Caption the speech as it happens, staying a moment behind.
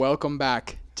Welcome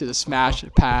back to the Smash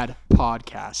Pad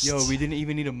Podcast. Yo, we didn't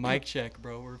even need a mic check,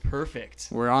 bro. We're perfect.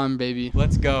 We're on, baby.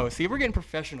 Let's go. See, we're getting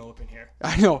professional up in here.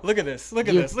 I know. Look at this. Look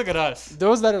at this. Look at us.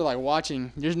 Those that are like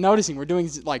watching, you're noticing we're doing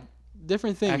like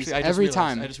different things every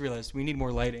time. I just realized we need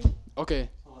more lighting. Okay.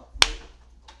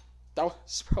 That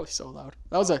was probably so loud.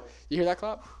 That was you hear that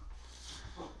clap?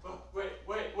 Wait.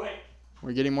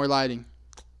 We're getting more lighting.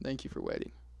 Thank you for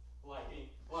waiting.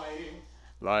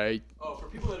 Light. Oh, for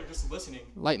people that are just listening.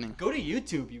 Lightning. Go to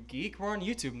YouTube, you geek. We're on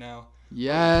YouTube now.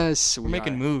 Yes, We're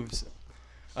making moves.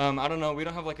 I don't know. We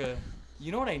don't have like a.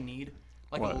 You know what I need?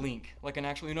 Like what? A link, like an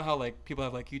actual. You know how like people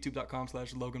have like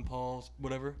YouTube.com/Logan Paul's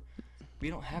whatever. We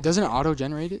don't have. Doesn't it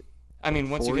auto-generate it? I mean,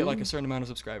 once you get like a certain amount of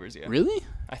subscribers, yeah. Really?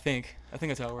 I think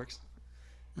that's how it works.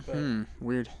 But,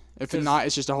 Weird. If it's not,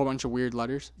 it's just a whole bunch of weird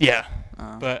letters. Yeah.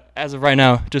 But as of right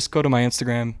now, just go to my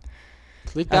Instagram.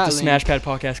 Click at that the link. Smashpad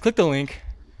Podcast. Click the link.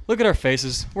 Look at our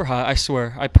faces. We're hot. I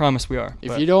swear. I promise we are.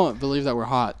 If you don't believe that we're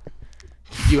hot,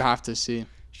 you have to see.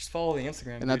 Just follow the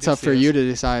Instagram. And that's up for you to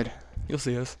decide. You'll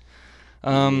see us.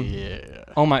 Yeah.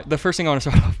 Oh my. The first thing I want to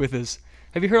start off with is,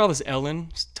 have you heard all this Ellen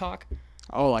talk?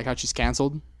 Oh, like how she's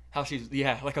canceled? How she's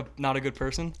like a not a good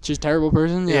person. She's a terrible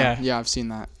person? Yeah. Yeah, I've seen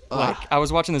that. Like I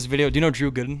was watching this video. Do you know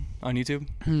Drew Gooden on YouTube?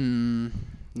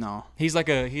 No. He's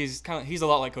a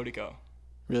lot like Cody Ko.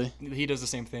 Really? He does the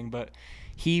same thing, but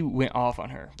he went off on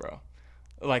her, bro.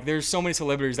 Like, there's so many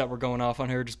celebrities that were going off on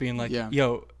her, just being like,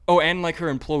 yo. Oh, and like her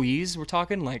employees were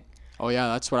talking, like. Oh, yeah,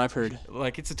 that's what I've heard.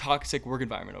 Like, it's a toxic work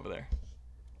environment over there.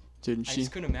 Dude, I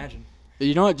just couldn't imagine.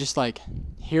 You know what, just like,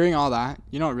 hearing all that,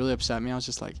 you know what really upset me? I was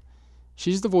just like,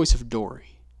 she's the voice of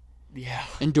Dory. Yeah.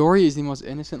 And Dory is the most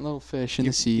innocent little fish in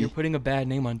the sea. You're putting a bad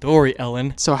name on Dory,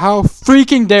 Ellen. So how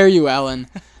freaking dare you, Ellen?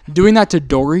 Doing that to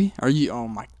Dory? Are you, oh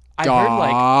my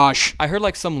gosh. I heard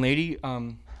like some lady,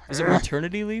 is it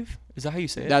maternity leave? Is that how you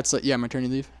say it? That's like, yeah,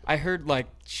 maternity leave. I heard like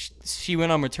she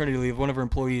went on maternity leave, one of her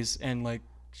employees, and like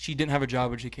she didn't have a job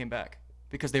when she came back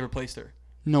because they replaced her.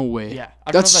 No way. Yeah.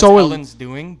 I don't know if that's Ellen's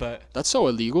doing, but. That's so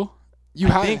illegal. These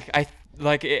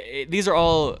are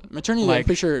all. Maternity leave, I'm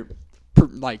pretty sure,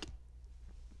 like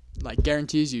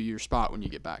guarantees you your spot when you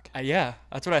get back. Yeah,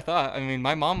 that's what I thought. I mean,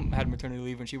 my mom had maternity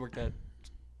leave when she worked at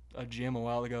a gym a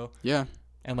while ago. Yeah.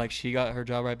 And like she got her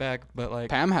job right back, but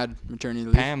like Pam had maternity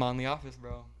leave. Pam on The Office,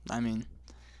 bro. I mean,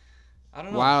 I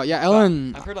don't know. Wow, yeah,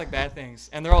 Ellen. I've heard like bad things,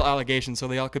 and they're all allegations, so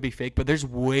they all could be fake. But there's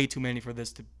way too many for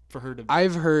her to.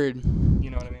 I've heard. You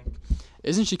know what I mean?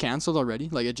 Isn't she canceled already?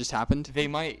 Like it just happened. They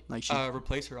might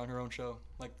replace her on her own show.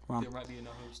 Like there might be a no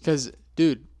host. Because,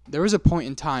 dude, there was a point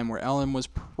in time where Ellen was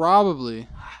probably,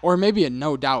 or maybe a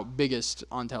no doubt, biggest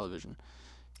on television.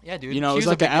 Yeah, dude. You know, it was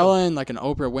like an Ellen, like an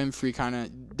Oprah Winfrey kind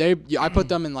of. I put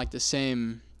them in like the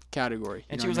same category.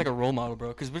 And she was like a role model, bro.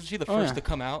 Because wasn't she the first to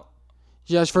come out?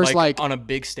 Yeah, first like on a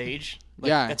big stage. Like,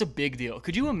 yeah, that's a big deal.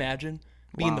 Could you imagine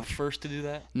being the first to do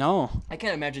that? No, I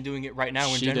can't imagine doing it right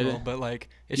now in general. But like,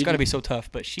 it's got to be so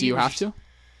tough. But do you have to?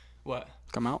 What?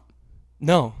 Come out?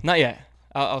 No, not yet.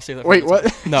 I'll say that. Wait,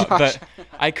 what? No, but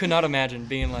I could not imagine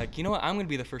being like, you know what? I'm gonna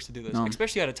be the first to do this, no.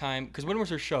 Especially at a time. Because when was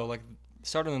her show? Like,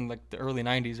 started in like the early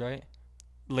 '90s, right?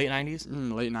 Late '90s.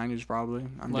 Late '90s, probably.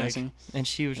 I'm guessing. And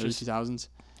she was early just 2000s.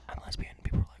 I'm lesbian.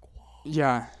 People were like, whoa.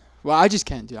 Yeah. Well, I just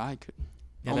can't do. I could.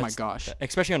 Yeah, oh my gosh.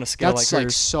 Especially on a scale that's like hers. That's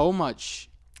like so much.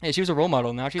 Hey, she was a role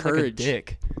model. Now she's courage, like a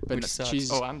dick. But which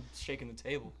sucks. I'm shaking the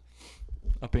table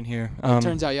up in here. It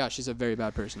turns out, yeah, she's a very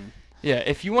bad person. Yeah,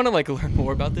 if you want to like learn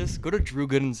more about this, go to Drew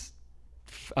Gooden's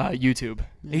YouTube.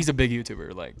 Yeah. He's a big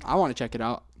YouTuber. Like, I want to check it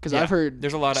out because I've heard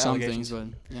there's a lot of some allegations.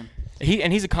 Things, but yeah.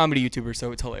 He's a comedy YouTuber,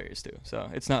 so it's hilarious too. So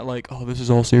it's not like, oh, this is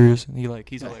all serious.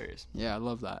 He's hilarious. Yeah, I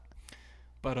love that.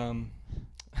 But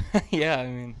yeah, I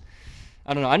mean,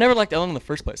 I don't know. I never liked Ellen in the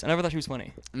first place. I never thought she was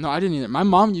funny. No, I didn't either. My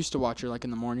mom used to watch her like in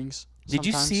the mornings. Did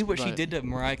you see what she did to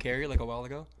Mariah Carey like a while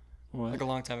ago? What? Like a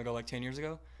long time ago, like 10 years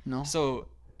ago? No. So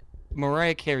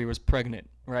Mariah Carey was pregnant,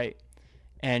 right?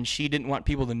 And she didn't want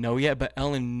people to know yet, but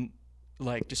Ellen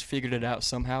like just figured it out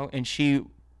somehow, and she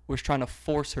was trying to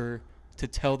force her to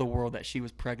tell the world that she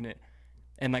was pregnant.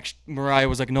 And like Mariah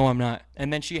was like, "No, I'm not."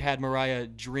 And then she had Mariah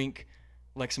drink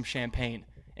like some champagne,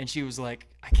 and she was like,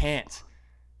 "I can't."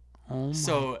 Oh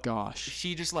my gosh.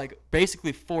 She just like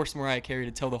basically forced Mariah Carey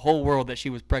to tell the whole world that she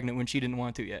was pregnant when she didn't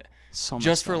want to yet. So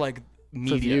just for like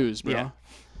media. For views, bro. Yeah.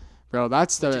 Bro,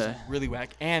 that's which is really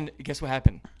whack. And guess what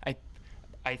happened?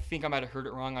 I think I might have heard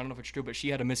it wrong. I don't know if it's true, but she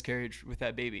had a miscarriage with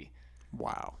that baby.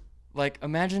 Wow. Like,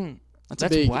 imagine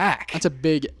that's whack. That's a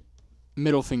big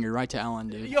middle finger right to Ellen,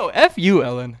 dude. Yo, F you,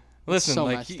 Ellen. Listen, so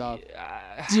like, messed up.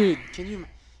 Dude, can you?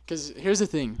 Because here's the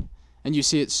thing, and you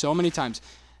see it so many times.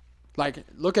 Like,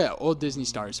 look at old Disney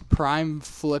stars. Prime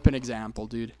flipping example,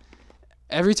 dude.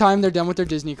 Every time they're done with their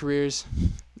Disney careers,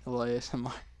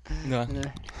 ASMR. No.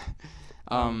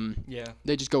 Yeah.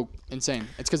 They just go insane.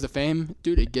 It's because the fame,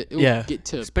 dude. It'll get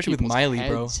to especially with Miley,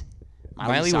 heads. bro.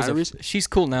 Miley was she's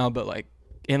cool now, but like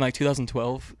in like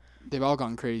 2012, they've all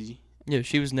gone crazy. Yeah,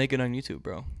 she was naked on YouTube,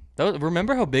 bro.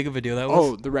 Remember how big of a deal that was?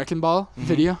 Oh, the Wrecking Ball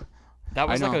video. That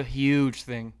was like a huge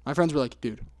thing. My friends were like,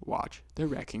 "Dude, watch the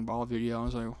Wrecking Ball video." I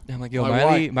was like, I'm like, yo,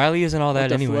 Miley isn't all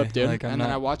that anyway. Flip, dude. Like, and then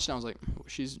I watched it. And I was like,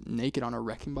 she's naked on a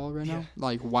Wrecking Ball right now.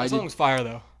 Like, why? That song's fire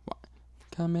though.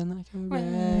 Come in like a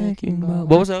wrecking ball.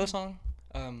 What was the other song?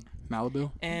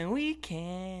 Malibu. And we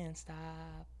can't stop.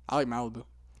 I like Malibu.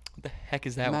 What the heck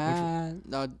is that one?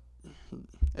 No,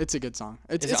 it's a good song.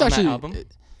 It's on actually that album?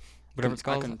 Whatever it's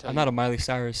called. I'm not a Miley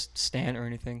Cyrus stan or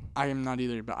anything. I am not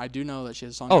either, but I do know that she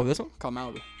has a song. Oh, this one? Called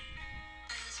Malibu.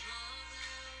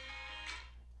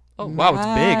 Oh, wow, it's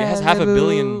big. It has 500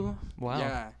 million. Wow.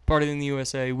 Yeah. Party in the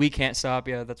USA. We Can't Stop.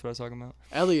 Yeah, that's what I was talking about.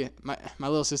 Ellie, my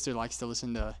little sister likes to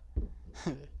listen to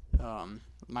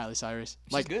Miley Cyrus.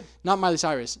 She's good. Not Miley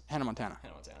Cyrus, Hannah Montana.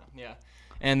 Hannah Montana, yeah.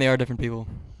 And they are different people.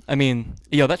 I mean,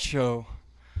 that show.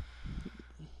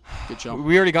 Good show.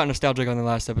 We already got nostalgic on the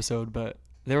last episode, but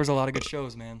there was a lot of good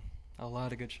shows, man. A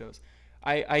lot of good shows.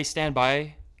 I stand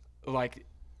by, like,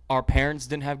 our parents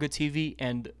didn't have good TV,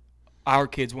 and our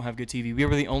kids won't have good TV. We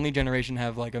were the only generation to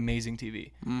have, like, amazing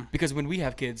TV. Because when we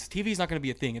have kids, TV's not going to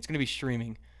be a thing. It's going to be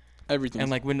streaming. Everything. And,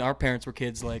 like, when our parents were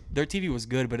kids, like, their TV was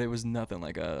good, but it was nothing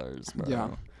like ours, bro. Yeah.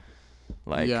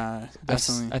 Like, yeah,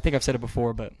 definitely. I think I've said it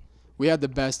before, but we had the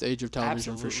best age of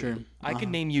television. Absolutely. For sure. I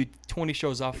can name you 20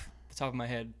 shows off the top of my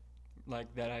head,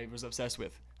 like, that I was obsessed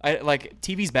with.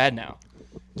 TV's bad now.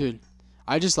 Dude,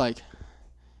 and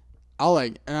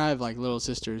I have, like, little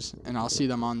sisters, and I'll see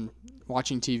them on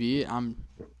watching TV.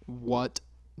 What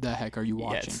the heck are you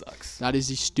watching? Yeah, it sucks. That is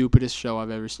the stupidest show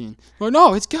I've ever seen. Well,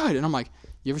 no, it's good. And I'm like,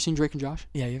 you ever seen Drake and Josh?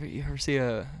 Yeah, you ever see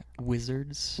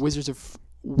Wizards? Wizards of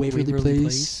Waverly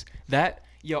Place. That,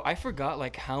 I forgot,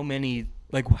 like, how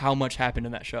much happened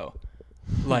in that show.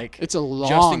 Like, it's a long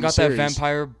Justin got series. that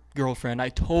vampire girlfriend. I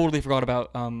totally forgot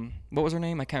about, what was her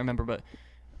name? I can't remember, but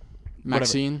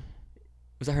Maxine. Whatever.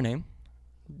 Was that her name?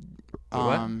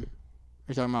 What?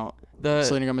 You're talking about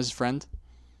Selena Gomez's friend?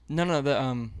 No,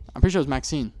 I'm pretty sure it was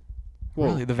Maxine. Whoa.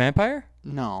 Really? The vampire?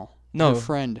 No. No. Her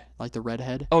friend, like the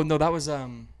redhead. Oh, no, that was,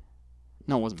 No,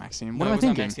 it wasn't Maxine. What no, am I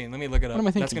thinking? Not Maxine. Let me look it up. What am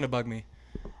I thinking? That's going to bug me.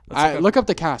 Look up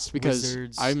the cast because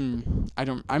Wizards. I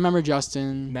remember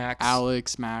Justin, Max.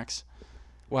 Alex, Max.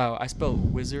 Wow, I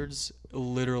spelled Wizards.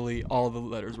 Literally, all the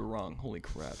letters were wrong. Holy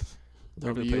crap.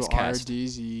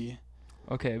 WRDZ.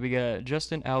 Okay, we got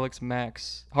Justin, Alex,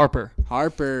 Max, Harper,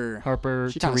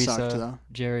 She Teresa, sucked, though.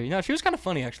 Jerry. No, she was kind of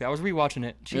funny actually. I was rewatching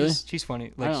it. She's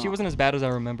funny. Like, she wasn't as bad as I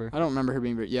remember. I don't remember her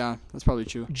being very. Yeah, that's probably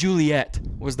true. Juliet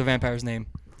was the vampire's name.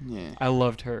 Yeah. I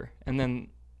loved her. And then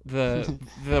the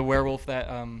werewolf that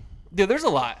dude, there's a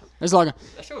lot. There's a lot.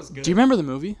 That show was good. Do you remember the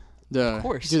movie? Of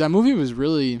course. Dude, that movie was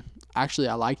really actually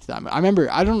I liked that. I remember.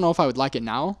 I don't know if I would like it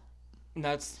now.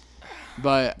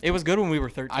 But it was good when we were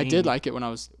 13. I did like it when I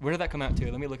was. Where did that come out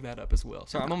to? Let me look that up as well.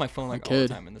 Sorry, I'm on my phone like all the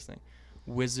time in this thing.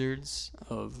 Wizards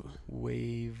of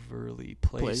Waverly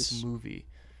Place movie.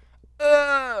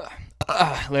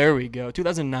 There we go.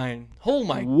 2009. Oh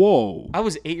my. Whoa. I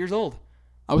was 8 years old.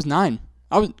 I was 9.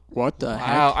 What the heck?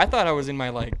 Wow. I thought I was in my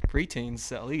like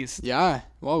preteens at least. Yeah.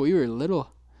 Well, we were little.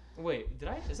 Wait,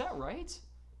 is that right?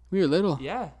 We were little.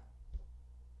 Yeah.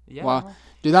 Yeah. Wow.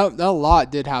 Dude, that a lot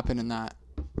did happen in that.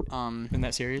 In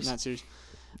that series? In that series.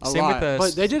 Same lot. with us.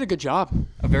 But they did a good job.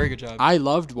 A very good job. I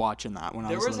loved watching that when I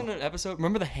was little. There little. wasn't an episode.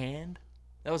 Remember the hand?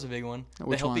 That was a big one.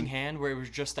 Which the helping one? hand where it was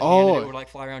just the hand and it would like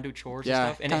fly around do chores and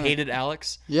stuff. And it hated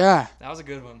Alex. Yeah. That was a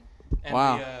good one. And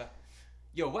wow.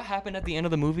 What happened at the end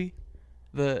of the movie?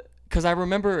 Because I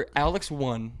remember Alex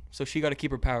won, so she got to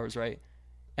keep her powers, right?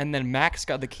 And then Max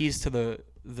got the keys to the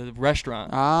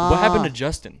restaurant. What happened to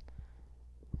Justin?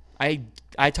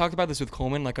 I talked about this with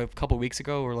Coleman like a couple weeks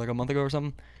ago or like a month ago or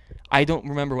something. I don't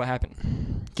remember what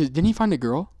happened. Didn't he find a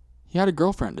girl? He had a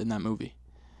girlfriend in that movie.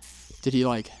 Did he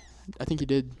like? I think he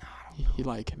did. He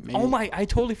like. Maybe. Oh my! I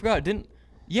totally forgot.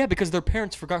 Yeah, because their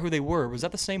parents forgot who they were. Was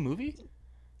that the same movie?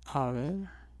 Man.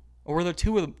 Or were there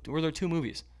two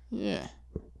movies? Yeah.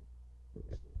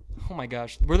 Oh my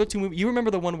gosh! Were there two movies? You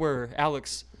remember the one where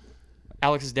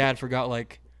Alex's dad forgot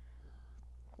like.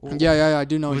 Yeah, I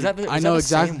do know. Was that I know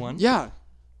exactly. Same one? Yeah.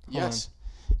 Yes.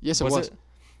 Yes, it was.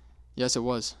 Yes, it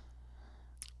was.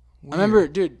 Weird. I remember,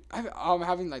 dude. I'm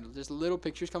having like just little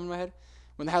pictures coming in my head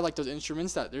when they had like those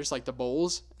instruments that there's like the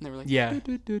bowls and they were like. Yeah.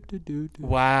 Do.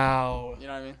 Wow. You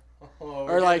know what I mean? Oh,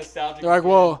 or like they're like,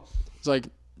 whoa, It's like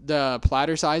the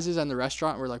platter sizes and the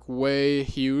restaurant were like way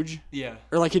huge. Yeah.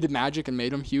 Or like he did magic and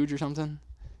made them huge or something.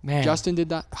 Man. Justin did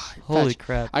that. Holy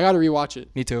crap. I got to rewatch it.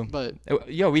 Me too. But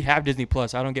yo, we have Disney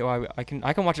Plus. I don't get why I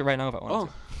can watch it right now if I want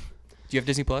to. Do you have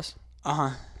Disney Plus? Uh-huh.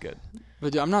 Good.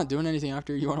 But dude, I'm not doing anything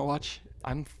after. You want to watch?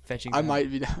 I'm fetching. I might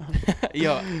be down.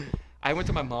 Yo, I went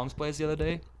to my mom's place the other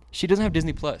day. She doesn't have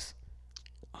Disney Plus.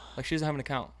 Like she doesn't have an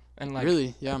account. And like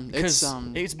really? Yeah.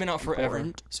 It's been out forever.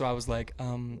 Important. So I was like,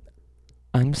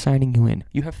 I'm signing you in.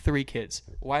 You have 3 kids.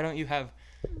 Why don't you have?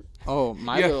 Oh,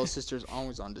 my little sister's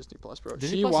always on Disney Plus, bro.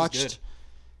 Disney Plus is good.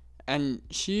 And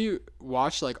she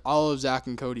watched like all of Zach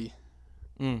and Cody.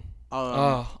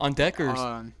 On deck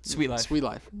or Sweet Life? Sweet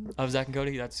Life. Of Zach and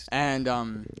Cody? That's. And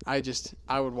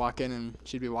I would walk in and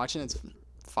she'd be watching. It's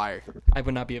fire. I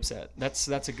would not be upset. That's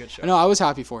a good show. No, I was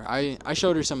happy for her. I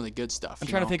showed her some of the good stuff. I'm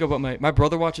trying to think of what my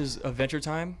brother watches Adventure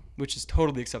Time, which is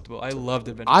totally acceptable. I loved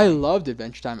Adventure I Time. loved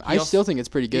Adventure Time. I still think it's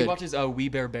pretty good. He watches We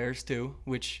Bear Bears too,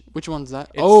 which one's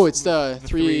that? It's the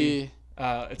three.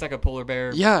 It's like a polar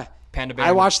bear. Yeah. Panda bear.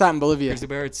 I watched that in Bolivia.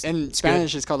 Bear. In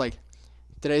Spanish, it's called like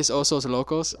Tres Osos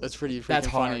Locos. It's pretty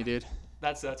freaking funny, dude.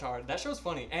 That's hard. That show's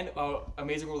funny. And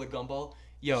Amazing World of Gumball.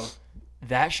 Yo,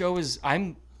 that show is.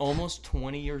 I'm almost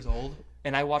 20 years old,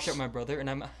 and I watch it with my brother, and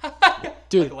I'm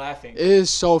dude, like laughing. It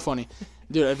is so funny,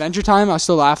 dude. Adventure Time, I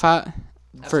still laugh at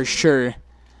for sure.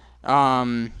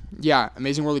 Yeah,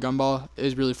 Amazing World of Gumball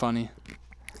is really funny.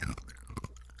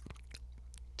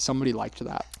 Somebody liked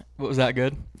that. What was that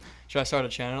good? Should I start a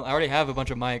channel? I already have a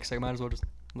bunch of mics. I might as well just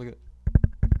look at.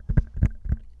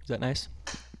 Is that nice?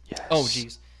 Yes. Oh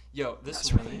jeez. Yo,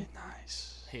 that's really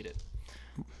nice. Hate it.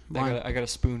 I got a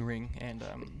spoon ring and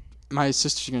My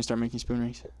sister's gonna start making spoon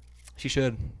rings. She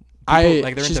should. They're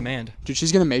in demand. Dude,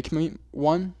 she's gonna make me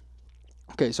one.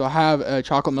 Okay, so I have a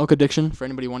chocolate milk addiction for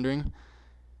anybody wondering,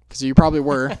 because you probably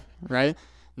were, right?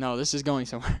 No, this is going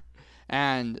somewhere.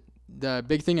 And the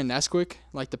big thing in Nesquik,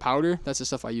 like the powder, that's the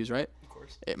stuff I use, right? Of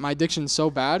course. My addiction's so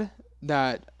bad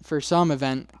that for some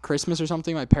event, Christmas or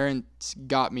something, my parents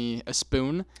got me a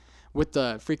spoon with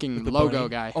the freaking logo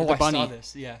guy. Oh, the I bunny. saw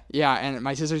this. Yeah. Yeah, and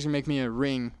my sister's gonna make me a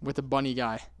ring with a bunny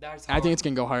guy. That's I think it's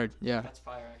gonna go hard. Yeah. That's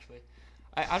fire, actually.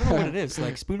 I don't know what it is.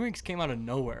 Like spoon rings came out of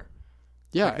nowhere.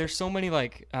 Yeah. Like, there's so many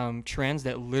like trends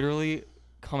that literally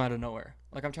come out of nowhere.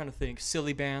 Like I'm trying to think.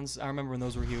 Silly bands. I remember when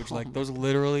those were huge. Like those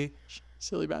literally.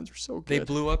 Silly bands were so good. They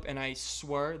blew up, and I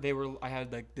swear I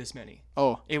had like this many.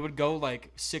 Oh. It would go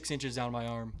like 6 inches down my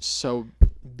arm. So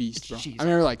beast, bro. Jeez. I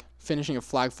remember like finishing a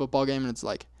flag football game, and it's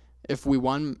like, if we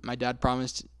won, my dad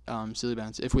promised silly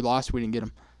bands. If we lost, we didn't get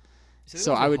them.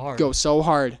 So I would go so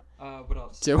hard. What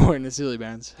else? To win the silly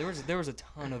bands. There was a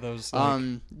ton of those.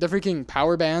 The freaking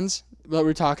power bands that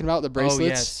we're talking about, the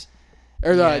bracelets. Oh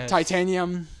yes. Or the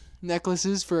titanium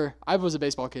necklaces for. I was a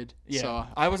baseball kid. Yeah. So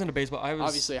I wasn't a baseball. I was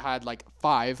obviously I had like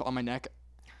 5 on my neck.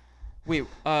 Wait.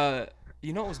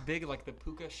 You know what was big? Like the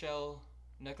puka shell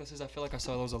necklaces. I feel like I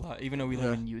saw those a lot. Even though we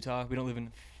live in Utah, we don't live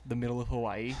in the middle of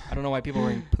Hawaii. I don't know why people are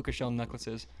wearing puka shell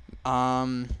necklaces.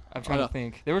 I'm trying to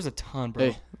think. There was a ton,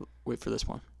 bro. Hey, wait for this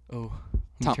one. Oh,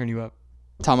 let me turn you up.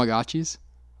 Tamagotchis.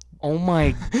 Oh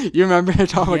my! You remember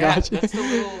Tamagotchi? Yeah,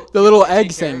 that's the little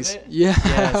egg things. Yeah.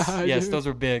 Yes, those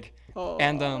were big. Oh.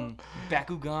 And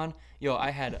Bakugan. Yo,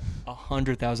 I had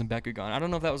 100,000 Bakugan. I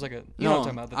don't know if that was like a. You know what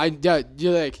I'm talking about.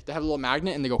 You like they have a little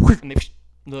magnet and they go. And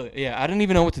I didn't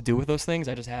even know what to do with those things.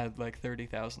 I just had like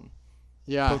 30,000.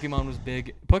 Yeah. Pokemon was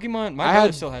big. Pokemon. My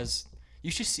brother still has.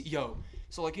 You should see. Yo.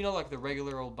 So like like the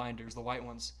regular old binders, the white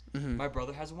ones. Mm-hmm. My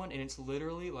brother has one, and it's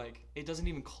literally like it doesn't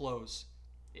even close.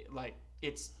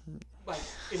 It's like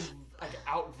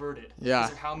outverted. Yeah.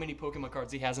 Because of how many Pokemon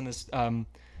cards he has in this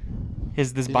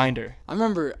this binder. I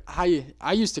remember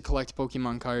I used to collect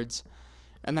Pokemon cards,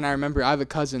 and then I remember I have a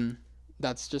cousin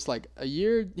that's just like a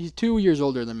year. He's 2 years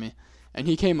older than me, and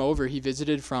he came over. He was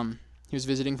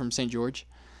visiting from St. George,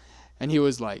 and he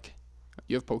was like,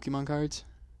 "You have Pokemon cards?"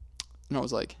 And I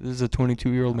was like, "This is a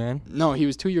 22-year-old man." No, he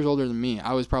was 2 years older than me.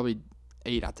 I was probably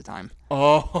 8 at the time.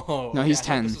 Oh. No, he's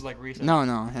 10. This was like recent. No,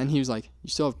 and he was like, "You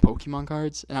still have Pokemon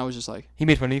cards?" And I was just like, he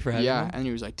made fun of you for having them? and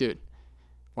he was like, "Dude,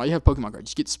 why do you have Pokemon cards?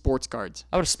 Just get sports cards."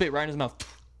 I would have spit right in his mouth.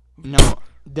 No.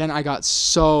 Then I got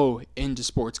so into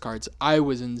sports cards. I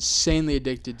was insanely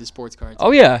addicted to sports cards.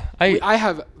 Oh yeah, I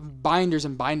have binders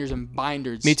and binders and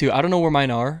binders. Me too. I don't know where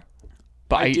mine are,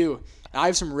 but I do. I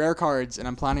have some rare cards, and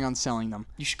I'm planning on selling them.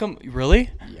 You should come. Really?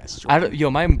 Yes.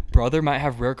 My brother might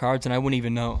have rare cards, and I wouldn't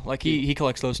even know. Like he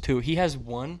collects those too. He has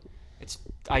one.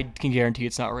 I can guarantee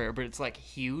it's not rare, but it's like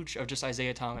huge of just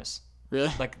Isaiah Thomas.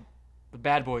 Really? Like the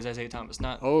Bad Boys Isaiah Thomas,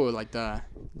 not. Oh, like the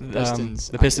Pistons.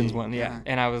 The Pistons one, yeah.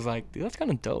 And I was like, dude, that's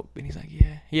kind of dope. And he's like,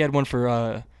 yeah. He had one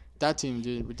for That team,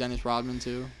 dude, with Dennis Rodman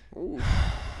too. Ooh.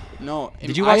 No,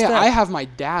 Did you watch that? I have my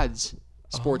dad's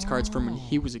sports cards from when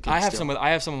he was a kid. I have some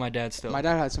of my dad's still. My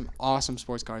dad had some awesome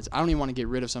sports cards. I don't even want to get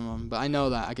rid of some of them, but I know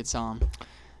that I could sell them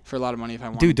for a lot of money if I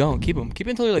want. Dude, don't keep them. Keep it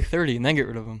until you're like 30 and then get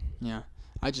rid of them. Yeah,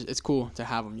 it's cool to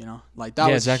have them. You know, like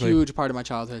that was a huge part of my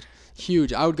childhood.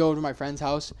 Huge. I would go to my friend's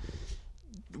house.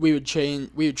 We would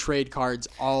trade cards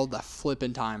all the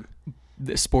flipping time.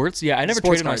 The sports? Yeah, I never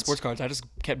traded my sports cards. I just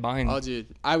kept buying. Oh, dude,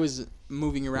 I was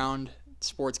moving around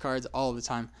sports cards all the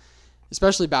time.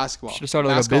 Especially basketball. Should have started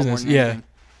like a business. Yeah.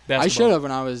 I should have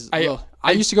when I was little.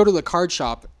 I used to go to the card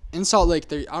shop in Salt Lake.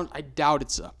 I doubt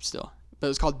it's up still. But it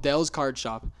was called Dell's Card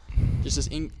Shop. Just this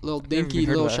little dinky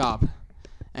little shop.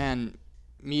 And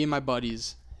me and my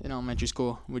buddies in elementary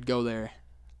school would go there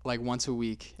like once a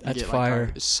week. And That's fire.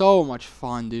 Cards. So much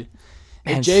fun, dude.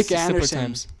 And Jake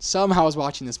Anderson somehow was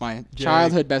watching this. My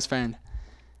childhood best friend.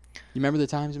 You remember the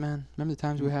times, man? Remember the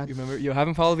times we had? You remember? Yo, have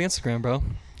him follow the Instagram, bro.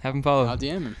 Have him follow. I'll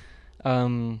DM him.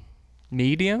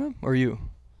 Me DM him or you?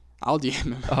 I'll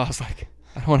DM him. Oh, I was like,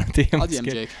 I don't want to DM. I'll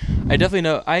DM Jake. I definitely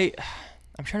know.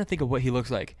 I'm trying to think of what he looks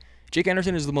like. Jake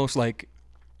Anderson is the most like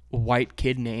white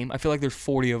kid name. I feel like there's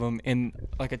 40 of them in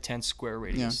like a 10 square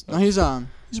radius. Yeah. No, he's a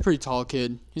pretty tall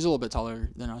kid. He's a little bit taller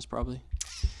than us probably.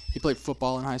 He played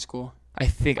football in high school. I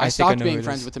stopped being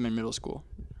friends with him in middle school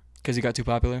because he got too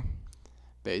popular.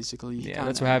 Basically. Yeah,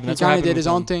 that's what happened. He kind of did his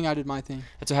own thing. I did my thing.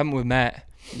 That's what happened with Matt.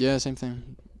 Yeah, same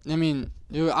thing. I mean,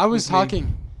 I was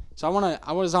talking. So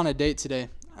I was on a date today.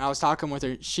 I was talking with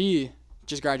her. She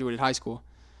just graduated high school,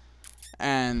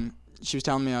 and she was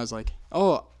telling me, I was like,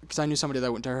 oh, because I knew somebody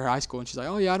that went to her high school, and she's like,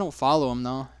 oh yeah, I don't follow him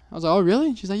though. I was like, oh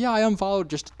really? She's like, yeah, I unfollowed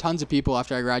just tons of people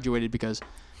after I graduated because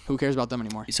who cares about them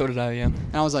anymore? So did I, yeah.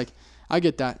 And I was like, I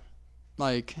get that.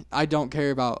 Like, I don't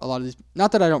care about a lot of these.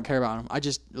 Not that I don't care about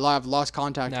them. I've lost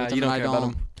contact with them. You don't care about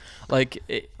them. Like,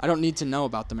 I don't need to know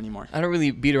about them anymore. I don't really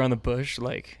beat around the bush.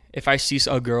 Like, if I see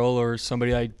a girl or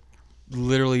somebody I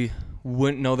literally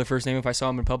wouldn't know their first name if I saw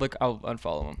them in public, I'll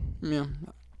unfollow them. Yeah.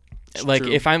 Like,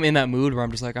 if I'm in that mood where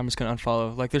I'm just like, I'm just going to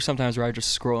unfollow. Like, there's sometimes where I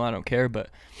just scroll and I don't care, but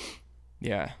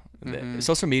yeah.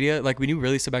 Social media, like, when you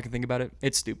really sit back and think about it,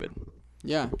 it's stupid.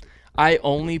 Yeah. I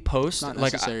only post,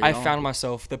 like, I found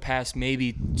myself the past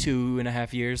maybe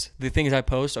 2.5 years, the things I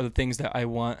post are the things that I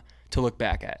want to look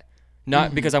back at.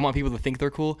 Not because I want people to think they're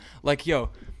cool. Like,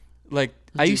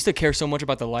 I used to care so much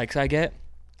about the likes I get.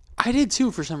 I did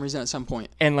too for some reason at some point.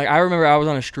 And, like, I remember I was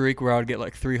on a streak where I would get,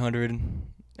 like, 300,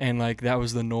 and, like, that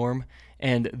was the norm.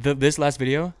 And this last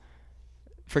video,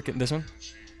 freaking this one?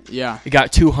 Yeah. It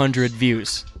got 200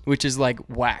 views, which is, like,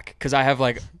 whack, because I have,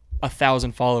 like,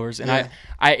 1,000 followers, and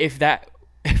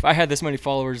if I had this many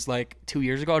followers like 2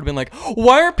 years ago, I'd have been like,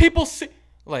 why are people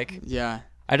yeah.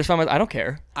 I just found I don't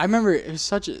care. I remember it was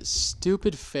such a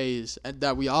stupid phase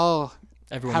that we all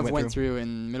went through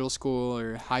in middle school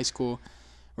or high school,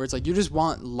 where it's like you just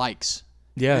want likes.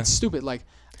 Yeah, it's stupid. Like,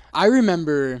 I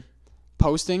remember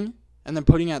posting and then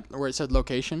putting at where it said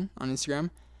location on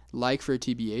Instagram. Like for a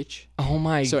TBH. Oh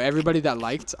my. So everybody that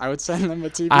liked, I would send them a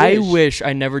TBH. I wish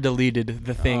I never deleted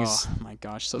the things. Oh my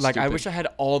gosh, so like stupid. I wish I had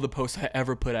all the posts I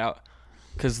ever put out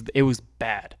because it was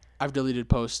bad. I've deleted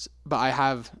posts, but I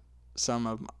have some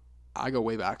of. I go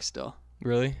way back still.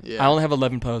 Really? Yeah. I only have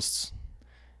 11 posts,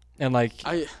 and like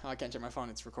I can't check my phone.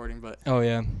 It's recording, but. Oh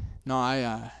yeah. No,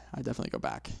 I definitely go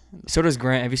back. So does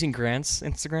Grant. Have you seen Grant's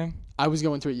Instagram? I was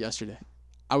going through it yesterday.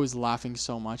 I was laughing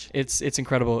so much. It's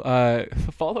incredible.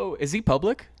 Follow. Is he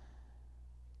public?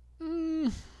 I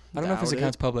don't know if his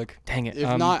account's public. Dang it.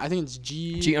 If not, I think it's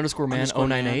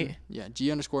G_man098. Yeah,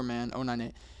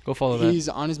 G_man098. Go follow that. He's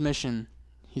on his mission.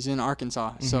 He's in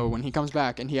Arkansas. So when he comes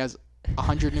back and he has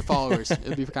 100 new followers,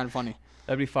 it'll be kind of funny.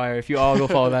 That'd be fire if you all go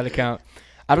follow that account.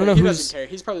 I don't know he who's. Doesn't care.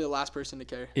 He's probably the last person to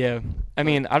care. Yeah. I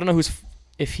mean, I don't know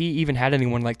if he even had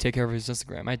anyone like take care of his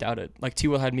Instagram. I doubt it. Like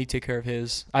T-Will had me take care of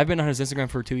his. I've been on his Instagram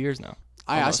for 2 years now.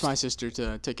 I asked my sister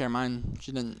to take care of mine.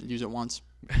 She didn't use it once.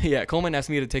 Yeah, Coleman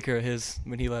asked me to take care of his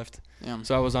when he left. Yeah.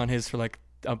 So I was on his for like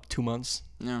 2 months.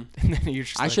 Yeah. And then you're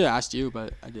just I should have asked you,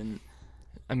 but I didn't.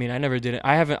 I mean, I never did it.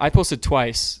 I posted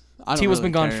twice. T-Will's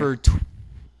been gone for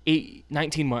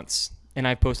 19 months, and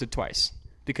I posted twice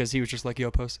because he was just like, yo,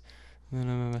 post.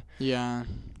 Yeah.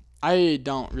 I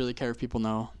don't really care if people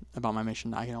know about my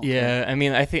mission. I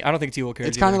mean, I don't think T will care.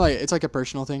 It's kind of like it's like a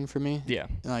personal thing for me. Yeah,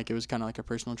 like it was kind of like a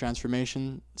personal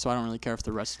transformation, so I don't really care if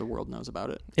the rest of the world knows about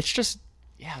it. It's just,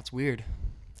 it's weird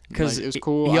because it was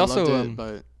cool. He I also, loved it,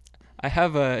 but I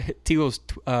have T Will's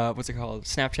what's it called,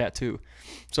 Snapchat too.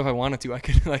 So if I wanted to, I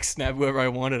could like snap whoever I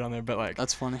wanted on there. But like,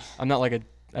 that's funny. I'm not like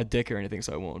a dick or anything,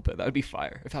 so I won't. But that would be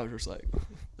fire if I was just like,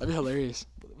 that'd be hilarious.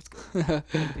 What's good?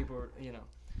 People are,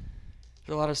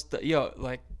 There's a lot of stuff.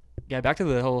 Yeah, back to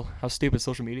the whole how stupid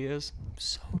social media is.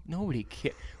 So nobody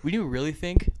cares. Would you really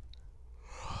think?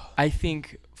 I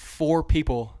think 4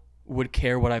 people would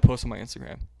care what I post on my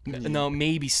Instagram. No,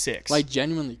 maybe 6. Like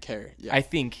genuinely care. Yeah. I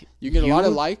think you get a lot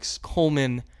of likes.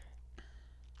 Coleman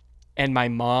and my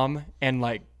mom, and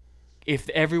like if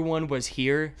everyone was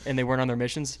here and they weren't on their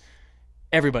missions,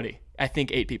 everybody. I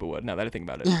think 8 people would. Now that I think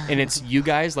about it, and it's you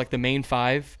guys, like the main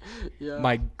 5. Yeah.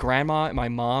 My grandma, my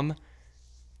mom,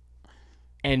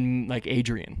 and like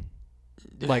Adrian.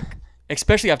 Like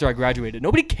especially after I graduated,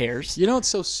 nobody cares. You know what's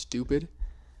so stupid?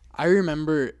 I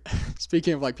remember,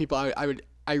 speaking of like people,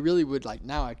 I really would like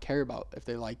now I'd care about if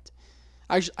they liked.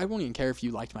 I won't even care if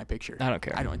you liked my picture. I don't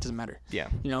care. It doesn't matter. Yeah.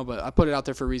 But I put it out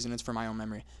there for a reason. It's for my own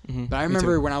memory. Mm-hmm. But I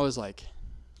remember when I was like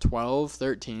 12,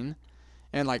 13,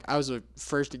 and like I was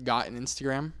first got an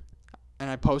Instagram, and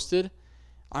I posted.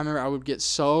 I remember I would get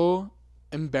so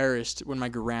embarrassed when my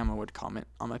grandma would comment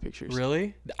on my pictures.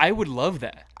 Really? I would love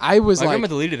that. My grandma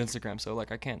deleted Instagram, so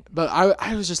like I can't. But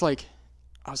I was just like.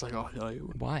 I was like, oh,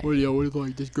 why? What if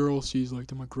like this girl sees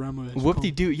like my grandma?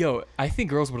 Whoop-de-doo. Yo, I think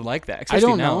girls would like that. I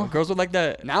don't know. Girls would like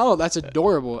that. Now that's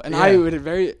adorable. And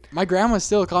yeah. My grandma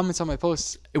still comments on my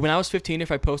posts. When I was 15,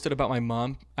 if I posted about my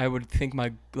mom, I would think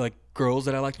my like girls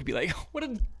that I liked would be like, what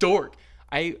a dork.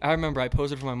 I remember I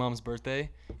posted for my mom's birthday,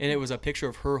 and it was a picture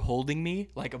of her holding me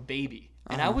like a baby.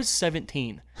 And I was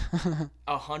 17,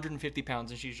 150 pounds,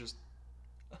 and she's just,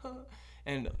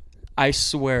 and I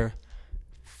swear,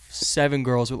 7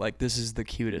 girls were like, this is the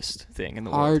cutest thing in the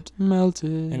world. Heart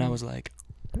melted. And I was like,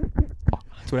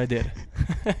 that's what I did.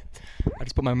 I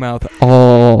just put my mouth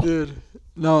all. Dude.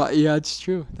 No, yeah, it's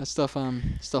true. That stuff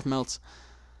melts.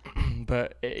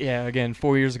 But yeah, again,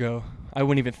 4 years ago, I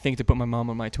wouldn't even think to put my mom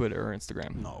on my Twitter or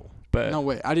Instagram. No. But no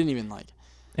way. I didn't even like.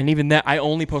 And even that, I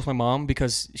only post my mom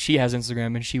because she has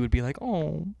Instagram, and she would be like,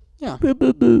 oh. Yeah.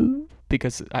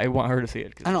 Because I want her to see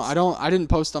it. I know. I didn't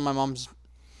post on my mom's.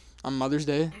 On Mother's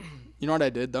Day, you know what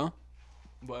I did though?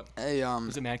 What?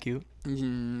 Was it mad cute?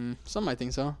 Some I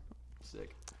think so.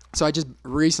 Sick. So I just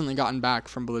recently gotten back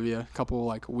from Bolivia, a couple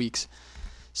like weeks.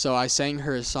 So I sang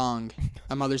her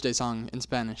a Mother's Day song in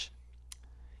Spanish.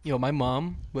 Yo, my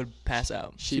mom would pass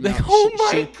out. She'd be like, oh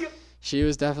my God. She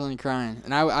was definitely crying,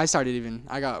 and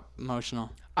I got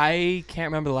emotional. I can't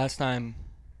remember the last time,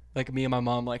 like me and my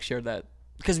mom like shared that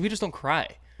because we just don't cry.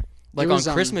 Like on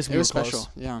Christmas, we were special. Close.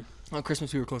 Yeah. On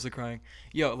Christmas, we were close to crying.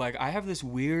 Yo, like, I have this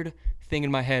weird thing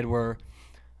in my head where,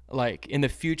 like, in the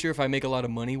future, if I make a lot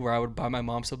of money, where I would buy my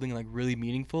mom something, like, really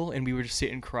meaningful, and we would just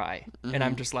sit and cry. Mm-hmm. And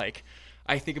I'm just, like,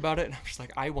 I think about it, and I'm just,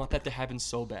 like, I want that to happen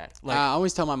so bad. Like, I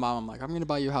always tell my mom, I'm like, I'm going to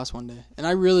buy you a house one day. And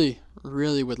I really,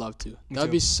 really would love to.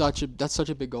 That'd be such a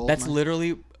big goal. That's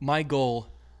literally, my goal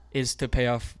is to pay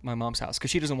off my mom's house,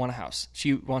 because she doesn't want a house.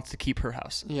 She wants to keep her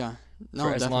house. Yeah. No,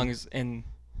 for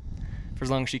as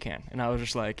long as she can. And I was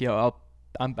just like, yo,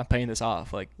 I'm paying this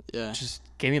off. Like, yeah. Just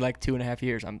give me like 2.5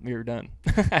 years. We were done.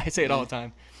 I say it all the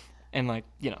time. And like,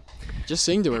 just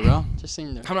sing to her, bro. Just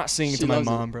sing to her. I'm not singing to my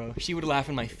mom, bro. She would laugh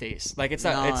in my face. Like, it's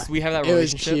not, we have that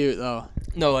relationship. It was cute though.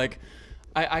 No, like,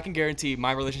 I can guarantee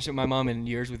my relationship with my mom in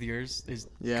years with yours is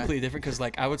completely different. Cause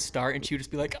like I would start and she would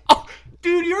just be like, oh,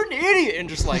 dude, you're an idiot. And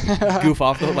just like goof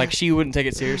off. Like she wouldn't take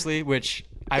it seriously, which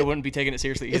I wouldn't be taking it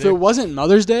seriously either. If it wasn't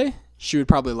Mother's Day, she would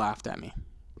probably laugh at me.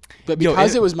 But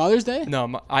because it was Mother's Day?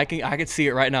 No, I can see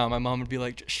it right now. My mom would be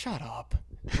like, shut up.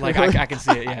 Like, I can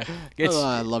see it, yeah.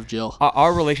 I love Jill.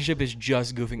 Our relationship is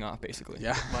just goofing off, basically.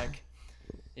 Yeah. Like,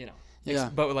 Yeah.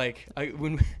 But, like,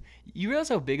 when you realize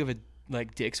how big of a,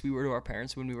 like, dicks we were to our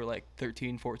parents when we were, like,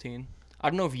 13, 14? I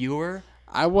don't know if you were.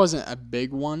 I wasn't a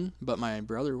big one, but my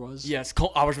brother was. Yes.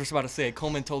 I was just about to say,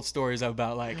 Coleman told stories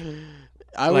about, like,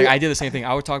 I did the same thing.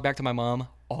 I would talk back to my mom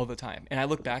all the time. And I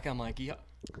look back, I'm like, yeah,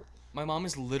 my mom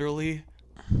is literally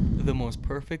the most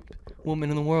perfect woman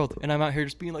in the world, and I'm out here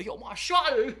just being like, yo, ma, shut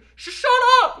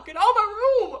up, get out of my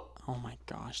room. Oh my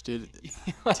gosh, dude.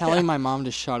 Telling my mom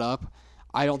to shut up,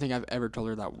 I don't think I've ever told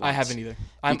her that once. I haven't either.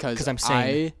 Because I'm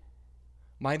saying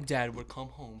my dad would come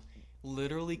home,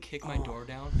 literally kick my door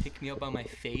down, pick me up by my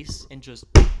face, and just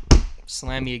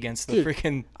slam me against the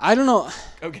freaking I don't know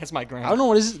against my ground. I don't know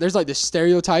what is it. There's like this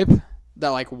stereotype that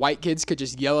like white kids could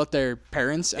just yell at their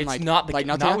parents and it's not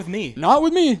with me. Not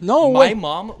with me. No My way.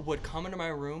 mom would come into my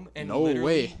room and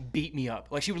literally beat me up.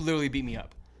 Like she would literally beat me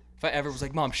up. If I ever was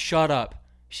like, "Mom, shut up,"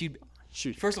 she'd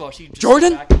first of all she'd just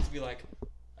Jordan sit back and just be like,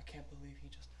 "I can't believe he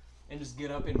just," and just get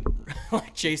up and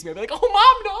like chase me. I'd be like, "Oh,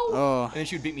 mom, no!" Oh. And then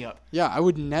she would beat me up. Yeah, I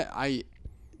would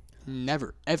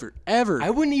never, ever. I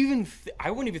wouldn't even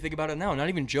think about it now. Not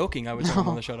even joking. I would tell my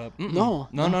mom to shut up. No.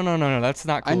 That's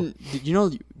not cool. You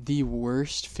know, the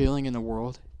worst feeling in the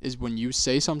world is when you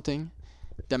say something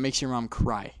that makes your mom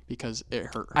cry because it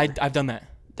hurt her. I've done that.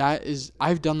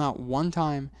 I've done that one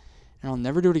time, and I'll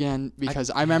never do it again because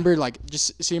I remember like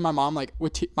just seeing my mom like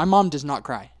my mom does not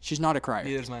cry. She's not a crier.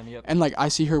 Neither is mine. Yep. And like I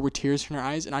see her with tears in her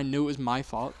eyes, and I knew it was my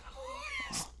fault.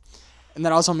 And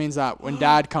that also means that when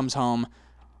Dad comes home,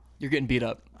 you're getting beat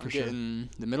up for I'm sure. getting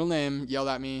the middle name yelled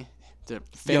at me, the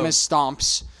famous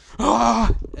stomps,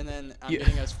 and then I'm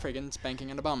getting a friggin' spanking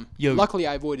in the bum. Luckily,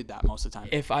 I avoided that most of the time.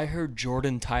 If I heard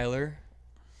Jordan Tyler,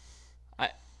 I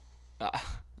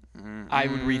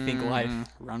would rethink life.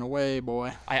 Run away,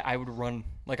 boy. I would run.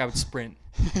 Like, I would sprint.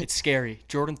 It's scary.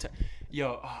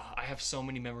 I have so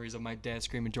many memories of my dad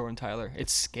screaming Jordan Tyler.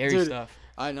 It's scary stuff.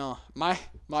 I know. My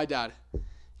dad.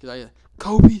 Because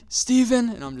Kobe, Steven,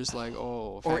 and I'm just like,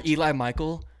 oh. Or Eli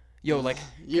Michael. Like.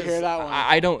 You hear that one?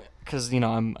 I don't, because,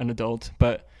 I'm an adult,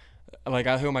 but, like,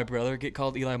 I hear my brother get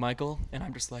called Eli Michael, and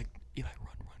I'm just like, Eli, run,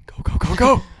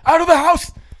 go, out of the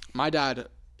house! My dad,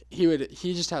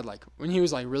 he just had, like, when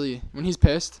he's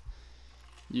pissed,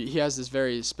 he has this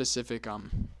very specific,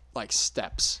 like,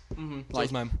 steps.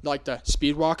 Mm-hmm. Like the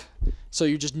speed walk, so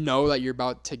you just know that you're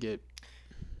about to get.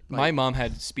 My mom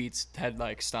had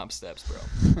like stomp steps, bro.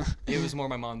 It was more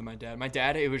my mom than my dad. My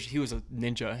dad, he was a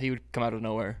ninja. He would come out of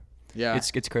nowhere. Yeah,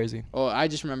 it's crazy. Oh, I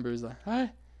just remember it was like,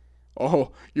 hi.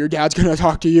 Oh, your dad's gonna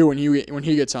talk to you when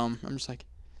he gets home. I'm just like,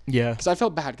 yeah, because I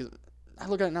felt bad because I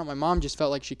look at it now. My mom just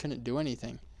felt like she couldn't do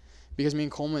anything because me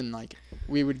and Coleman, like,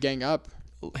 we would gang up.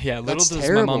 Yeah, little does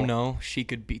terrible. My mom know she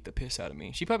could beat the piss out of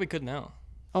me. She probably could now.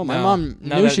 Oh, my mom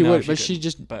knew she would, but she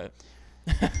just. But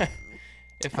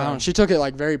she took it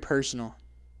like very personal.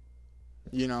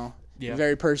 Yeah.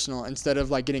 Very personal. Instead of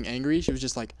like getting angry, she was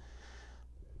just like,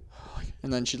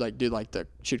 and then she'd like do like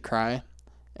she'd cry,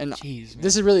 and jeez,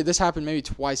 this happened maybe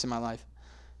twice in my life,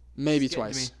 maybe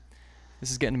twice. This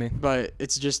is getting to me. But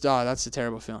it's just that's a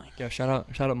terrible feeling. Yeah, shout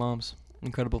out moms,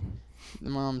 incredible.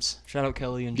 The moms. Shout out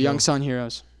Kelly and the Joe. Young Son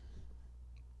heroes.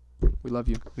 We love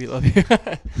you. We love you.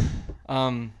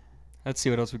 Let's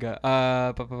see what else we got.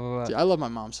 Dude, I love my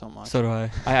mom so much. So do I.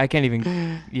 I can't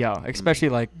even. Yeah, especially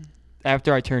like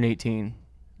after I turned 18,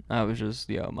 I was just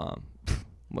mom,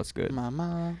 what's good?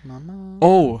 Mama.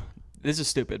 Oh, this is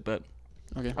stupid, but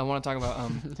okay. I want to talk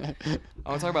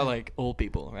about like old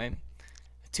people, right?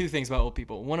 Two things about old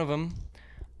people. One of them,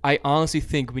 I honestly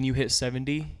think when you hit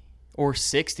 70 or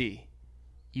 60,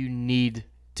 you need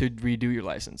to redo your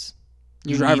license.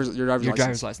 Your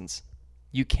driver's license.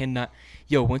 You cannot.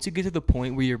 Once you get to the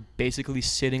point where you're basically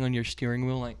sitting on your steering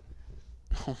wheel, like,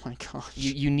 oh my gosh,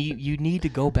 you need to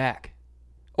go back,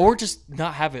 or just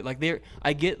not have it. Like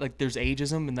I get like there's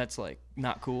ageism and that's like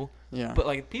not cool. Yeah. But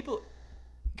like people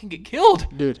can get killed,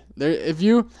 dude.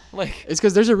 It's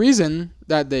because there's a reason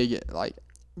that they get like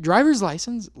driver's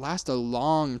license lasts a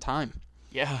long time.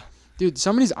 Yeah. Dude,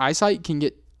 somebody's eyesight can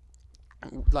get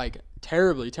like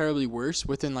terribly worse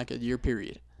within like a year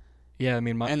period. Yeah, I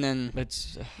mean, and then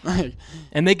that's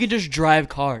and they could just drive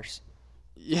cars.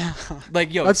 Yeah,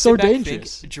 like that's so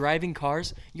dangerous. Driving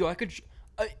cars, I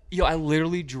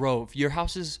literally drove. Your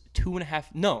house is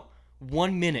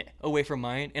 1 minute away from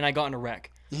mine, and I got in a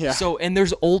wreck. Yeah. So and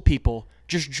there's old people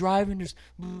just driving, just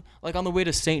like on the way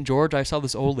to St. George. I saw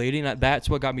this old lady, and that's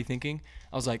what got me thinking.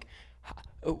 I was like,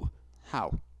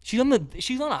 how? She's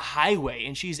on a highway,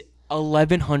 and she's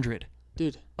 1100.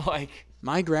 Dude, like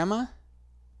my grandma.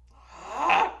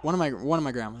 One of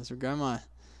my grandmas. Her grandma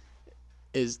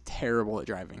is terrible at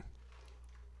driving.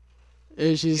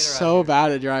 She's so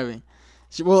bad at driving.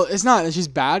 It's not that she's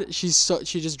bad. She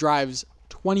just drives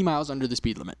 20 miles under the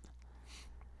speed limit.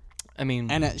 I mean,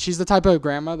 and she's the type of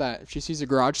grandma that if she sees a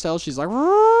garage sale, she's like,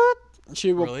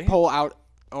 she will pull out.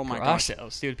 Oh my gosh, garage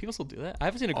sales, dude. People still do that. I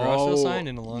haven't seen a garage sale sign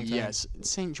in a long time. Yes,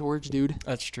 St. George, dude.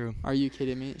 That's true. Are you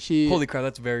kidding me? Holy crap,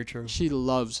 that's very true. She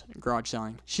loves garage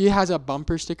selling. She has a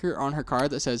bumper sticker on her car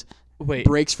that says,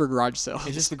 "Brakes for garage sales."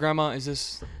 Is this the grandma? Is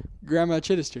this Grandma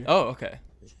Chittister? Oh, okay.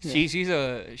 Yeah.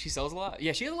 She sells a lot.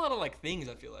 Yeah, she has a lot of like things.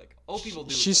 I feel like old people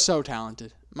do. She's so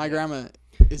talented. My grandma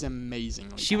is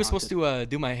amazing. She was supposed to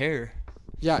do my hair.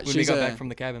 Yeah, when we got back from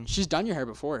the cabin. She's done your hair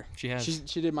before. She has.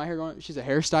 She did my hair. She's a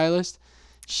hairstylist.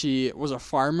 She was a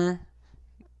farmer.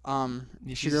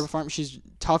 She grew up a farm. She's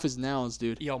tough as nails,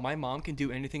 dude. My mom can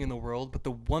do anything in the world, but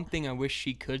the one thing I wish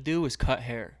she could do is cut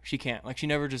hair. She can't. Like, she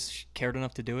never just cared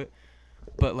enough to do it.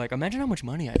 But, like, imagine how much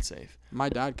money I'd save. My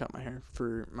dad cut my hair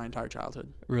for my entire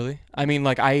childhood. Really? I mean,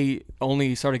 like, I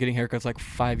only started getting haircuts, like,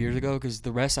 5 years ago, because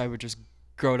the rest I would just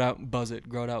grow it out, buzz it.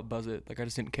 Like, I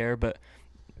just didn't care. But,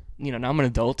 now I'm an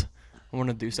adult. I want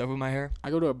to do stuff with my hair. I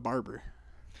go to a barber.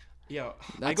 Yo,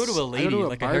 I go to a lady,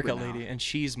 like a haircut lady, and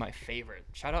she's my favorite.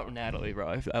 Shout out Natalie,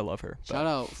 bro. I love her. Shout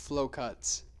out Flow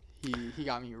Cuts. He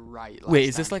got me right. Wait,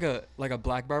 is this like a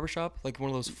black barbershop? Like one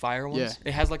of those fire ones? Yeah.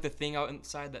 It has like the thing out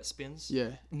inside that spins?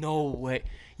 Yeah. No way.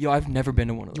 Yo, I've never been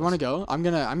to one of those. You want to go? I'm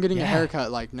getting a haircut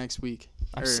like next week.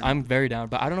 I'm very down,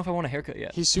 but I don't know if I want a haircut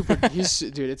yet. He's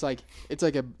dude,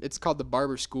 it's called the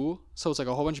barber school. So it's like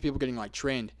a whole bunch of people getting like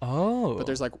trained. Oh. But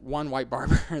there's like one white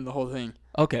barber in the whole thing.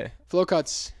 Okay. Flow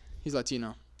Cuts, he's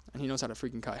Latino and he knows how to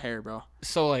freaking cut hair, bro.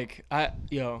 So like I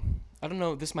don't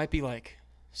know, this might be like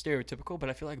stereotypical, but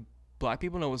I feel like black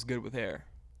people know what's good with hair.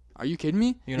 Are you kidding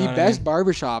me? You know the best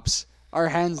barbershops are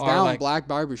hands down like, black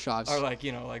barbershops. Are like,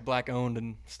 like black owned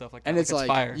and stuff like that. And it's like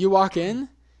fire. You walk in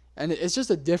and it's just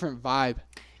a different vibe.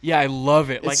 Yeah, I love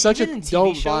it. It's like such even a in TV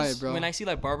dope shows, vibe, bro. When I see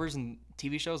like barbers and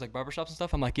TV shows, like barbershops and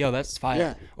stuff, I'm like, yo, that's fire.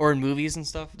 Yeah. Or in movies and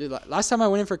stuff. Dude, last time I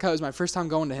went in for a cut, it was my first time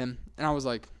going to him, and I was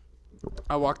like,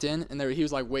 I walked in, and he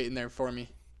was like waiting there for me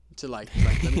to like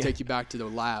let me take you back to the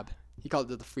lab. He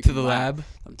called it the freaking lab.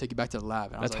 Let me take you back to the lab.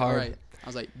 And I was That's like, hard. all right. I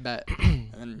was like, bet.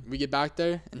 And then we get back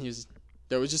there, and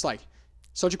there was just like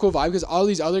such a cool vibe because all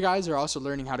these other guys are also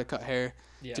learning how to cut hair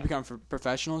to become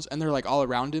professionals, and they're like all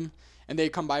around him, and they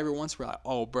come by every once. We're like,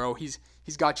 oh, bro, he's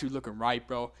got you looking right,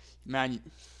 bro. Man,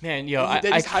 yo,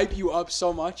 they just hype you up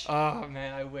so much. Oh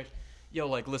man, I wish. Yo,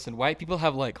 like, listen, white people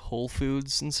have like Whole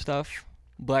Foods and stuff.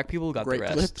 Black people got Great the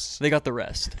rest. Clips. They got the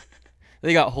rest.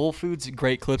 They got Whole Foods,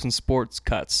 Great Clips, and sports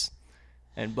cuts.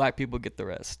 And black people get the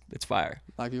rest. It's fire.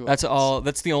 Black people. That's all.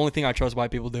 That's the only thing I trust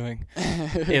white people doing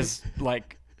is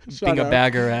like being a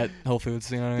bagger at Whole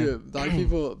Foods. You know what I mean? Dude, black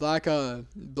people,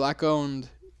 black-owned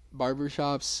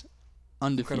barbershops,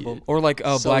 undefeated. Incredible. Or like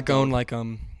So black-owned, dope. like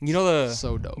you know the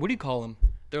So dope. what do you call them?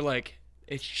 They're like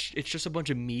it's just a bunch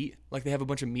of meat. Like they have a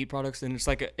bunch of meat products, and it's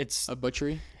like it's A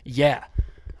butchery. yeah.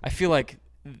 I feel like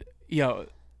the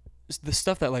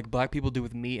stuff that like black people do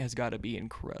with meat has got to be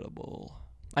incredible.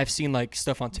 I've seen like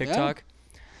stuff on TikTok,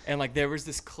 and like there was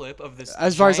this clip of this.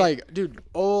 As far as like, dude,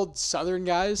 old Southern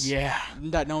guys. Yeah.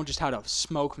 That know just how to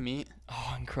smoke meat.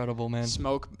 Oh, incredible, man.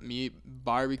 Smoke meat,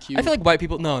 barbecue. I feel like white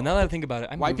people. No, now that I think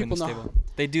about it, White people know. table.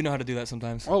 They do know how to do that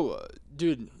sometimes. Oh,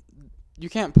 dude, you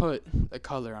can't put a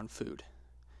color on food.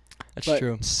 That's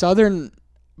true.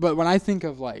 But when I think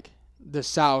of like the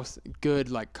South, good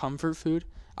like comfort food,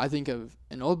 I think of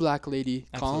an old black lady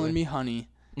calling me honey.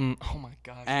 Oh my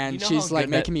god. And you know she's like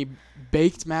making me. me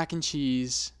baked mac and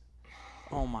cheese.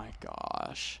 Oh my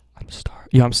gosh. I'm starving.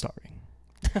 Yeah, I'm starving.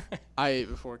 I ate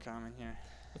before coming here.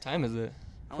 What time is it?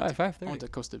 I went 5:30. to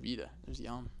Costa Vida. There's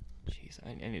yum. Jeez,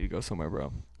 I need to go somewhere,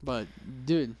 bro. But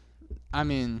dude, I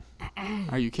mean,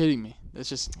 are you kidding me? It's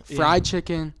just fried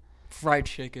chicken, Fried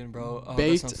chicken, bro. Oh,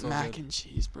 baked so mac good. and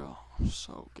cheese, bro.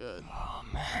 So good. Oh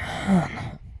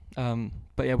man.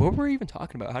 But yeah, what were we even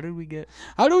talking about? How did we get?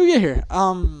 How do we get here?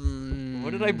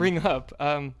 What did I bring up?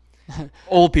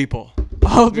 Old people.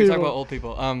 Old We were talking people. about old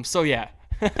people. So yeah.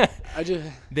 I just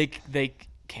They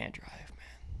can't drive,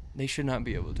 man. They should not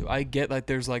be able to. I get like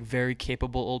there's like very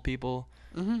capable old people,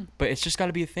 but it's just got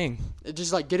to be a thing.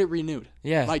 just like get it renewed.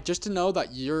 Yeah. Like just to know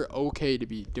that you're okay to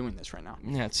be doing this right now.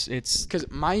 Yeah, it's Because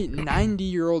my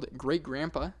 90-year-old great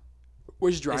grandpa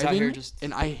was out driving, here just-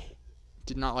 and I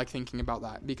did not like thinking about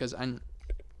that because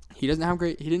he didn't have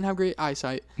great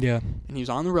eyesight, yeah. and he was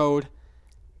on the road.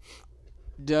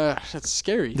 Duh, that's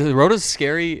scary. The road is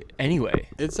scary anyway.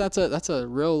 That's a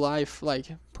real life like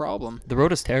problem. The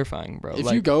road is terrifying, bro. If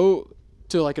like, you go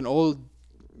to like an old,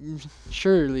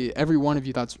 surely every one of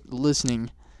you that's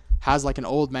listening has like an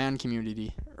old man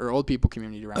community or old people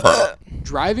community around there.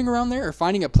 Driving around there or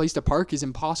finding a place to park is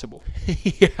impossible.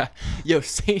 yeah. Yo,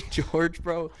 St. George,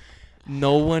 bro.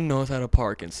 No one knows how to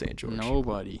park in St. George.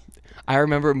 Nobody. I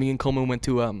remember me and Coleman went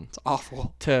to It's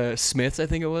awful. to Smith's, I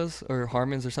think it was, or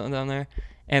Harmon's or something down there,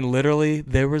 and literally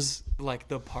there was like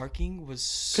the parking was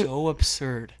so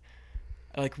absurd.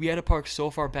 Like we had to park so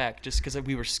far back just because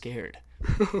we were scared.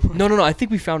 No. I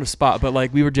think we found a spot, but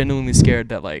like we were genuinely scared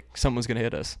that like someone was gonna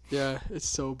hit us. Yeah, it's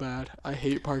so bad. I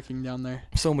hate parking down there.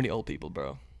 So many old people,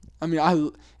 bro. I mean,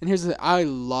 here's the thing. I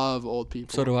love old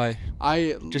people. So do I.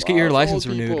 I Just get your love license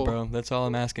old renewed, people bro. That's all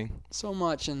I'm asking. so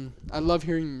much, and I love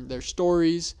hearing their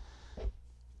stories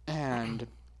and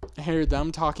hear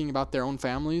them talking about their own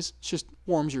families. It just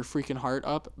warms your freaking heart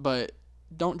up. But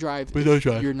don't drive if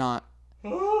you're not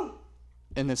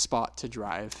in the spot to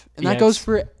drive, and that goes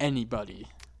for anybody.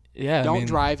 Yeah. Don't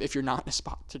drive if you're not in a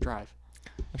spot to drive.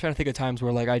 I'm trying to think of times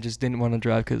where like I just didn't want to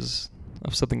drive because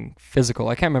of something physical.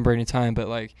 I can't remember any time, but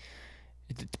like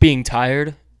being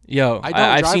tired. Yo,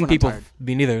 I've seen people.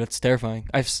 Me neither. That's terrifying.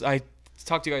 I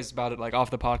talked to you guys about it like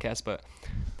off the podcast, but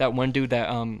that one dude that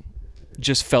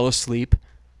just fell asleep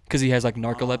because he has like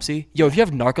narcolepsy. Yo, if you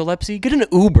have narcolepsy, get an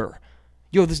Uber.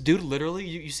 Yo, this dude literally,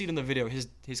 you see it in the video.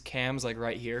 His cam's like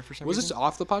right here for some reason. Was this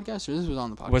off the podcast or this was on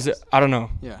the podcast? Was it? I don't know.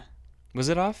 Yeah. Was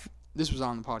it off? This was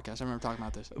on the podcast. I remember talking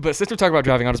about this. But since we're talking about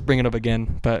driving, I'll just bring it up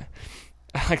again. But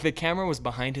like the camera was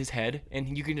behind his head,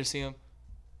 and you can just see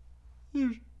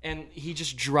him. And he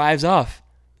just drives off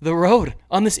the road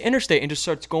on this interstate and just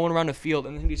starts going around the field,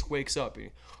 and then he just wakes up.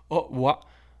 Oh, what?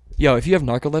 Yo, if you have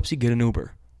narcolepsy, get an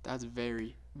Uber. That's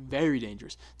very, very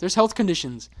dangerous. There's health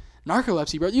conditions.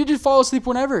 Narcolepsy, bro. You just fall asleep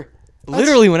whenever.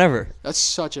 Literally whenever. That's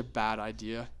such a bad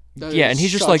idea. Yeah, and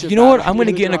he's just like, you know what? I'm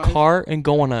gonna get in a car and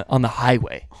go on the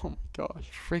highway. Oh my gosh.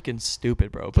 Freaking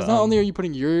stupid, bro. Because not only are you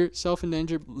putting yourself in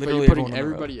danger, but you're putting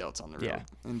everybody else on the road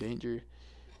in danger.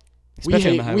 We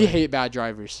hate bad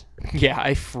drivers. Yeah,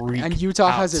 I freak. And Utah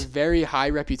has a very high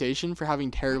reputation for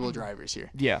having terrible drivers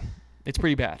here. Yeah, it's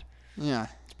pretty bad. Yeah,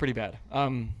 it's pretty bad.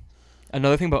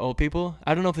 Another thing about old people,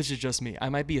 I don't know if this is just me. I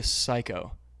might be a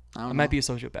psycho. I might be a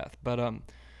sociopath, but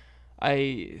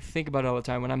I think about it all the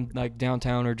time when I'm like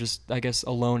downtown or just, I guess,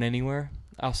 alone anywhere.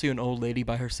 I'll see an old lady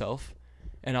by herself,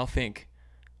 and I'll think,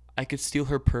 I could steal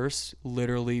her purse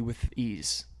literally with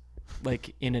ease,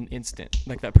 like in an instant.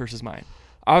 Like that purse is mine.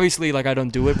 Obviously, like I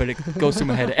don't do it, but it goes through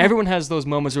my head. Everyone has those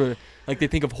moments where like they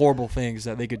think of horrible things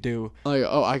that they could do. Like,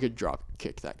 oh, I could drop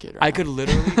kick that kid. I could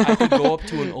go up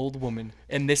to an old woman,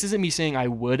 and this isn't me saying I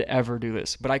would ever do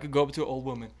this, but I could go up to an old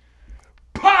woman,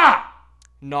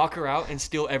 knock her out, and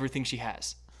steal everything she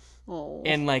has. Oh.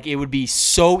 And like it would be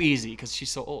so easy because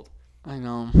she's so old. I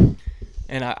know.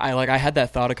 And I had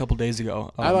that thought a couple days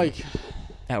ago. At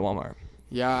Walmart.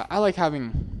 Yeah,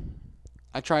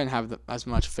 I try and have as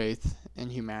much faith in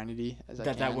humanity as I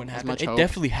can. That wouldn't happen. It hope.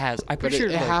 Definitely has. I'm pretty sure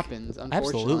it happens.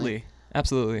 Unfortunately.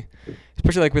 Absolutely.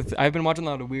 Especially like I've been watching a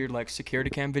lot of weird like security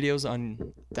cam videos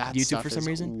on YouTube for some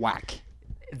reason. Whack.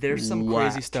 There's some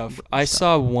crazy stuff. I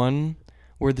saw one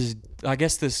where this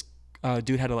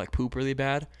dude had to like poop really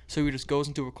bad, so he just goes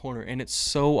into a corner, and it's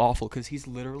so awful because he's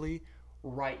literally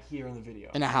right here in the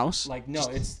video. In a house? Like no,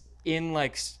 it's in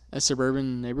like a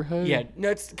suburban neighborhood. Yeah, no,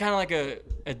 it's kind of like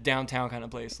a downtown kind of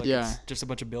place. Like yeah. It's just a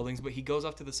bunch of buildings, but he goes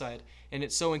off to the side, and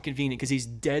it's so inconvenient because he's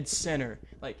dead center.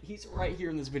 Like he's right here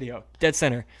in this video, dead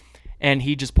center, and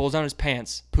he just pulls down his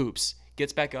pants, poops,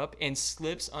 gets back up, and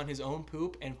slips on his own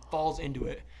poop and falls into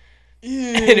it.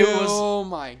 Ew, and it was, oh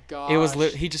my god! It was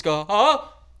he just go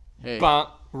bonk,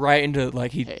 right into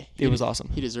like it was awesome.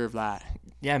 He deserved that.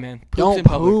 Yeah, man. Don't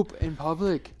poop in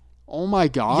public. Oh my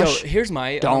gosh. Yo, here's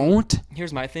my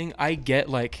thing. I get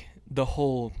like the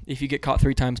whole if you get caught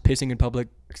 3 times pissing in public,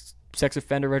 sex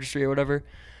offender registry or whatever.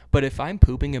 But if I'm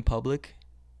pooping in public,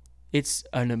 it's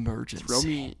an emergency. Throw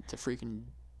me to freaking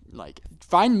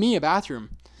find me a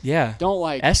bathroom. Yeah.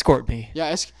 Don't escort me.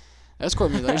 Yeah,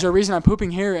 escort me. There's a reason I'm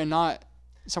pooping here and not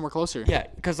somewhere closer. Yeah,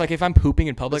 because like if I'm pooping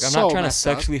in public, I'm not trying to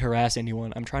sexually harass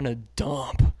anyone. I'm trying to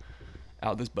dump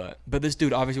out this butt. But this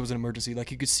dude obviously was an emergency.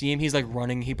 Like you could see him, he's like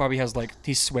running. He probably has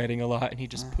he's sweating a lot, and he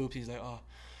just poops. He's like,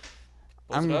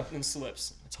 pulls it up and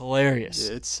slips. It's hilarious.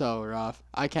 It's so rough.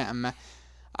 I can't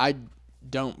I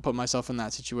don't put myself in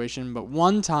that situation, but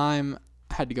one time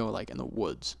I had to go in the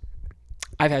woods.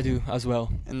 I've had to as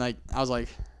well. And I was like,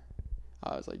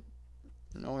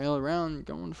 no way around,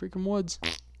 going to freaking woods.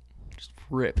 Just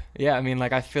rip. Yeah, I mean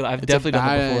I've definitely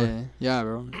done it before. Yeah,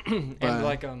 bro.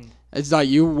 And it's like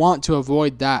you want to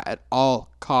avoid that at all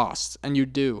costs, and you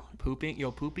do. Pooping.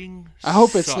 I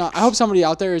hope it's not. I hope somebody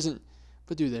out there isn't.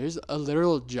 But dude, there's a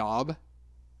literal job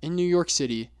in New York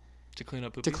City to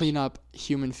clean up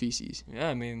human feces. Yeah,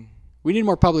 I mean, we need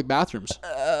more public bathrooms.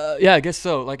 Yeah, I guess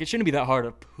so. It shouldn't be that hard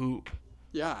to poop.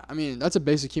 Yeah, I mean that's a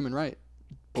basic human right.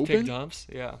 Pooping? Take dumps.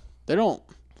 Yeah. They don't.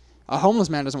 A homeless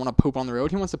man doesn't want to poop on the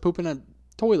road. He wants to poop in a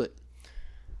toilet.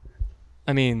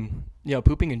 I mean,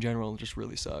 pooping in general just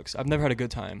really sucks. I've never had a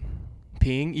good time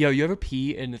peeing. You ever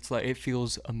pee and it's it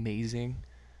feels amazing?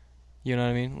 You know what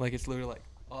I mean? It's literally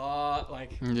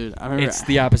dude, I remember it's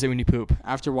the opposite when you poop.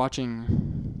 After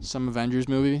watching some Avengers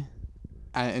movie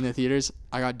in the theaters,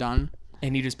 I got done.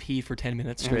 And you just pee for 10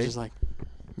 minutes straight. I was just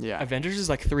yeah. Avengers is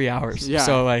 3 hours. Yeah.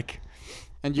 So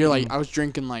and you're I was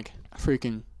drinking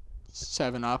freaking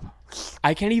 7-Up.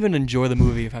 I can't even enjoy the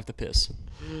movie if I have to piss.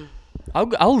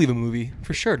 I'll leave a movie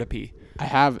for sure to pee. I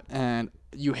have, and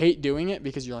you hate doing it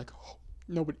because you're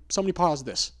somebody pause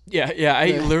this. Yeah.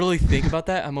 I literally think about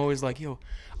that. I'm always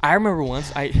I remember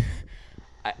once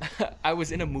I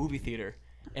was in a movie theater,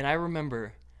 and I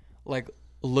remember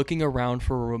looking around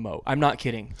for a remote. I'm not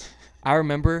kidding. I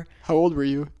remember. How old were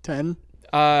you? 10?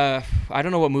 I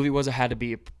don't know what movie it was. It had to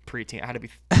be a preteen. I had to be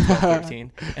 12,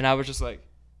 13. And I was just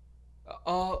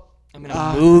I'm in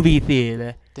a movie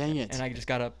theater. Dang it. And I just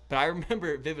got up. But I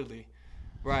remember it vividly,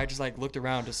 where I just like looked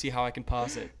around to see how I can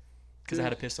pause it, because I had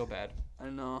to piss so bad. I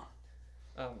know.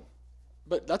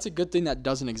 But that's a good thing that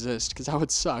doesn't exist, because that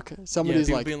would suck. Somebody's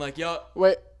like being like, yo,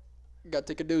 wait, gotta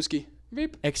take a dooski.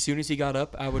 Beep. As soon as he got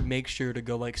up, I would make sure to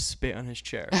go like spit on his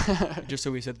chair, just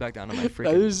so he sits back down on my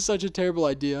freaking. That is such a terrible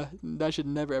idea. That should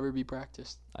never ever be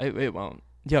practiced. It won't.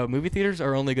 Yo, movie theaters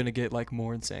are only gonna get like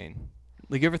more insane.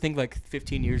 Like, you ever think like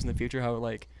 15 years in the future how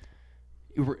like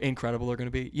incredible they're gonna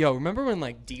be? Yo, remember when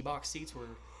like D-box seats were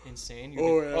insane?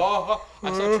 I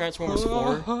saw Transformers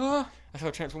 4. I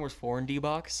saw Transformers 4 in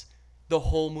D-box. The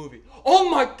whole movie. Oh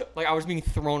my god! Like, I was being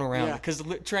thrown around because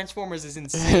Transformers is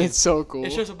insane. It's so cool.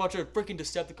 It's just a bunch of freaking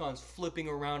Decepticons flipping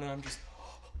around, and I'm just.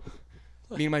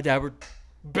 Me and my dad were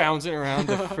bouncing around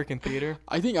the freaking theater.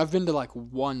 I think I've been to like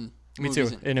one. Me too,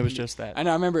 and it was just that. And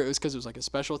I remember it was because it was like a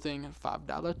special thing,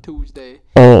 $5 Tuesday.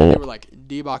 Oh. They were like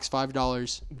D-box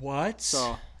 $5. What?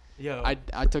 So, yo,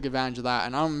 I took advantage of that,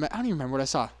 and I don't even remember what I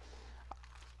saw.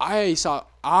 I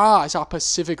saw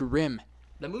Pacific Rim.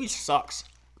 That movie sucks.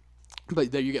 But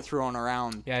there you get thrown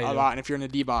around a do. lot, and if you're in a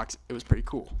D-box, it was pretty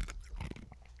cool.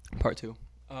 Part 2.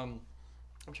 I'm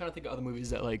trying to think of other movies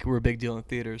that like were a big deal in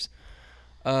theaters.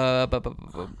 I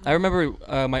remember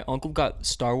my uncle got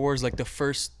Star Wars, like the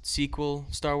first sequel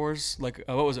Star Wars, like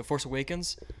what was it, Force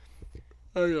Awakens?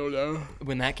 I don't know.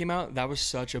 When that came out, that was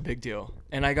such a big deal,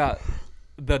 and I got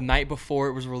the night before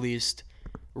it was released,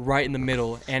 right in the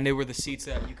middle, and they were the seats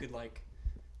that you could like.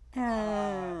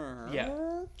 Yeah.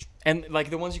 And like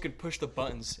the ones you could push the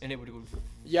buttons and it would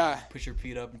push your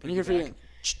feet up and put you back.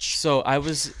 So I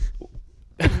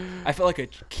felt like a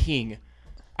king.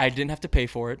 I didn't have to pay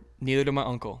for it, neither did my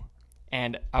uncle.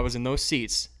 And I was in those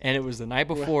seats, and it was the night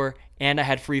before, and I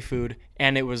had free food,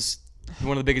 and it was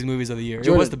one of the biggest movies of the year.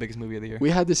 Jordan, it was the biggest movie of the year. We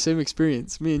had the same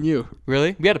experience, me and you.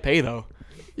 Really? We had to pay though.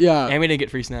 Yeah. And we didn't get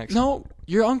free snacks. No,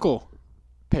 your uncle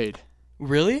paid.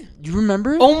 Really? You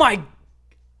remember? Oh my.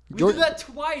 We did that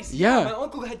twice. Yeah. My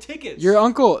uncle had tickets. Your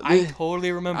uncle. I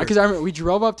totally remember. Because I remember we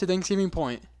drove up to Thanksgiving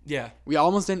Point. Yeah. We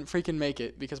almost didn't freaking make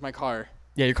it because my car.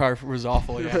 Yeah, your car was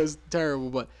awful. Yeah. It was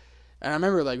terrible. And I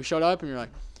remember like we showed up and you're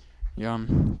like, yeah,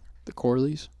 the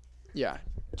Corleys. Yeah.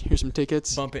 Here's some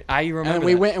tickets. Bump it. I remember. And then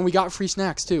we went and we got free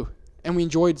snacks too. And we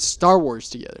enjoyed Star Wars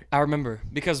together. I remember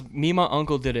because me and my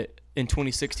uncle did it in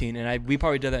 2016, and we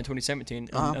probably did that in 2017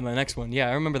 and the next one. Yeah,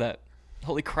 I remember that.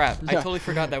 Holy crap. Yeah. I totally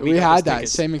forgot that we had that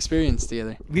same experience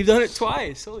together. We've done it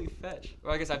twice. Holy fetch.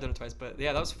 Well, I guess I've done it twice, but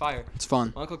yeah, that was fire. It's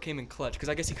fun. My uncle came in clutch because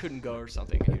I guess he couldn't go or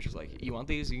something. And he was just like, you want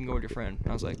these? You can go with your friend.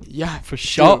 And I was like, yeah, for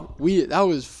sure. Dude, that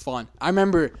was fun. I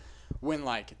remember when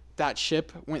like that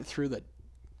ship went through the,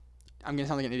 I'm going to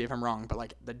sound like an idiot if I'm wrong, but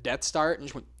like the Death Star and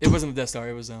just went. It wasn't the Death Star.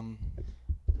 It was, I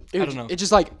don't know. It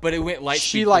just like. But it went light speed.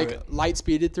 She like light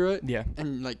speeded through it. Yeah.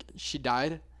 And like she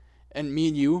died. And me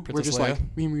and you were just Leia?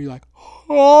 like, me and we were like,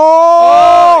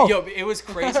 oh! Yo, it was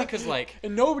crazy because like.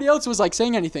 And nobody else was like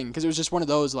saying anything because it was just one of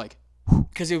those like.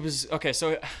 Because it was, okay,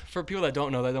 so for people that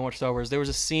don't know, that don't watch Star Wars, there was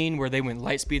a scene where they went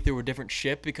light speed through a different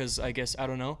ship because I guess, I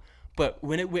don't know. But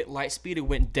when it went light speed, it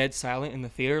went dead silent in the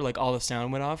theater, like all the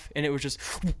sound went off. And it was just.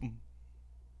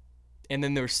 And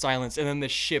then there was silence. And then the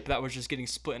ship that was just getting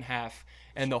split in half.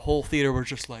 And the whole theater was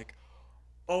just like,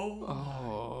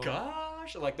 oh. My God.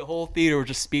 Like the whole theater was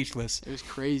just speechless. It was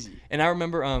crazy. And I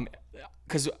remember,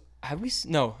 because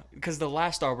because the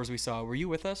last Star Wars we saw, were you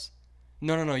with us?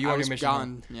 No, you were on your mission.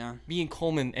 Gone. Yeah. Me and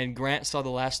Coleman and Grant saw the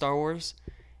last Star Wars,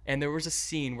 and there was a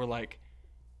scene where like,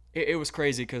 it was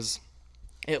crazy because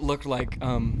it looked like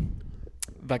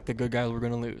the good guys were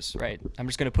gonna lose, right? I'm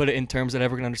just gonna put it in terms that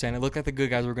everyone can understand. It looked like the good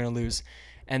guys were gonna lose,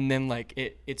 and then like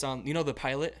it's on, the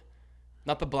pilot,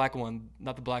 not the black one,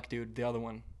 not the black dude, the other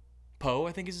one, Poe,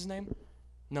 I think is his name.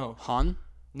 No. Han?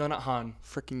 No, not Han.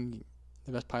 Freaking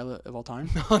the best pilot of all time?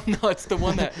 No, it's the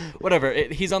one that, whatever.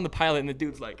 He's on the pilot, and the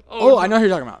dude's like, oh, I know who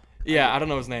you're talking about. Yeah, I don't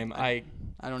know his name. I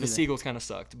don't know. The seagulls kind of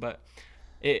sucked, but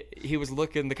he was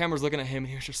looking, the camera was looking at him, and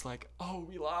he was just like, oh,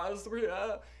 we lost.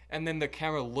 And then the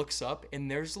camera looks up, and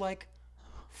there's like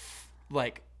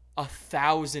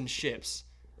 1,000 ships.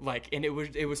 And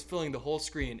it was filling the whole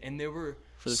screen, and there were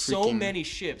so many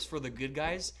ships for the good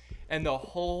guys. And the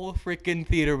whole freaking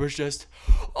theater was just,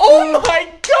 oh my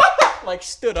God! Like,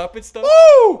 stood up and stuff.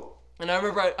 Woo! And I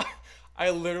remember I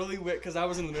literally went, because I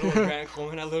was in the middle of Grand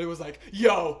Coleman, I literally was like,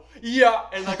 yo, yeah.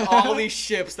 And like all these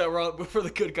ships that were out for the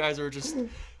good guys were just, and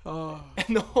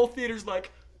the whole theater's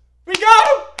like, we got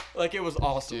him! Like, it was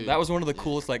awesome. Dude, that was one of the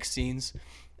coolest, like, scenes.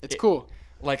 It's cool.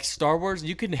 Like, Star Wars,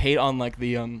 you can hate on, like,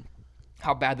 the,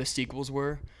 how bad the sequels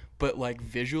were. But, like,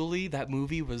 visually, that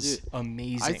movie was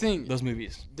amazing. I think those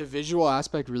movies. The visual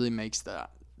aspect really makes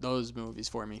those movies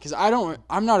for me because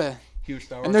I'm not a huge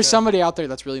Star Wars. And there's somebody out there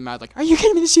that's really mad. Like, are you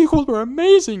kidding me? The sequels were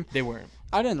amazing. They weren't.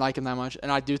 I didn't like them that much, and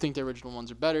I do think the original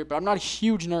ones are better. But I'm not a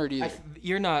huge nerd either.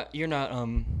 You're not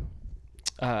in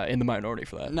the minority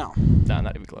for that. No,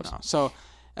 not even close. No. So,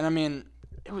 and I mean,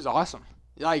 it was awesome.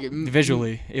 Like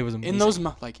visually, it was amazing. In those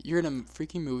like you're in a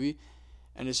freaking movie,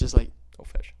 and it's just like. Oh,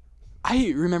 fish.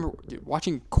 I remember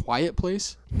watching Quiet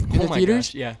Place in the theaters.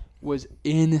 Gosh, yeah. Was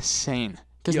insane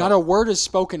because not a word is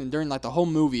spoken during like the whole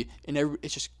movie, and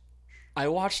it's just. I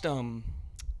watched Oh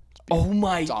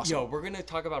my! Awesome. Yo, we're gonna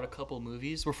talk about a couple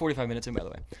movies. We're 45 minutes in, by the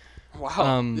way.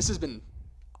 Wow, this has been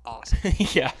awesome.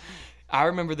 Yeah, I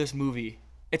remember this movie.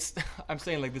 I'm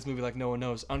saying like this movie like no one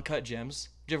knows. Uncut Gems.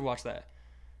 Did you ever watch that?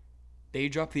 They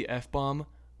dropped the F-bomb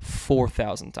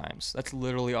 4,000 times. That's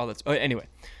literally all that's. Anyway,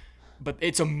 but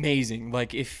it's amazing.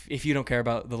 Like if you don't care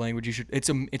about the language, you should. It's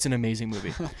an amazing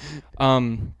movie.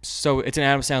 So it's an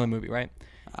Adam Sandler movie, right?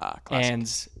 Classic.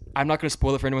 And I'm not gonna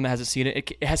spoil it for anyone that hasn't seen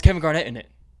it. It has Kevin Garnett in it.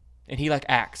 And he like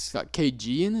acts. It's got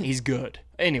KG in it? He's good.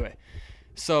 Anyway,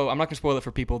 so I'm not going to spoil it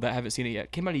for people that haven't seen it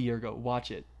yet. Came out a year ago.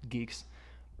 Watch it, geeks.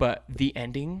 But the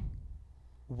ending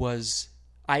was...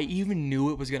 I even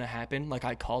knew it was going to happen. Like,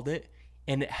 I called it.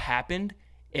 And it happened.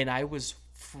 And I was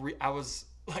free. I was...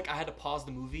 Like, I had to pause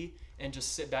the movie and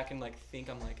just sit back and, like, think.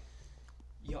 I'm like,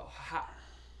 yo,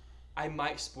 I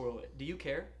might spoil it. Do you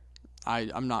care?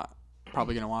 I'm not...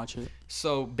 Probably gonna watch it.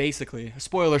 So basically,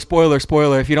 spoiler.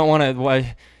 If you don't want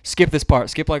to skip this part,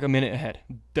 skip like a minute ahead.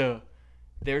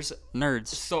 There's nerds.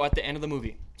 So at the end of the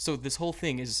movie, so this whole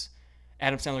thing is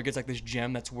Adam Sandler gets like this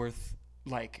gem that's worth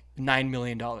like $9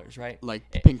 million, right?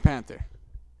 Like Pink Panther.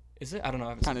 Is it? I don't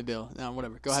know. Kind of deal. No,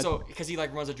 whatever. Go ahead. So because he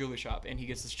like runs a jewelry shop and he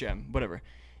gets this gem, whatever.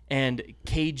 And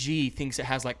KG thinks it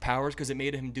has like powers because it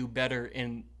made him do better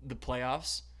in the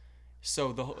playoffs.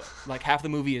 So the like half the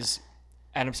movie is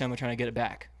Adam Sandler trying to get it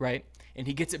back, right? And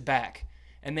he gets it back,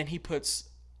 and then he puts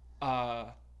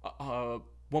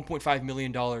 $1.5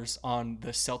 million on the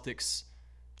Celtics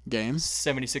game,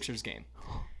 76ers game,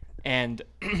 and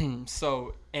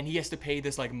so he has to pay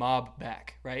this like mob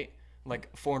back, right?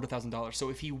 Like $400,000. So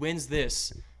if he wins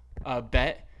this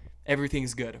bet,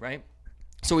 everything's good, right?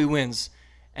 So he wins,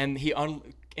 and he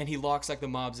locks like the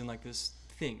mobs in like this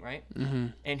thing, right? Mm-hmm.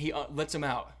 And he lets them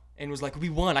out, and was like, "We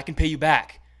won. I can pay you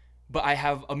back." But I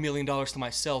have $1 million to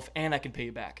myself, and I can pay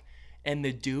you back. And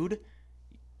the dude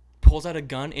pulls out a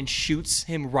gun and shoots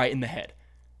him right in the head.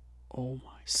 Oh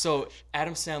my! So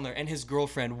Adam Sandler and his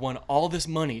girlfriend won all this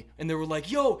money, and they were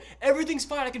like, "Yo, everything's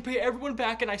fine. I can pay everyone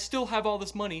back, and I still have all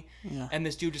this money." Yeah. And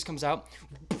this dude just comes out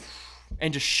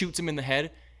and just shoots him in the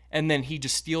head, and then he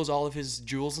just steals all of his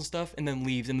jewels and stuff, and then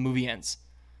leaves, and the movie ends.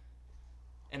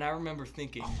 And I remember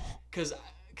thinking, because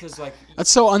like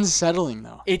that's so unsettling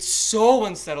though. It's so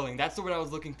unsettling. That's the word I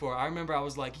was looking for. I remember I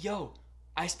was like, yo,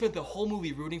 I spent the whole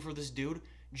movie rooting for this dude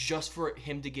just for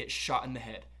him to get shot in the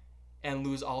head and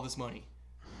lose all this money.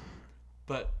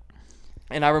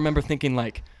 And I remember thinking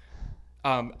like,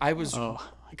 I was,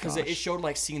 because it showed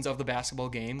like scenes of the basketball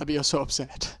game. I'd be so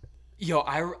upset. Yo,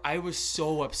 I was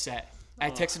so upset.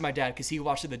 I texted my dad because he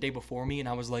watched it the day before me, and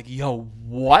I was like, yo,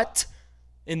 what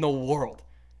in the world?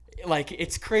 Like,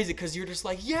 it's crazy because you're just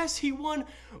like, yes, he won.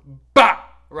 Bah!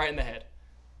 Right in the head.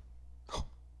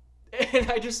 And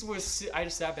I just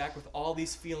sat back with all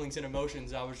these feelings and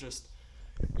emotions. I was just,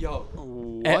 yo.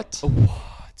 What?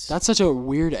 What? That's such a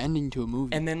weird ending to a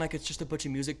movie. And then, like, it's just a bunch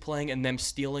of music playing and them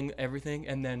stealing everything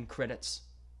and then credits.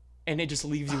 And it just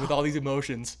leaves you with all these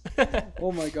emotions.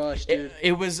 Oh, my gosh, dude.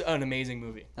 It was an amazing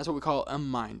movie. That's what we call a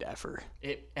mind effer.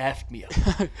 It effed me up.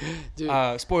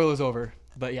 Dude. Spoilers over.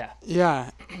 But yeah. Yeah.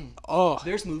 Oh.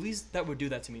 There's movies that would do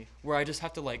that to me where I just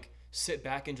have to like sit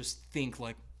back and just think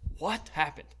like, what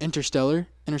happened? Interstellar?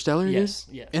 Yes.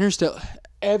 Interstellar.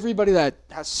 Everybody that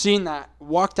has seen that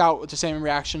walked out with the same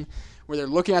reaction where they're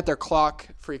looking at their clock,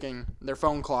 freaking their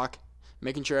phone clock,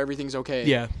 making sure everything's okay.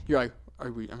 Yeah. You're like,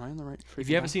 am I in the right freaking If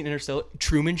you haven't seen Interstellar,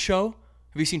 Truman Show?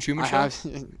 Have you seen Truman Show? I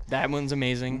have. That one's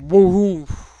amazing. Woo-hoo.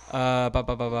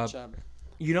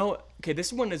 You know, okay,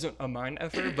 this one isn't a mind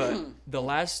effort, but the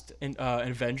last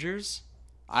Avengers,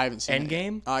 I haven't seen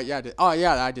Endgame. Yeah, I did. Oh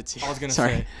yeah, I did see. I was gonna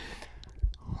Sorry. say,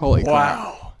 holy crap!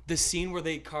 Wow, the scene where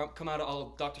they come out of all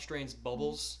of Doctor Strange's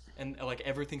bubbles and like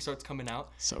everything starts coming out.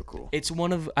 So cool. It's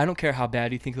one of I don't care how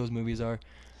bad you think those movies are.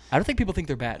 I don't think people think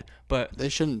they're bad, but they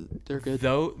shouldn't. They're good.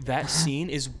 Though that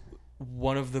scene is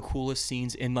one of the coolest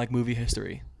scenes in like movie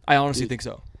history. I honestly think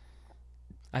so.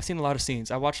 I've seen a lot of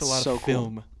scenes. I watched a lot of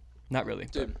film. Cool. Not really.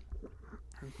 Dude,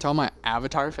 tell my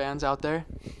Avatar fans out there,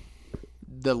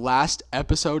 the last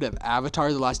episode of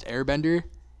Avatar, The Last Airbender,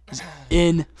 is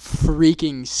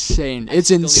freaking insane.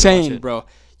 It's insane, bro.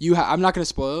 I'm not gonna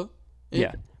spoil it.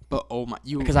 Yeah. But oh my,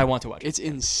 because I want to watch it. It's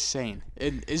insane.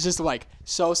 It's just like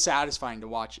so satisfying to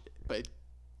watch it, but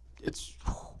it's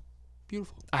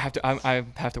beautiful. I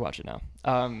have to watch it now.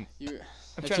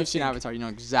 If you've seen Avatar, you know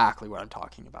exactly what I'm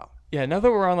talking about. Yeah. Now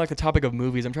that we're on like the topic of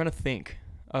movies, I'm trying to think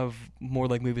of more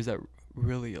like movies that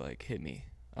really like hit me.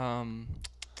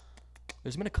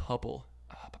 There's been a couple.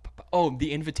 Oh,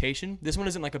 The Invitation. This one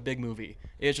isn't like a big movie.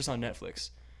 It's just on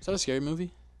Netflix. Is that a scary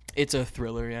movie? It's a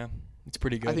thriller. Yeah, it's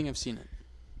pretty good. I think I've seen it.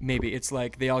 Maybe it's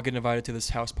like they all get invited to this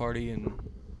house party and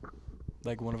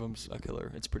like one of them's a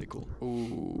killer. It's pretty cool.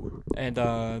 Ooh. And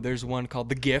there's one called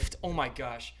The Gift. Oh my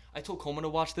gosh, I told Coleman to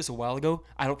watch this a while ago.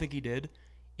 I don't think he did.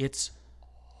 It's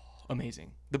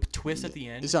amazing. The twist at the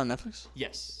end. Is it on Netflix?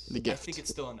 Yes. The Gift. I think it's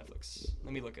still on Netflix.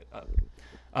 Let me look it up.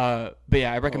 But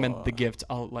yeah, I recommend The Gift.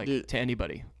 To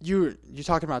anybody. You're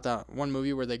talking about that one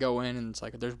movie where they go in and it's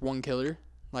like there's one killer.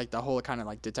 Like the whole kind of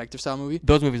like detective style movie.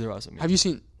 Those movies are awesome. Yeah. Have you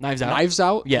seen Knives Out? Knives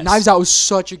Out? Yes. Knives Out was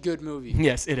such a good movie.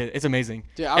 Yes, it is. It's amazing.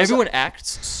 Dude, Everyone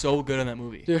acts so good in that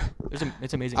movie. Dude,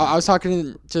 it's amazing. I was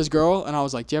talking to this girl and I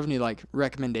was like, "Do you have any like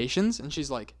recommendations?" And she's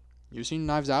like, "You seen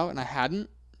Knives Out?" And I hadn't.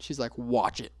 She's like,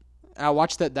 "Watch it." And I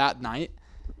watched it that night,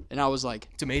 and I was like,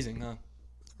 "It's amazing, huh?"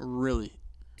 Really.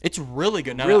 It's really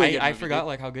good. Now I forgot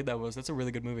like how good that was. That's a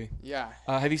really good movie. Yeah.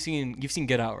 You've seen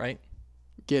Get Out, right?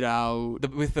 Get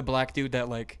Out. With the black dude that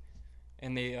like.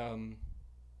 And they,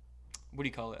 what do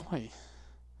you call it? Wait.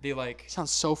 They like.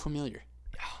 Sounds so familiar.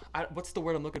 What's the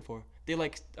word I'm looking for? They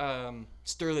like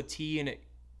stir the tea and it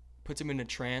puts him in a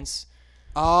trance.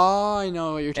 Oh, I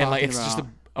know what you're talking about. And like it's just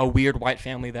a weird white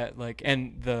family that like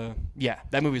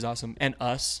that movie's awesome. And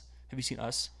Us, have you seen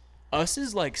Us? Us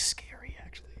is like scary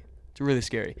actually. It's really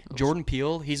scary. Jordan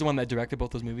Peele, he's the one that directed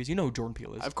both those movies. You know who Jordan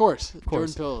Peele is? Of course.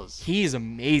 Jordan Peele is. He's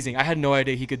amazing. I had no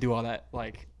idea he could do all that.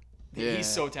 Like. Yeah. He's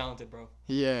so talented, bro.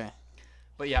 Yeah.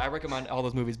 But yeah, I recommend all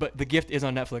those movies. But The Gift is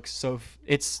on Netflix, so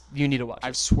you need to watch it.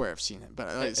 I swear I've seen it, but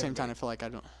at the same time, I feel like I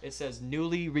don't. It says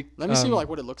newly. Let me see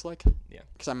what it looks like. Yeah.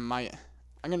 Because I'm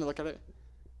gonna look at it.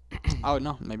 Oh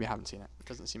no, maybe I haven't seen it. It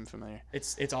doesn't seem familiar.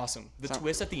 It's awesome. The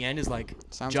twist at the end is like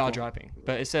Sounds jaw dropping.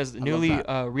 But it says newly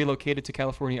relocated to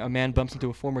California, a man bumps into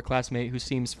a former classmate who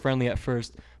seems friendly at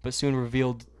first, but soon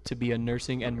revealed to be a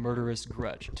nursing and murderous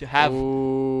grudge. To have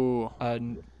a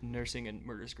nursing and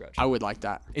murderous grudge. I would like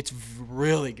that. It's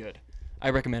really good. I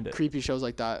recommend it. Creepy shows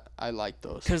like that, I like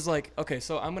those. Cause like, okay,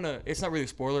 so it's not really a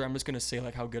spoiler. I'm just gonna say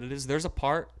like how good it is. There's a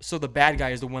part. So the bad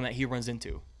guy is the one that he runs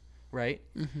into. Right?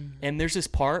 Mm-hmm. And there's this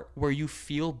part where you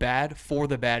feel bad for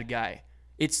the bad guy.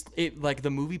 It like the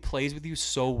movie plays with you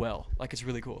so well. Like it's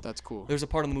really cool. That's cool. There's a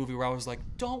part in the movie where I was like,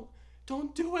 don't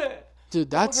do it. Dude,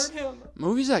 that's don't hurt him.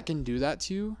 Movies that can do that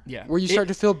to you. Yeah. Where you start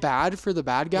to feel bad for the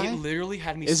bad guy. It literally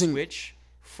had me switch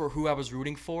for who I was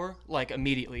rooting for like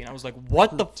immediately, and I was like,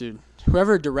 what the dude?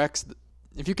 Whoever directs,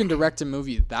 if you can direct a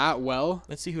movie that well.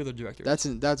 Let's see who the director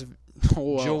is. That's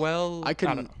Joel. I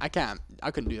couldn't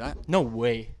do that. No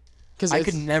way. I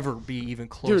could never be even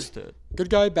close to.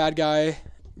 Good guy, bad guy,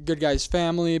 good guy's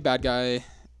family, bad guy,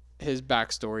 his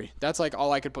backstory. That's like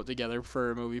all I could put together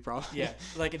for a movie, probably. Yeah,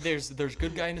 like there's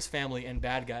good guy in his family and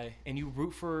bad guy, and you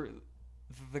root for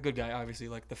the good guy, obviously,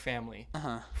 like the family,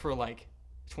 for like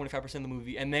 25% of the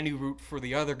movie, and then you root for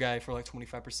the other guy for like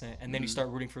 25%, and then you start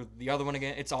rooting for the other one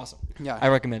again. It's awesome. Yeah, I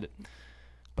recommend it.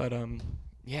 But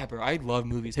yeah, bro, I love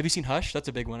movies. Have you seen Hush? That's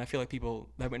a big one. I feel like people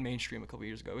that went mainstream a couple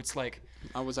years ago. It's like,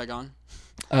 was I gone?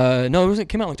 No, it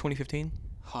came out like 2015.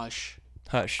 Hush.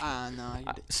 No.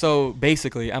 So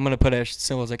basically, I'm gonna put it as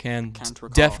simple as I can.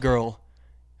 Deaf girl,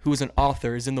 who's an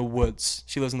author, is in the woods.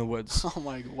 She lives in the woods. Oh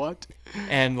my, what?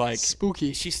 And like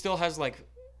spooky. She still has like,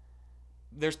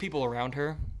 there's people around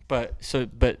her, but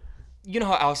you know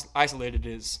how isolated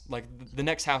it is. Like the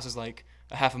next house is like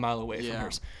a half a mile away from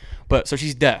hers. But so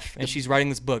she's deaf and she's writing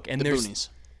this book, and there's boonies.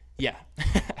 Yeah.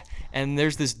 And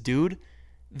there's this dude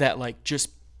that like just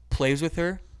plays with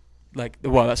her. Like,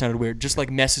 wow, that sounded weird. Just like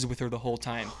messes with her the whole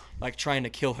time, like trying to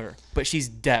kill her. But she's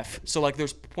deaf. So like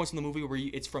there's points in the movie where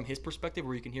it's from his perspective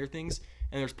where you can hear things,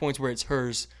 and there's points where it's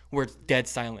hers where it's dead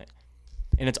silent.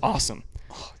 And it's awesome.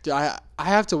 Dude, I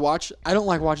have to watch. I don't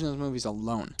like watching those movies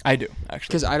alone. I do, actually.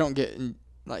 Because I don't get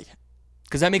like.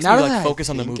 Because that makes me like focus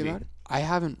on the movie. I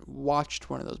haven't watched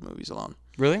one of those movies alone.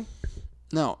 Really?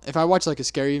 No. If I watch like a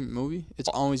scary movie, it's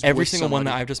always every single one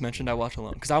that I've just mentioned I watch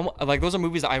alone. Because like those are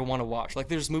movies that I want to watch. Like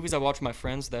there's movies I watch with my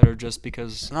friends that are just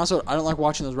because. And also, I don't like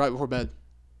watching those right before bed.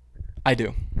 I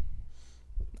do.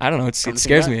 I don't know. It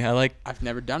scares me. I've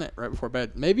never done it right before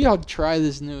bed. Maybe I'll try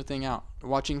this new thing out.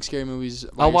 Watching scary movies.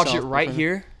 I'll watch it right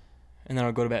here, and then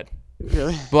I'll go to bed.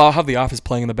 Really? Well, I'll have The Office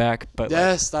playing in the back, but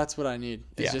yes, that's what I need.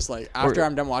 It's just like after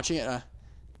I'm done watching it,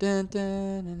 Dun,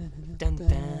 dun, dun, dun,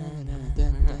 dun,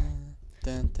 dun,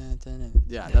 dun, dun, dun.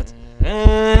 Yeah, that's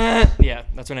yeah,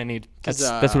 that's what I need. That's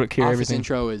what would cure Office everything.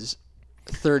 intro is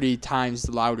 30 times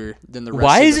louder than the rest.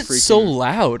 Why of is the it freaking... so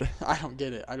loud? I don't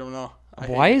get it. I don't know.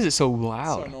 Why is it so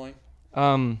loud? So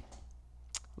annoying.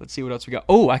 Let's see what else we got.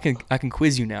 Oh, I can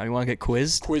quiz you now. You want to get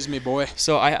quizzed? Quiz me, boy.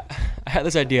 So I had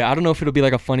this idea. I don't know if it'll be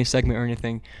like a funny segment or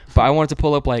anything, but I wanted to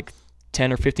pull up like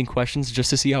 10 or 15 questions just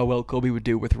to see how well Kobe would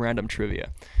do with random trivia.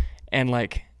 And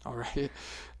like, all right,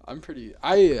 I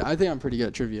think I'm pretty good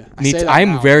at trivia.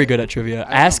 I'm very good at trivia.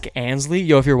 Ask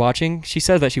Ansley, if you're watching. She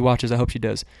says that she watches. I hope she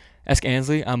does. Ask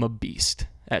Ansley. I'm a beast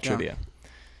at trivia.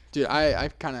 Dude, I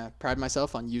kind of pride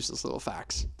myself on useless little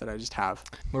facts that I just have.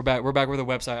 We're back with a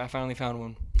website. I finally found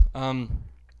one.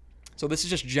 So this is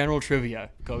just general trivia,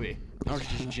 Kobe. This is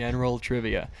just general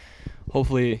trivia.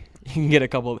 Hopefully you can get a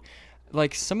couple.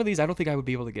 Like some of these, I don't think I would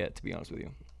be able to get, to be honest with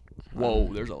you.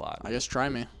 Whoa, there's a lot. I guess try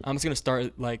me. I'm just gonna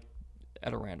start like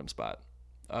at a random spot.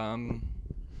 Wait.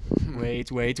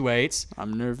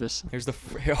 I'm nervous. Here's the.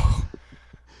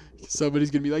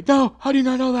 Somebody's gonna be like, "No, how do you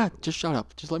not know that?" Just shut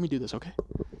up. Just let me do this, okay?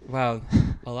 Wow,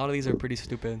 a lot of these are pretty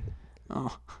stupid.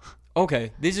 Oh.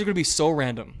 Okay, these are gonna be so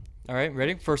random. All right,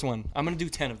 ready? First one. I'm gonna do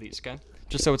 10 of these, okay?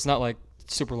 Just so it's not like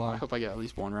super long. I hope I get at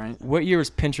least one right. What year was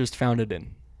Pinterest founded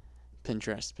in?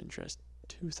 Pinterest.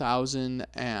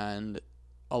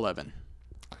 2011.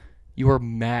 You were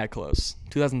mad close.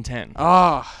 2010.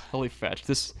 Ah. Holy fetch.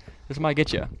 This might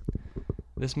get you.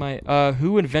 This might.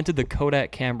 Who invented the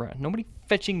Kodak camera? Nobody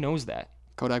fetching knows that.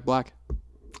 Kodak Black.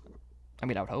 I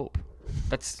mean, I would hope.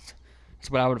 That's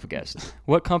what I would have guessed.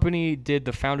 What company did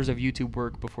the founders of YouTube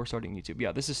work before starting YouTube?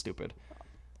 Yeah, this is stupid.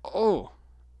 Oh.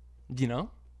 Do you know?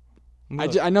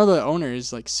 I know the owner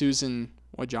is like Susan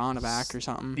Wojcicki or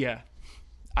something. Yeah.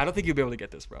 I don't think you'll be able to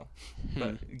get this, bro.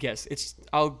 But guess.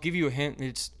 I'll give you a hint.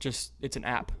 It's an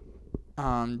app.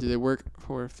 Do they work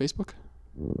for Facebook?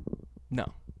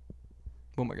 No.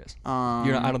 One more guess.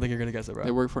 I don't think you're gonna guess it, bro.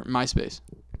 They work for MySpace.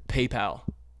 PayPal.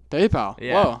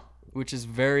 Yeah. Whoa. Which is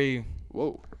very.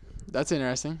 Whoa. That's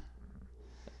interesting.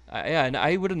 Yeah, and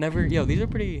I would have never. These are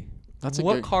pretty.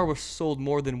 What car was sold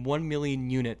more than 1 million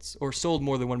units, or sold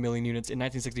more than 1 million units in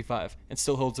 1965, and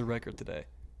still holds the record today?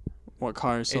 What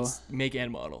car sold? It's make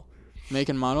and model. Make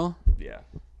and model? Yeah.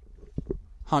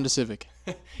 Honda Civic.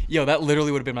 That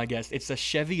literally would have been my guess. It's a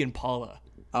Chevy Impala.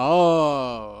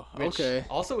 Oh, okay.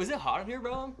 Also, is it hot in here,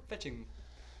 bro? I'm fetching.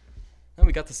 Oh,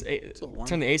 we got this.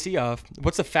 Turn the AC off.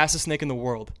 What's the fastest snake in the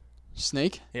world?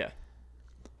 Snake? Yeah.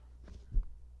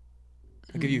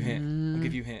 I'll give you a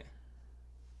hint.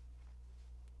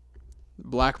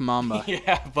 Black Mamba.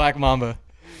 Yeah, Black Mamba.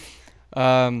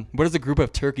 What is a group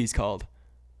of turkeys called?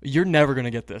 You're never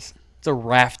gonna get this. It's a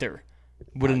rafter.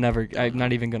 I'm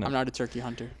not even gonna. I'm not a turkey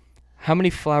hunter. How many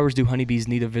flowers do honeybees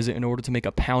need to visit in order to make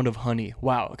a pound of honey?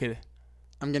 Wow. Okay.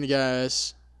 I'm gonna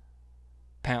guess.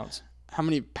 Pounds. How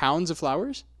many pounds of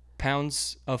flowers?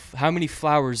 Pounds of how many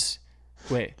flowers?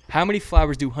 Wait. How many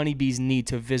flowers do honeybees need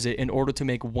to visit in order to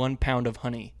make 1 pound of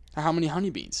honey? How many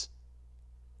honeybees?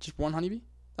 Just one honeybee?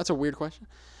 That's a weird question.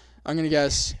 I'm gonna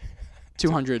guess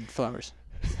 200 flowers.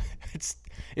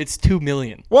 It's 2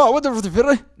 million. Whoa! What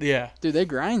the? Yeah. Dude, they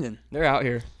grinding. They're out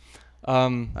here.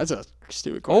 That's a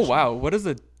stupid question. Oh wow! What is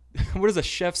a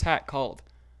chef's hat called?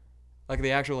 Like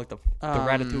the actual the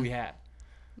ratatouille hat.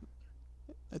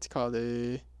 It's called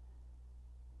a.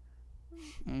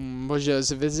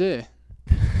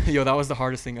 Yo, that was the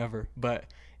hardest thing ever. But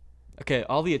okay,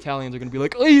 all the Italians are gonna be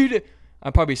like, oh,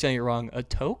 I'm probably saying it wrong. A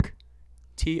toque,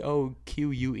 Toque.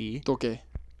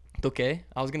 Toque.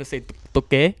 I was gonna say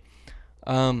toque.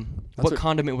 What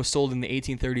condiment was sold in the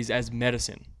 1830s as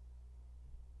medicine?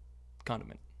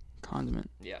 Condiment.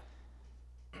 Yeah.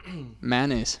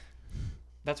 Mayonnaise.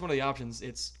 That's one of the options.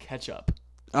 It's ketchup.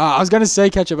 I was gonna say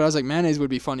ketchup, but I was like mayonnaise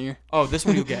would be funnier. Oh, this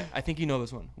one you'll get. I think you know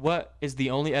this one. What is the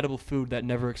only edible food that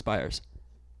never expires?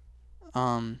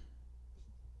 Do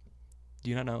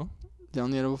you not know? The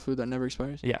only edible food that never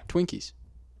expires? Yeah. Twinkies.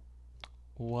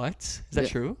 What? Is that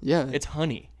true? Yeah. It's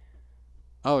honey.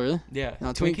 Oh, really? Yeah.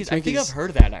 No, Twinkies. I think I've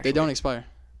heard that actually. They don't expire.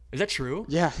 Is that true?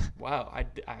 Yeah. Wow. I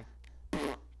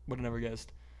would have never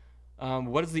guessed.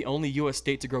 What is the only U.S.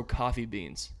 state to grow coffee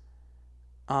beans?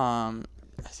 I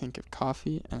think of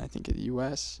coffee and I think of the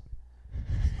U.S.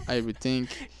 I would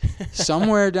think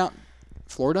somewhere down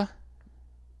Florida.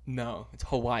 No, it's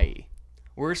Hawaii.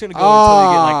 We're just gonna go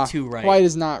until you get like 2 right. Hawaii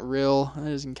is not real. That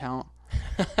doesn't count.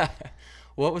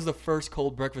 What was the first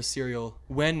cold breakfast cereal?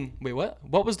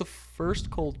 What was the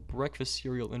first cold breakfast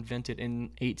cereal invented in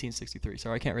 1863?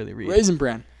 Sorry, I can't really read. Raisin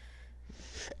Bran.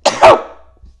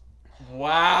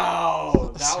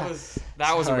 Wow.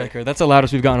 That was a record. That's the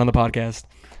loudest we've gotten on the podcast.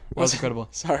 That was incredible.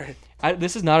 Sorry.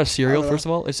 This is not a cereal, first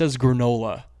of all. It says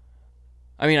granola.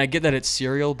 I mean, I get that it's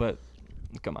cereal, but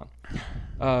come on.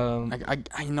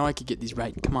 I know I could get these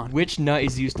right. Come on. Which nut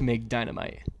is used to make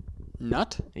dynamite?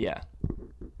 Nut? Yeah.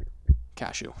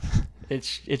 Cashew. It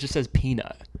just says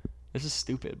peanut. This is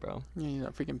stupid, bro. Yeah, you need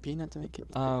a freaking peanut to make it.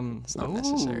 It's not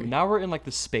necessary. Now we're in like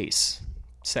the space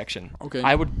section. Okay.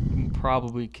 I would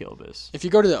probably kill this. If you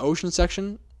go to the ocean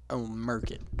section, I will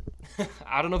murk it.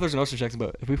 I don't know if there's an ocean section,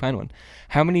 but if we find one.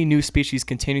 How many new species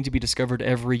continue to be discovered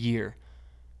every year?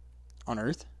 On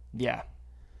Earth? Yeah.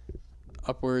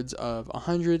 Upwards of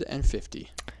 150.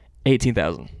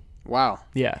 18,000. Wow.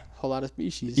 Yeah. Whole lot of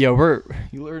species. Yeah,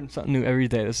 you learn something new every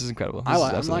day. This is incredible.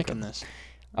 I'm liking this.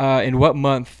 In what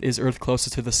month is Earth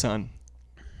closest to the sun?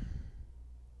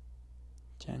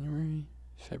 January,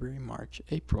 February, March,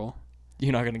 April.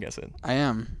 You're not gonna guess it. I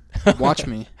am. Watch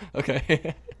me.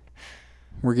 Okay.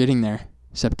 We're getting there.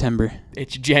 September.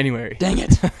 It's January. Dang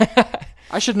it.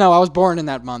 I should know. I was born in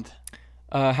that month.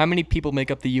 How many people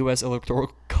make up the U.S.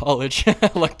 Electoral College?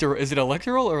 Is it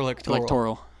electoral or electoral?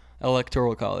 Electoral.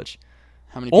 Electoral College.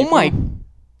 How many people? Oh my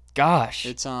gosh.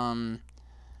 It's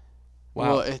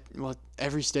Wow. Well,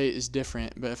 every state is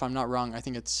different, but if I'm not wrong, I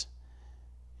think it's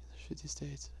 50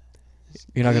 states.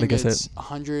 You're not gonna guess it's it.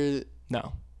 100.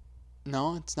 No.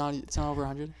 No, it's not. It's not over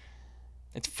 100.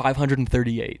 It's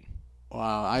 538.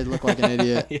 Wow, I look like an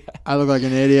idiot. Yeah. I look like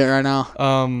an idiot right now.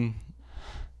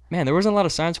 Man, there wasn't a lot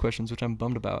of science questions, which I'm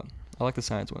bummed about. I like the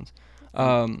science ones.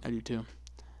 I do too.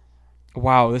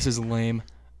 Wow, this is lame.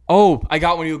 Oh, I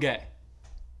got one you'll get.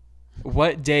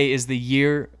 What day of the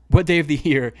year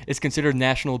is considered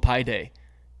National Pie Day?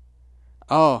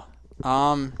 Oh,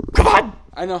 come on!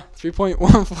 I know,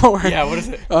 3.14. Yeah, what is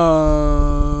it?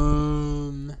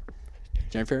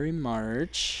 January,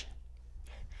 March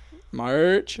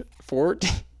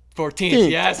 14th. 14th,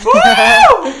 yes. Woo!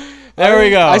 There we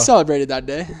go. I celebrated that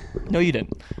day. No, you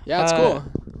didn't. Yeah, it's cool.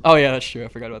 Oh, yeah, that's true. I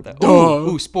forgot about that.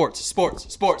 Ooh, sports.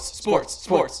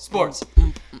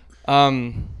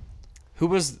 Who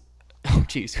was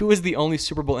the only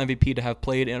Super Bowl MVP to have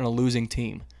played in a losing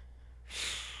team?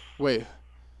 Wait.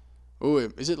 Oh,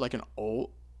 is it like an old?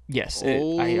 Yes.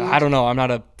 I don't know. I'm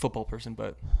not a football person,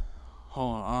 but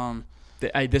hold on.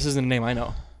 This isn't a name I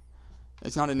know.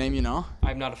 It's not a name you know?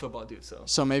 I'm not a football dude, so.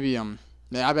 So maybe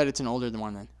I bet it's an older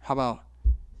one then. How about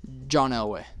John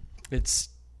Elway? It's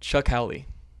Chuck Howley.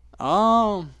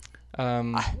 Oh.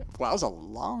 That was a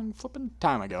long flipping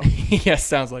time ago. Yes,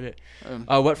 sounds like it.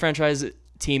 What franchise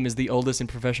team is the oldest in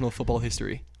professional football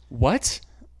history? What?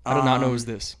 I did not know it was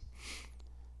this.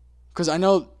 Because I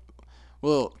know,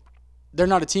 well, they're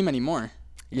not a team anymore.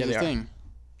 Yeah, they are. I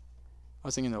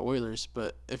was thinking the Oilers,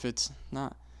 but if it's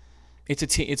not. It's a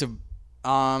team. It's a.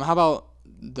 How about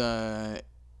the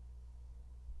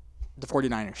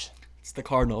 49ers? It's the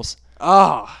Cardinals.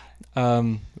 Oh.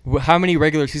 How many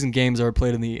regular season games are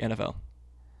played in the NFL?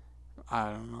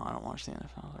 I don't know. I don't watch the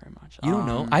NFL very much. You don't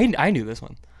know? I knew this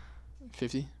one.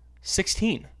 50?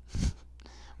 16.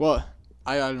 Well,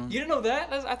 I don't. You didn't know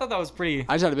that? I thought that was pretty.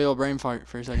 I just had a big old brain fart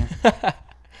for a second.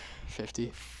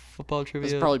 50. Football trivia.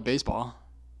 It's probably baseball.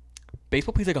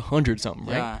 Baseball plays like 100 something,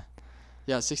 right? Yeah.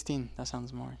 Yeah, 16. That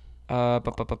sounds more.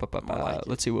 Like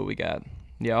let's see what we got.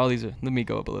 Yeah, all these are. Let me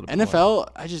go up a little bit. NFL, more.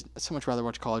 I just so much rather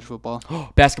watch college football.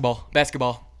 Basketball.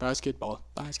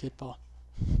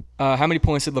 How many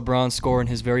points did LeBron score in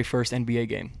his very first NBA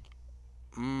game?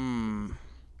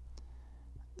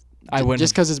 I wouldn't.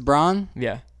 Just because it's Bron?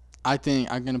 Yeah. I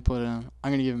think I'm gonna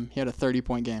give him. He had a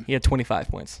 30-point game. He had 25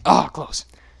 points. Oh, close.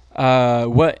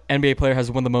 What NBA player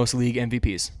has won the most league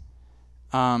MVPs?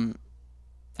 I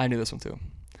knew this one too.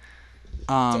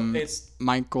 It's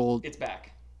Michael. It's back.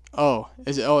 Oh,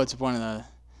 is it? Oh, it's one of the.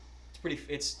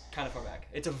 It's kind of far back.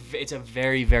 It's a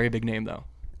very, very big name though.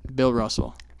 Bill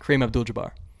Russell. Kareem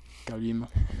Abdul-Jabbar.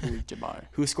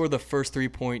 Who scored the first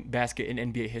 3-point basket in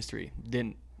NBA history?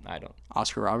 I don't.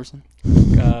 Oscar Robertson.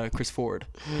 Chris Ford.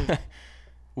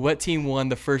 What team won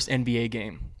the first NBA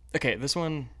game? Okay, this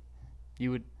one,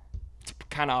 you would. It's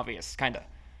kind of obvious, kind of.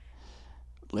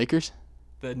 Lakers.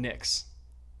 The Knicks.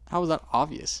 How was that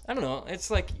obvious? I don't know.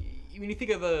 It's like when you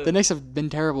think of the Knicks have been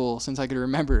terrible since I could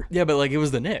remember. Yeah, but like it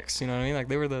was the Knicks. You know what I mean? Like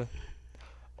they were the.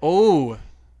 Oh,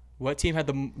 what team had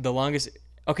the longest?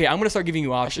 Okay, I'm gonna start giving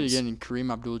you options. I should have gotten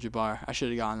Kareem Abdul-Jabbar. I should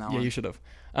have gotten that one. Yeah, you should have.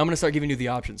 I'm gonna start giving you the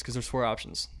options because there's 4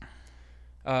 options.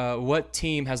 What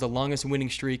team has the longest winning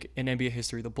streak in NBA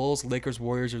history? The Bulls, Lakers,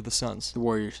 Warriors, or the Suns? The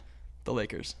Warriors. The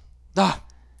Lakers. Ah.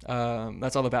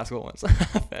 That's all the basketball ones.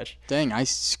 Fetch. Dang, I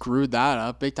screwed that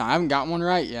up big time. I haven't got one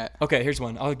right yet. Okay, here's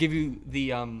one. I'll give you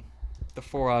the the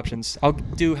 4 options. I'll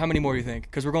do. How many more do you think?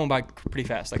 Because we're going by pretty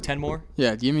fast. Like 10 more.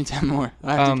 Yeah, give me 10 more.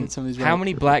 I have to get some of these right. How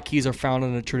many black keys are found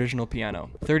on a traditional piano?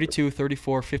 32,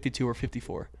 34, 52, or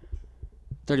 54?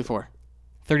 34.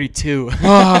 32.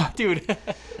 Dude.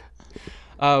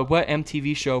 What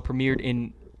MTV show premiered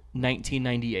in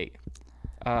 1998?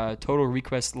 Total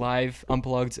Request Live,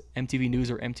 Unplugged, MTV News,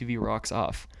 or MTV Rocks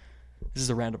Off? This is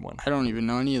a random one. I don't even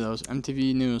know any of those.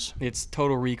 MTV News. It's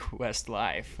Total Request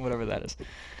Live, whatever that is.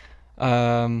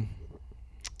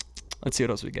 Let's see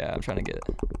what else we got. I'm trying to get it.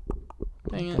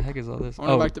 Dang What it. the heck is all this? I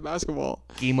want to go back to basketball.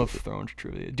 Game of Thrones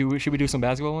trivia. Should we do some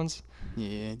basketball ones?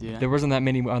 Yeah, dude. There wasn't that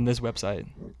many on this website.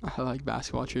 I like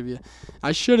basketball trivia.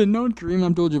 I should have known Kareem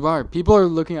Abdul-Jabbar. People are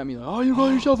looking at me like, oh, you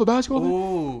call yourself a basketball player?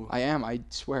 Ooh. I am, I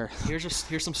swear.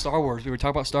 Here's some Star Wars. We were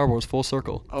talking about Star Wars, full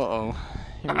circle. Uh-oh.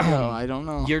 Here we go. I don't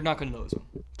know. You're not going to know this one.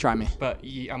 Try me. But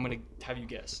I'm going to have you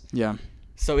guess. Yeah.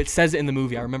 So it says it in the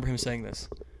movie. I remember him saying this.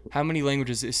 How many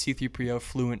languages is C-3PO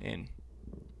fluent in?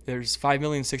 There's 5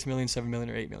 million, 6 million, 7 million,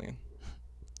 or 8 million.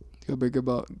 Go bigger,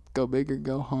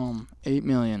 go home. 8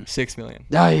 million. 6 million.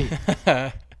 Die.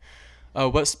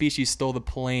 What species stole the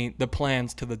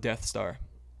plans to the Death Star?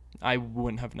 I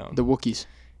wouldn't have known. The Wookiees.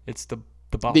 It's the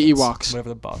Boffins. The Ewoks. Whatever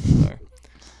the Boffins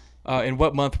are. In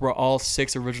what month were all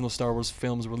 6 original Star Wars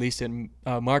films released in?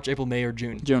 March, April, May, or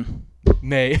June? June.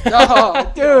 May.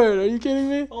 Oh, dude, are you kidding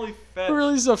me? Holy fat. Who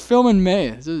releases a film in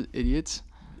May? This is idiots.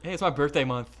 Hey, it's my birthday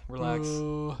month. Relax.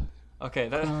 Okay,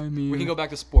 we can go back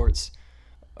to sports.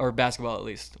 Or basketball, at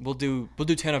least. We'll do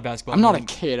 10 of basketball. I'm not a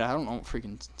kid. I don't know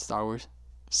freaking Star Wars.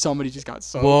 Somebody just got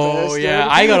so Whoa, pissed, yeah.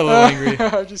 dude. I got a little angry.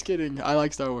 I'm just kidding. I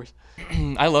like Star Wars.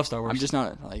 I love Star Wars. I'm just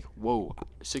not like, whoa,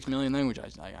 6 million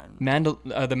languages. The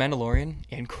Mandalorian,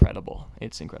 incredible.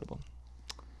 It's incredible.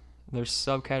 There's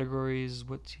subcategories.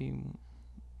 What team?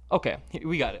 Okay,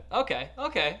 we got it. Okay.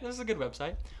 This is a good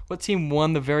website. What team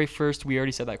won the very first? We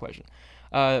already said that question.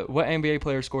 What NBA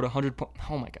player scored 100 points?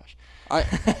 Oh my gosh.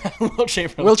 Wilt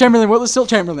Chamberlain. Wilt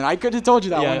Chamberlain. I could have told you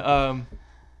that one.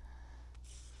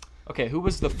 Okay, who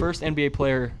was the first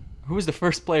player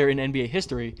in NBA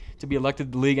history to be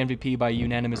elected the league MVP by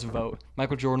unanimous vote?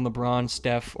 Michael Jordan, LeBron,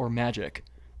 Steph, or Magic?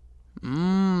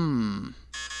 Jeez,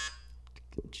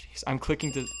 I'm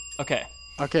clicking to. Okay.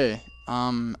 Okay.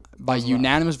 By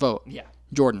unanimous vote. Yeah.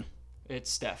 Jordan.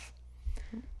 It's Steph.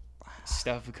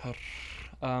 Steph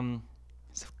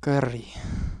Curry.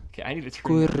 Okay, I need to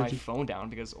turn my phone down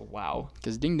because wow.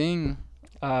 Because ding ding.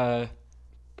 Who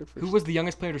was the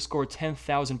youngest player to score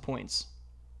 10,000 points?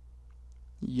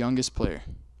 Youngest player.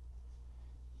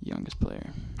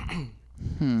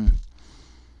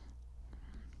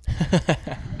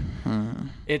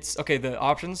 It's okay. The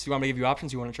options. You want me to give you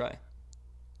options? You want to try?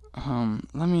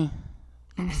 Let me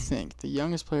think. The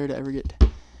youngest player to ever get.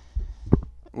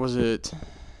 Was it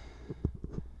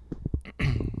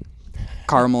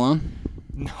Karl Malone?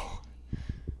 No. I'll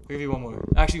give you one more.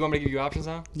 Actually, you want me to give you options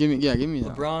now? Give me that.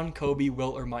 LeBron, Kobe,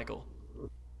 Wilt, or Michael?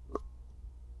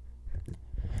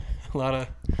 A lot of...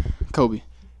 Kobe.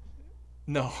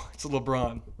 No, it's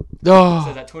LeBron. Oh. It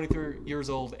says at 23 years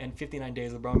old and 59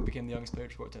 days, LeBron became the youngest player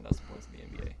to score 10,000 points in the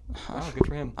NBA. Wow, good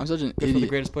for him. I'm such an good idiot. For the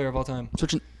greatest player of all time.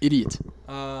 Such an idiot.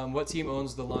 What team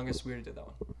owns the longest... We already did that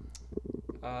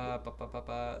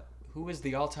one. Who is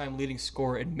the all-time leading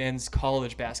scorer in men's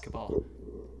college basketball?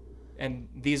 And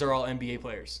these are all NBA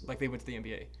players. Like, they went to the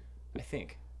NBA, I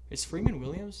think. Is Freeman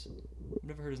Williams? I've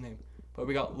never heard his name. But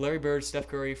we got Larry Bird, Steph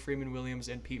Curry, Freeman Williams,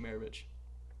 and Pete Maravich.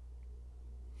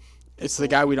 It's the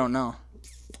guy we don't know.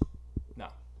 No.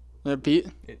 Pete?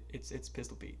 It's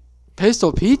Pistol Pete.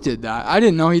 Pistol Pete did that. I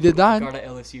didn't know he did that. Guard at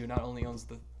LSU not only owns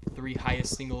the 3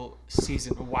 highest single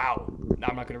season. Wow. No,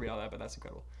 I'm not going to read all that, but that's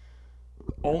incredible.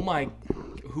 Oh my.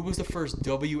 Who was the first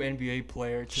WNBA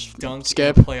player to dunk in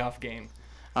a playoff game?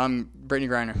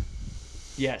 Brittany Griner.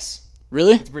 Yes.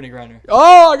 Really? It's Brittany Griner.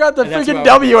 Oh, I got the freaking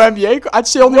WNBA.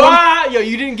 That's the only one. Yo,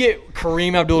 you didn't get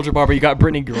Kareem Abdul-Jabbar, but you got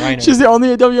Brittany Griner. She's the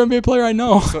only WNBA player I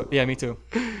know. So, yeah, me too.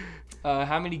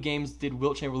 How many games did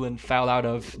Wilt Chamberlain foul out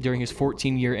of during his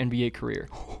 14-year NBA career?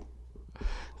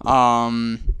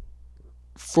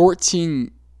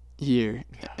 14-year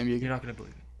NBA. You're not gonna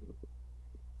believe it.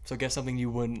 So guess something you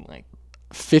wouldn't like.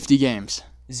 50 games.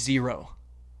 0.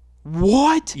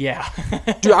 What? Yeah.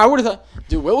 Dude, I would have thought.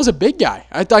 Dude, Will was a big guy.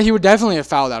 I thought he would definitely have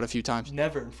fouled out a few times.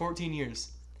 Never in 14 years.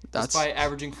 That's by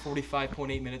averaging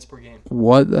 45.8 minutes per game.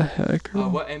 What the heck?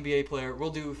 What NBA player?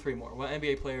 We'll do 3 more. What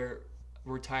NBA player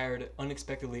retired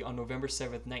unexpectedly on November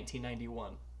 7th,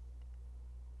 1991?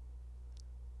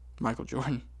 Michael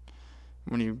Jordan.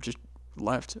 When he just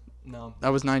left. No. That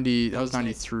was 90. That was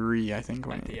 93, I think.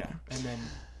 Yeah. And then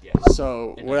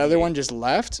So what other one just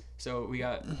left? So we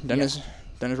got Dennis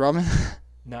Dennis Rodman?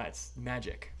 No, it's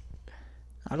Magic.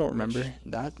 I don't remember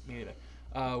that. Me neither.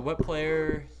 What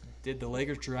player did the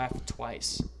Lakers draft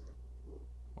twice?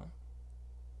 What?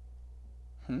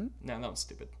 No, that one's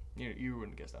stupid. You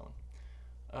wouldn't guess that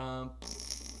one.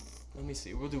 Let me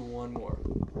see. We'll do one more.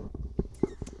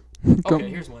 Okay,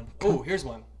 here's one. Oh, here's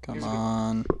one. Come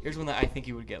on. Here's one that I think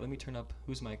you would get. Let me turn up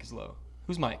whose mic is low.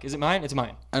 Whose mic? Is it mine? It's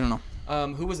mine. I don't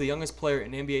know. Who was the youngest player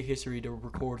in NBA history to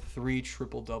record 3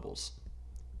 triple-doubles?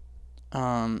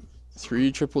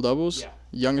 3 triple-doubles? Yeah.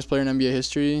 Youngest player in NBA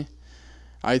history.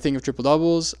 I think of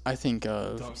triple-doubles. I think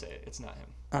of... Don't say it. It's not him.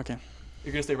 Okay.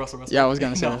 You're going to say Russell Westbrook? Yeah, I was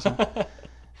going to say Russell.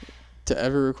 To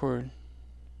ever record.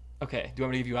 Okay. Do you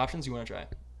want me to give you options? You want to try?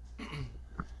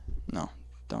 No.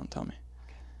 Don't tell me.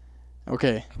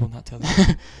 Okay. I will not tell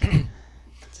you.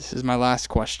 This is my last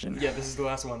question. Yeah, this is the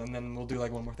last one, and then we'll do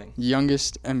like one more thing.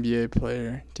 Youngest NBA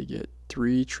player to get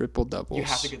 3 triple-doubles. You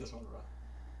have to get this one,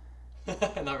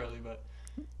 bro. Not really, but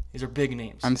these are big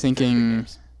names. I'm thinking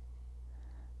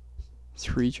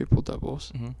 3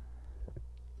 triple-doubles. Mm-hmm.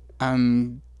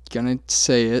 I'm going to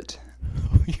say it.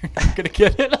 You're not going to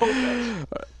get it? Okay.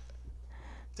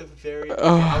 It's a very... Okay,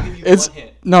 I'll give you one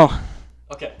hint. No.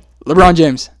 Okay. LeBron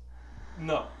James.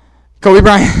 No. Kobe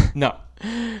Bryant. No.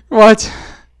 What?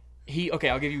 Okay,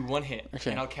 I'll give you one hint,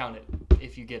 okay. and I'll count it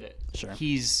if you get it. Sure.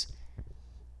 He's,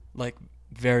 like,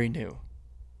 very new.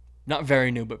 Not very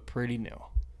new, but pretty new.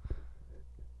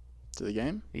 To the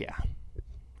game? Yeah.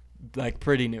 Like,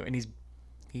 pretty new, and he's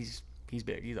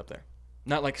big. He's up there.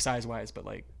 Not, like, size-wise, but,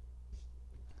 like,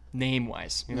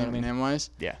 name-wise. You know what I mean? Name-wise?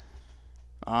 Yeah.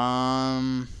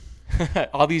 All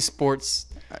these sports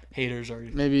haters are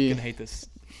maybe going to hate this.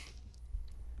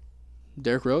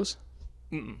 Derrick Rose?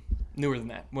 Mm-mm. Newer than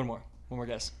that. One more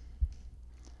guess.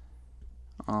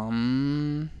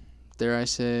 Dare I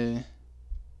say...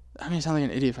 I mean, I sound like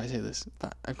an idiot if I say this,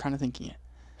 but I'm kind of thinking it.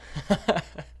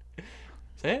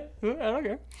 Say it? I don't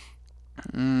care.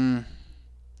 I'm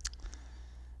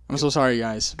so sorry,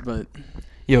 guys, but...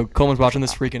 Yo, Coleman's watching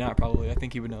this freaking out, probably. I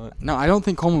think he would know it. No, I don't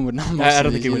think Coleman would know most I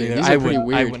don't think he would either. I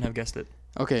wouldn't have guessed it.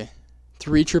 Okay.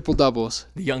 3 triple-doubles.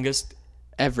 The youngest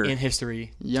ever in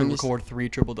history to record 3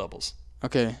 triple-doubles.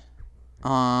 Okay.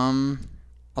 I'll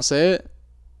say it.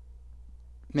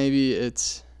 Maybe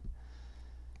it's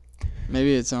Give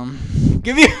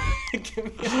me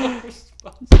a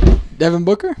response. Devin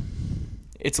Booker?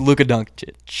 It's Luka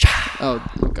Doncic. Oh,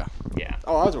 Luka. Yeah.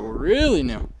 Oh, that was really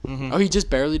new. Mm-hmm. Oh, he just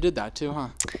barely did that too, huh?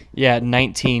 Yeah,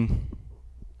 19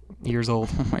 years old.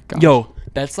 Oh my god. Yo,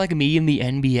 that's like me in the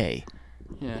NBA.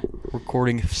 Yeah.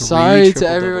 Recording 3 Sorry to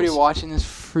everybody triple-doubles. watching this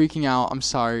freaking out. I'm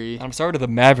sorry. I'm sorry to the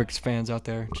Mavericks fans out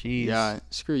there. Jeez. Yeah,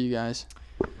 screw you guys.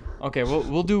 Okay,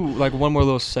 we'll do like one more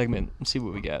little segment and see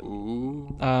what we get.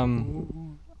 Ooh.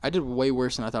 Um, I did way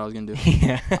worse than I thought I was gonna do.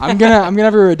 Yeah. I'm gonna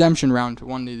have a redemption round to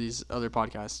one of these other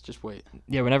podcasts. Just wait.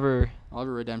 Yeah, whenever I'll have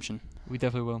a redemption. we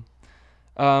definitely will.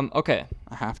 Okay.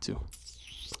 I have to.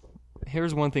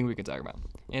 Here's one thing we can talk about,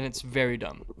 and it's very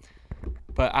dumb.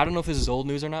 But I don't know if this is old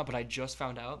news or not, but I just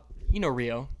found out. You know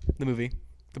Rio, the movie,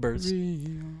 the birds.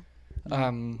 Good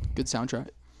soundtrack.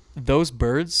 Those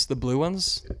birds, the blue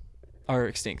ones, are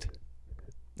extinct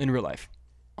in real life.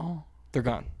 Oh, they're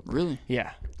gone. really?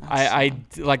 Yeah.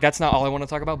 That's Like that's not all I want to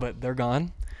talk about, but they're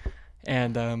gone.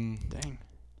 And dang.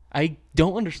 I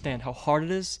don't understand how hard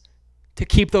it is to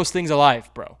keep those things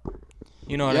alive, bro.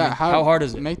 You know what I mean? How hard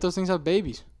is it? Make those things have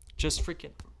babies, Just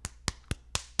freaking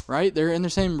right? They're in the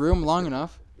same room long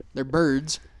enough. They're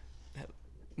birds.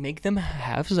 make them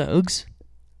have zugs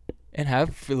and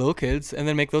have little kids, and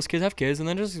then make those kids have kids, and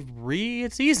then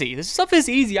it's easy. This stuff is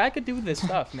easy. I could do this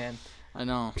stuff, man. I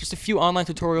know. Just a few online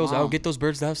tutorials. Wow. I'll get those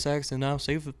birds to have sex, and now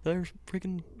save their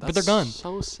freaking. But That's they're gone.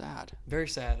 So sad. Very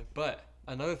sad. But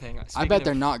another thing. I bet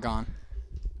they're not gone.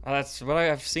 That's what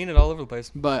I've seen it all over the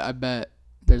place. But I bet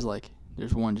there's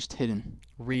one just hidden.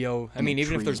 Rio. I In mean, a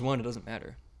even if tree. there's one, it doesn't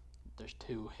matter. There's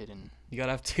 2 hidden. You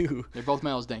gotta have 2. They're both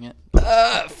males. Dang it.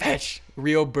 Fetch.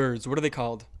 Rio birds. What are they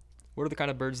called? What are the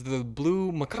kind of birds? The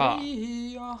blue macaw.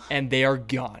 And they are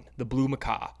gone. The blue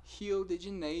macaw. Rio de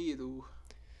Janeiro.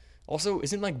 Also,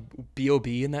 isn't like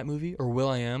B.O.B. in that movie? Or Will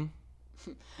I Am?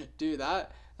 Dude,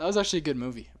 that was actually a good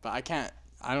movie. But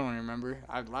I don't remember.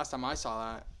 Last time I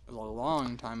saw that was a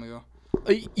long time ago.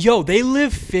 Yo, they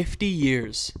live 50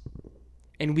 years.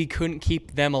 And we couldn't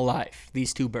keep them alive.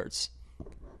 These 2 birds.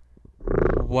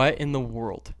 What in the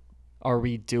world are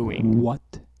we doing? What?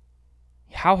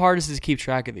 How hard is it to keep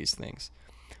track of these things?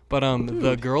 But Dude.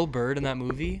 the girl bird in that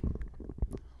movie,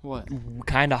 What?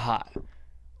 kind of hot.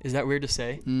 Is that weird to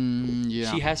say?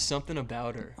 Yeah. She has something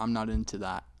about her. I'm not into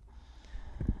that.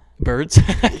 Birds?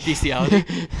 Bestiality?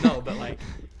 No, but like,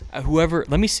 Whoever.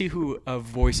 Let me see who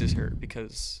voices her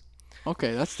because.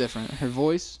 Okay, that's different. Her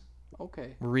voice.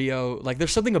 Okay. Rio, like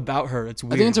there's something about her. It's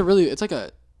weird. I think it's like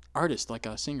a artist, like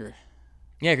a singer.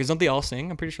 Yeah, because don't they all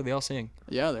sing? I'm pretty sure they all sing.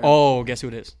 Yeah. Oh, guess who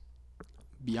it is?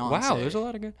 Beyonce. Wow, there's a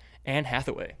lot of good. Anne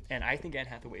Hathaway, and I think Anne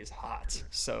Hathaway is hot.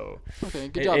 So okay,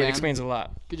 good job, It Anne. explains a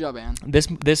lot. Good job, Anne.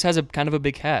 This has a kind of a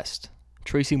big cast.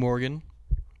 Tracy Morgan,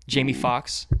 Jamie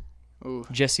Foxx,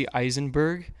 Jesse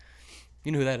Eisenberg.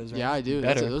 You know who that is, right? Yeah, I do.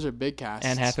 Those are big casts.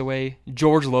 Anne Hathaway,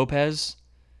 George Lopez,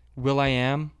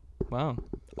 Will.i.am. Wow.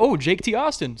 Oh, Jake T.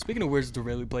 Austin. Speaking of Where's the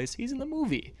Railway Place, he's in the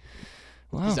movie.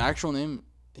 Wow. His actual name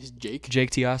is Jake? Jake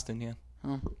T. Austin, yeah.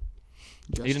 Oh.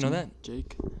 You didn't know that?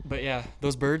 Jake. But yeah,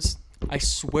 those birds, I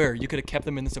swear, you could have kept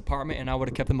them in this apartment and I would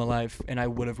have kept them alive and I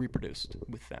would have reproduced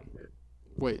with them.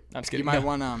 Wait. I'm just kidding. You might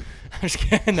want I'm just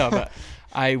kidding. No, but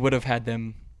I would have had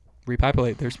them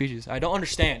repopulate their species. I don't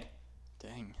understand.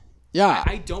 Dang. Yeah.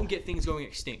 I don't get things going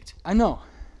extinct. I know.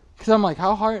 Because I'm like,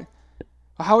 how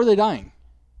are they dying?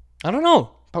 I don't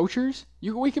know. Poachers?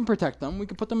 We can protect them. We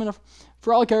can put them in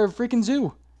for all I care, a freaking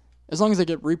zoo. As long as they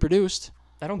get reproduced.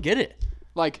 I don't get it.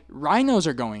 Like, rhinos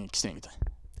are going extinct.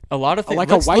 A lot of things. Like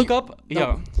Let's a white... look up. No,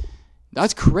 yeah.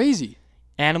 That's crazy.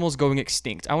 Animals going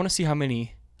extinct. I want to see how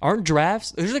many. Aren't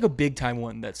giraffes? There's like a big time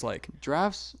one that's like.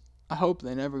 Giraffes, I hope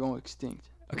they never go extinct.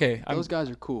 Okay. Those guys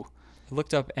are cool. I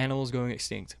looked up animals going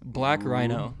extinct. Black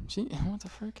rhino. See, what the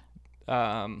frick?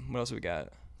 What else we got?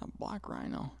 A black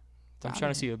rhino. I'm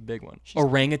trying to see a big one.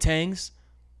 Orangutans.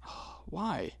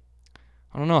 Why?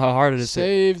 I don't know how hard it is.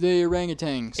 Save the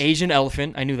orangutans. Asian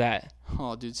elephant. I knew that.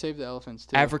 Oh, dude, save the elephants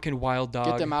too. African wild dog.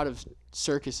 Get them out of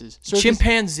circuses.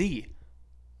 Chimpanzee.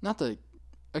 Not a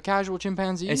casual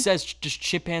chimpanzee. It says just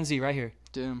chimpanzee right here.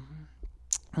 Damn.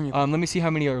 Let me see how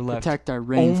many are left. Protect our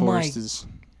rainforests.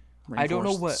 I don't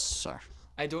know what.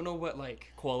 I don't know what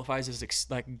like qualifies as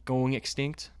like going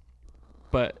extinct,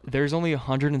 but there's only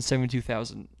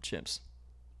 172,000 chimps.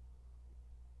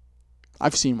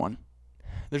 I've seen one.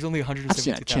 There's only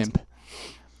 172,000. I've seen a chimp.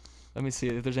 Let me see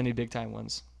if there's any big time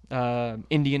ones.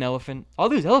 Indian elephant. All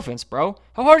these elephants, bro.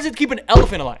 How hard is it to keep an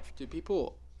elephant alive? Dude,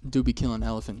 people do be killing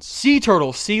elephants. Sea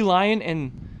turtle, sea lion,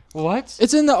 and what?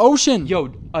 It's in the ocean.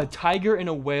 Yo, a tiger and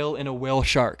a whale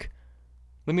shark.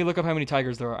 Let me look up how many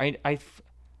tigers there are. Oh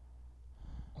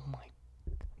my.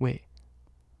 Wait.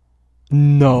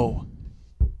 No.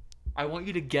 I want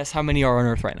you to guess how many are on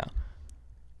Earth right now.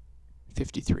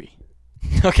 53.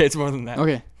 Okay, it's more than that.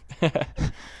 Okay.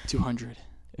 200.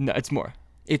 No, it's more.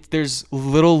 There's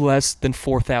little less than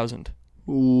 4,000.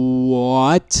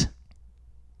 What?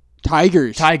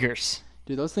 Tigers.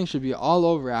 Dude, those things should be all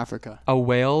over Africa. A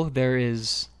whale,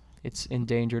 it's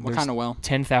endangered. What kind of whale?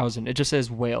 10,000. It just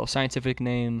says whale, scientific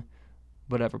name,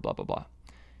 whatever, blah, blah, blah.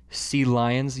 Sea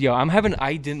lions. Yo,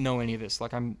 I didn't know any of this.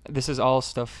 Like, this is all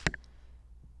stuff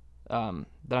that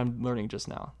I'm learning just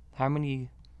now.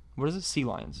 What is it? Sea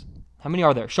lions. How many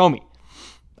are there? Show me.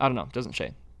 I don't know. It doesn't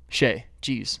say.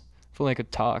 Jeez. I feel like I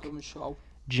could talk.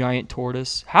 Giant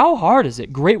tortoise. How hard is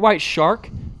it? Great white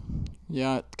shark.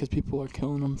 Yeah, because people are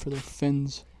killing them for their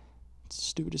fins. It's the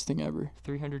stupidest thing ever.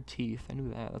 300 teeth. I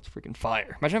knew that. That's freaking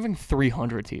fire. Imagine having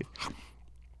 300 teeth.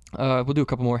 We'll do a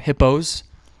couple more. Hippos.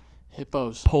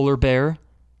 Polar bear.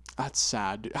 That's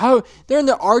sad, dude. How? They're in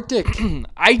the Arctic.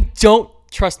 I don't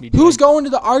trust me, dude. Who's going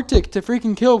to the Arctic to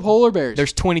freaking kill polar bears?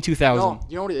 There's 22,000. No,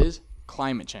 you know what it is?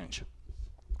 Climate change.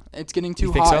 It's getting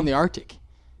too hot in the Arctic.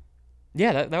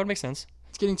 Yeah, that would make sense.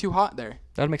 It's getting too hot there.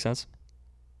 That would make sense.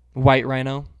 White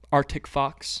rhino, Arctic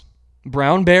fox,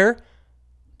 brown bear.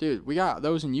 Dude, we got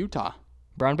those in Utah.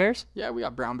 Brown bears? Yeah, we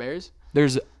got brown bears.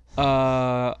 There's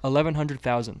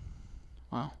 1,100,000.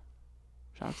 Wow.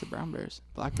 Shout out to brown bears.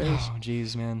 Black bears. Oh,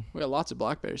 jeez, man. We got lots of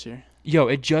black bears here. Yo,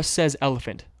 it just says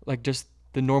elephant. Like, just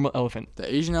the normal elephant. The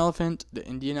Asian elephant, the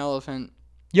Indian elephant.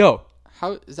 Yo.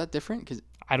 How is that different? Because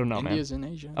I don't know, India's man.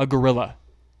 in Asia. A gorilla.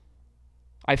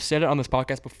 I've said it on this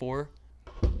podcast before.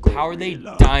 How are they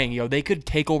dying, yo? They could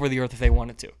take over the earth if they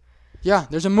wanted to. Yeah,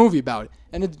 there's a movie about it,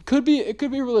 and it could be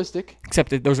realistic. Except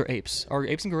that those are apes. Are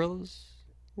apes and gorillas?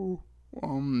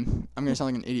 I'm gonna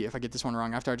sound like an idiot if I get this one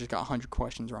wrong. After I just got 100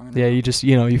 questions wrong. Yeah, you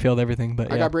failed everything.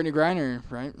 But I got Brittany Griner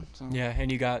right. So. Yeah,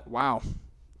 and you got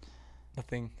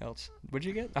nothing else. What'd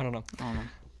you get? I don't know.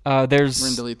 We're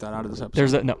gonna delete that out of this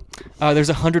episode. There's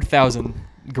 100,000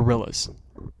 gorillas.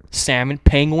 Salmon,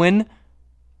 penguin.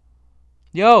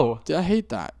 Yo. Dude, I hate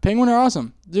that. Penguin are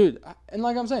awesome, dude. And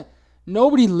like I'm saying,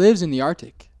 nobody lives in the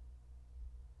Arctic.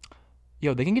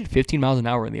 Yo, they can get 15 miles an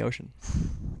hour in the ocean.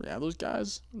 Yeah, those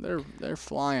guys, they're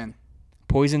flying.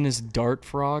 Poisonous dart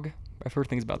frog. I've heard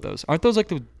things about those. Aren't those like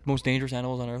the most dangerous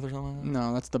animals on Earth or something like that?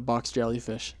 No, that's the box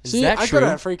jellyfish. Is that true?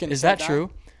 Is that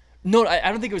true? No, I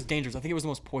don't think it was dangerous. I think it was the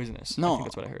most poisonous. No. I think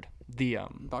that's what I heard. The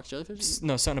box jellyfish?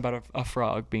 No, something about a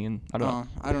frog being. I don't know.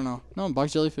 I don't know. No,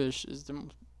 box jellyfish is the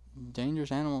most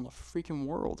dangerous animal in the freaking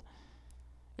world.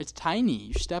 It's tiny.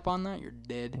 You step on that, you're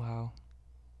dead. Wow.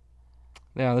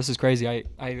 Yeah, this is crazy.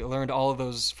 I learned all of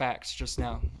those facts just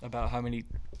now about how many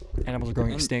animals are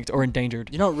going extinct or endangered.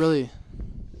 You know, really,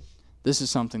 this is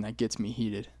something that gets me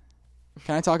heated.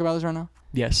 Can I talk about this right now?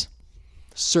 Yes.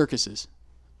 Circuses.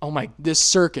 Oh my. This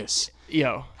circus.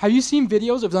 Yo. Have you seen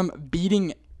videos of them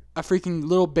beating a freaking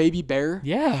little baby bear?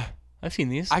 Yeah, I've seen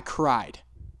these. I cried.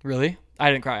 Really?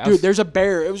 I didn't cry. Dude, there's a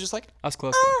bear. It was just like. I was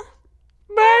close.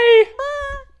 Bye.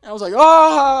 I was like,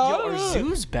 oh. Yo, are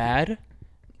zoos bad?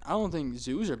 I don't think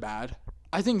zoos are bad.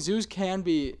 I think zoos can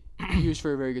be used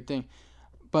for a very good thing.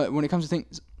 But when it comes to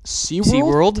things,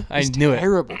 SeaWorld? I knew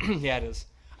terrible. it. Yeah, it is.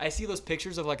 I see those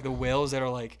pictures of like the whales that are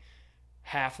like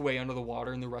halfway under the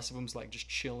water and the rest of them's like just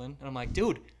chilling. And I'm like,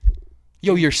 dude,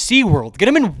 yo, you're SeaWorld. Get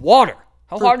them in water.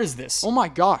 How hard is this? Oh my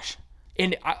gosh.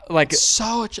 And like it's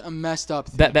such a messed up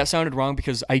thing. That sounded wrong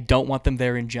because I don't want them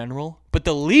there in general. But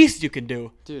the least you can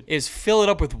do, dude, is fill it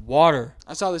up with water.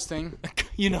 I saw this thing.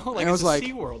 You know, like it was like,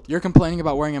 SeaWorld. You're complaining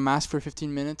about wearing a mask for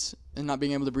 15 minutes and not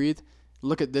being able to breathe.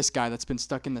 Look at this guy that's been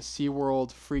stuck in the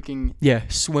SeaWorld freaking... Yeah,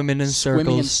 swimming in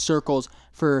circles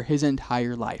for his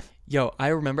entire life. Yo, I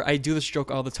remember, I do this joke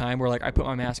all the time where like I put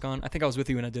my mask on. I think I was with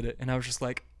you when I did it. And I was just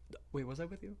like, wait, was I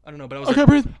with you? I don't know, but I was like,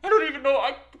 breathe. I don't even know.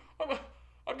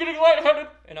 I'm getting lightheaded.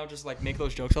 And I'll just like make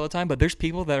those jokes all the time. But there's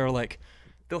people that are like,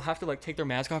 they'll have to like take their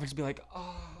mask off and just be like,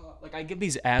 oh, like I get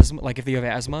these asthma, like if they have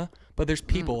asthma. But there's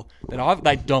people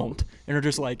that don't and are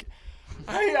just like,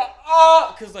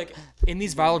 because like in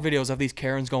these viral videos of these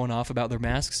Karens going off about their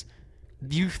masks,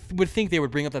 you would think they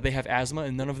would bring up that they have asthma,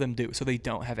 and none of them do. So they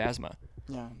don't have asthma.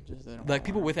 Yeah, just they don't like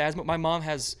people with asthma. My mom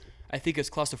has, I think it's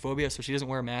claustrophobia, so she doesn't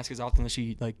wear a mask as often as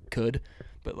she like could.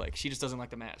 But like she just doesn't like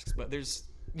the masks. But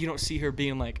you don't see her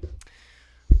being like,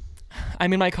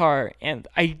 I'm in my car and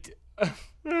they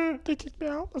kicked me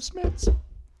out of Smith's.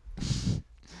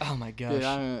 Oh my gosh.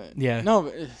 Dude, yeah.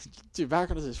 No, dude, back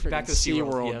to this freaking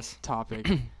SeaWorld yes. topic.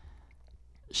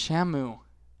 Shamu.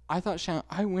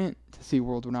 I went to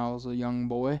SeaWorld when I was a young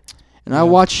boy, and I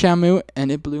watched Shamu,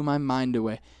 and it blew my mind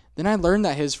away. Then I learned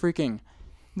that his freaking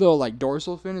little like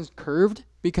dorsal fin is curved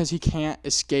because he can't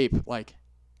escape like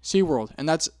SeaWorld, and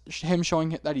that's him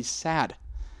showing that he's sad.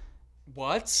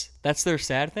 What? That's their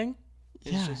sad thing?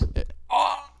 Yeah.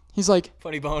 He's like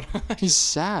funny bone. He's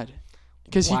sad.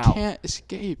 Because he can't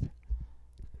escape.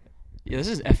 Yeah, this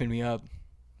is effing me up.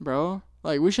 Bro,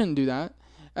 like, we shouldn't do that.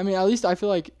 I mean, at least I feel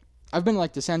like I've been,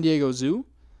 like, to San Diego Zoo.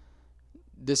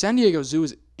 The San Diego Zoo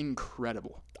is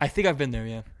incredible. I think I've been there,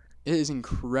 yeah. It is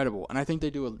incredible. And I think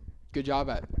they do a good job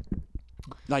at,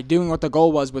 like, doing what the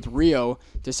goal was with Rio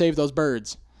to save those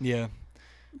birds. Yeah.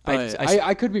 But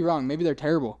I could be wrong. Maybe they're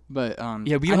terrible. But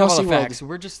yeah, we don't have all the facts.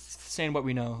 We're just saying what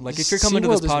we know. Like if you're coming to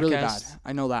this podcast, really bad.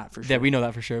 I know that for sure. Yeah, we know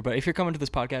that for sure. But if you're coming to this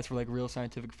podcast for like real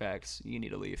scientific facts, you need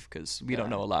to leave because we don't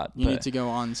know a lot. You need to go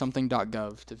on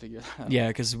something.gov to figure that out. Yeah,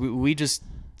 because we just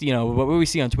what we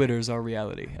see on Twitter is our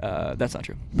reality. That's not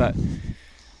true. But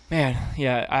man,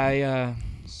 yeah, I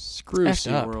screw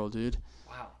SeaWorld, dude.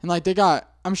 Wow. And like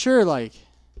I'm sure like.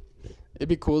 It'd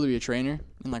be cool to be a trainer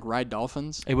and like ride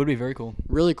dolphins. It would be very cool.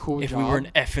 Really cool if job. we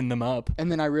weren't effing them up.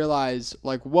 And then I realized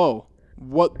like, whoa,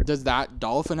 what does that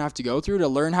dolphin have to go through to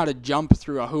learn how to jump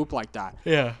through a hoop like that?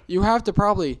 Yeah. You have to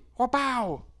probably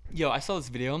wow. Yo, I saw this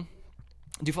video. Do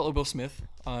you follow Will Smith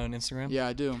on Instagram? Yeah,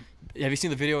 I do. Have you seen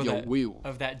the video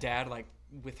of that dad like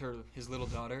with his little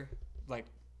daughter like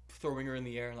throwing her in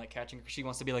the air and like catching her? She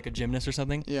wants to be like a gymnast or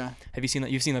something. Yeah. Have you seen that?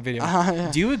 You've seen that video.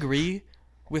 Yeah. Do you agree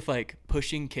with like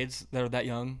pushing kids that are that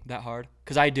young that hard?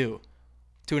 Because I do,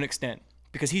 to an extent,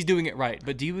 because he's doing it right.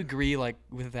 But do you agree like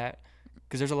with that?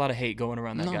 Because there's a lot of hate going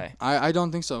around that guy. I don't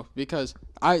think so, because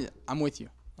I'm with you.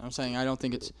 I'm saying I don't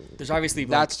think there's obviously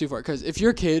that's too far. Because if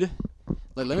you're a kid,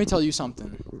 like let me tell you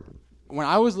something. When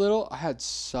I was little, I had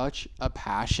such a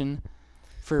passion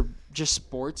for just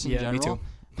sports in general. Me too.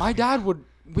 My dad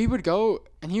we would go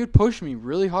and he would push me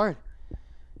really hard.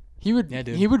 He would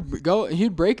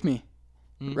he'd break me.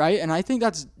 Right? And I think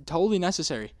that's totally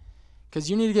necessary because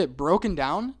you need to get broken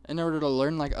down in order to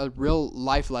learn like a real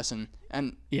life lesson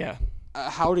and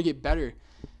how to get better.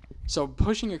 So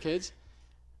pushing your kids,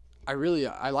 I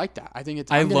like that. I think it's.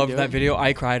 I loved that video.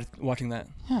 I cried watching that.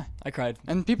 Yeah, I cried.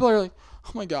 And people are like,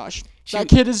 "Oh my gosh, that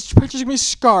kid is just gonna be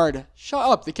scarred." Shut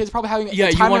up. The kid's probably having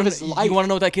the time of his life. You want to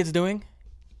know what that kid's doing?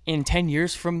 In 10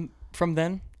 years from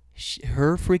then,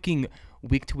 her freaking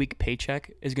week-to-week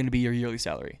paycheck is going to be your yearly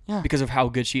salary because of how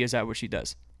good she is at what she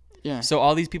does. Yeah. So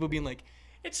all these people being like,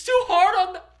 it's too hard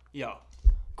on Yo,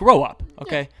 grow up,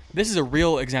 okay? Yeah. This is a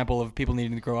real example of people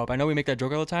needing to grow up. I know we make that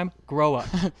joke all the time. Grow up,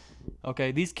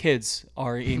 okay? These kids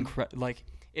are like,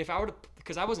 if I were to,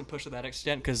 because I wasn't pushed to that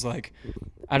extent, because like,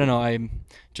 I don't know, I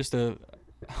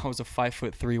was a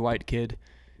 5'3" white kid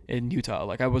in Utah.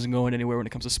 Like I wasn't going anywhere when it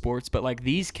comes to sports, but like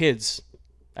these kids,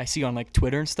 I see on like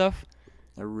Twitter and stuff.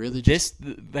 They're really just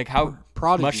like how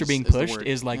much they're being pushed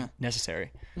is like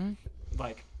necessary. Mm-hmm.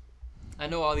 Like. I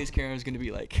know all these Karens are going to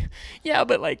be like, yeah,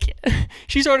 but like,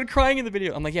 she started crying in the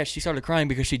video. I'm like, yeah, she started crying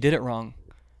because she did it wrong.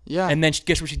 Yeah. And then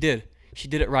guess what she did? She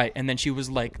did it right. And then she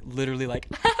was like, literally like,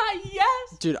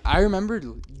 yes. Dude, I remember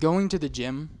going to the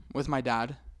gym with my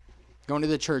dad, going to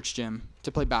the church gym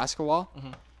to play basketball.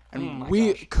 Mm-hmm. And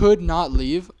we could not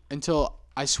leave until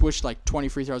I switched like 20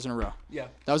 free throws in a row. Yeah.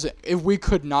 That was it. If we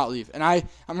could not leave. And I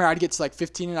remember I'd get to like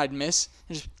 15 and I'd miss.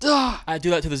 And just, I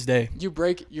do that to this day. You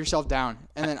break yourself down.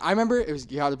 And then I remember it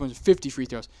was, you had the points 50 free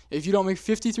throws. If you don't make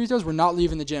 50 free throws, we're not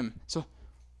leaving the gym. So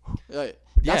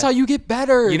that's how you get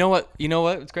better. You know what?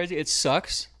 It's crazy. It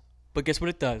sucks. But guess what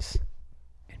it does?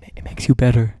 It makes you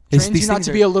better. Trains you not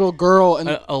to be a little girl. And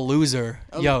a loser.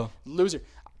 Loser.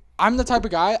 I'm the type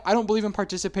of guy, I don't believe in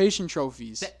participation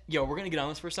trophies. We're going to get on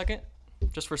this for a second.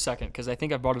 Just for a second, because I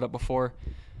think I've brought it up before.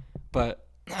 But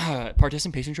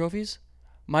participation trophies,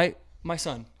 my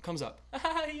son comes up.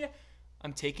 Yeah.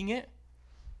 I'm taking it.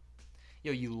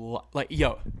 He lost.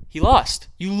 You lost.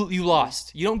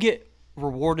 You don't get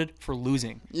rewarded for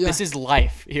losing. Yeah. This is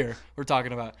life here we're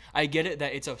talking about. I get it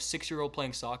that it's a 6-year-old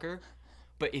playing soccer,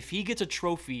 but if he gets a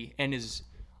trophy and is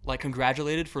like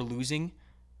congratulated for losing,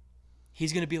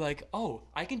 he's going to be like, oh,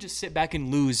 I can just sit back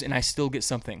and lose and I still get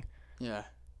something. Yeah.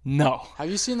 No. Have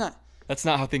you seen that? That's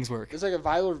not how things work. There's like a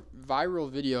viral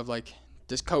video of like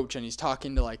this coach and he's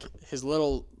talking to like his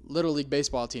little league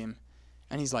baseball team.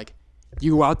 And he's like,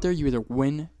 you go out there, you either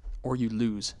win or you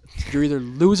lose. You're either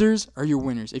losers or you're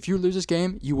winners. If you lose this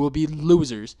game, you will be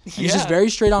losers. And he's just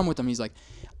very straight on with them. He's like,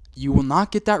 you will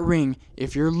not get that ring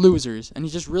if you're losers. And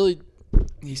he's just really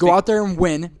go out there and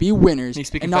win, be winners,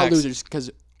 and not losers,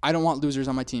 because I don't want losers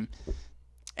on my team.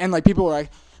 And like people are like,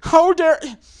 how dare...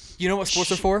 You know what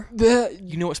sports are for?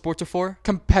 You know what sports are for?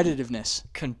 Competitiveness.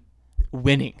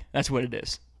 Winning. That's what it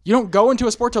is. You don't go into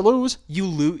a sport to lose.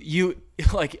 You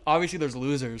like, obviously there's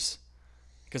losers.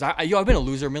 Because I've been a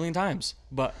loser a million times.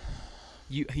 But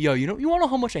you want to know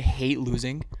how much I hate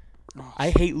losing? I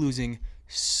hate losing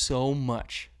so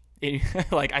much.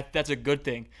 That's a good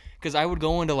thing. Because I would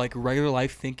go into like regular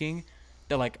life thinking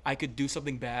that like I could do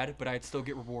something bad, but I'd still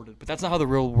get rewarded. But that's not how the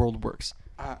real world works.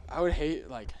 I would hate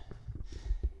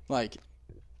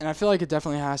and I feel like it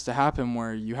definitely has to happen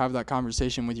where you have that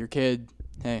conversation with your kid.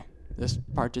 Hey, this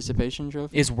participation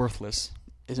trophy is worthless.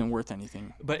 Isn't worth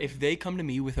anything. But if they come to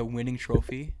me with a winning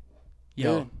trophy,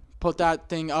 put that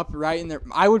thing up right in there.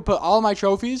 I would put all my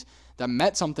trophies that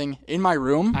meant something in my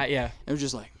room. It was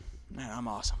just like, man, I'm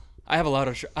awesome. I have a lot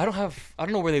of. I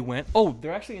don't know where they went. Oh,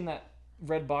 they're actually in that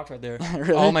red box right there.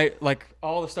 Really?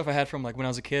 All the stuff I had from like when I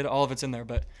was a kid, all of it's in there.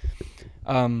 But,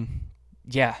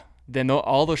 then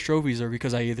all those trophies are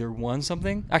because I either won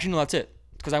something. Actually, no, that's it.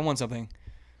 Because I won something.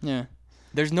 Yeah.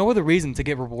 There's no other reason to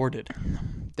get rewarded.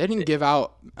 They didn't give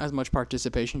out as much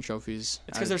participation trophies.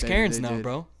 It's because there's Karens now,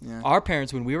 bro. Yeah. Our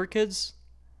parents, when we were kids,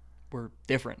 were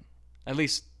different. At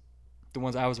least the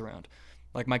ones I was around.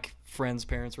 Like my friends'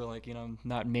 parents were like,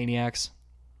 not maniacs.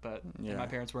 But my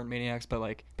parents weren't maniacs. But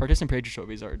like participation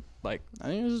trophies are like. I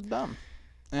think it was dumb.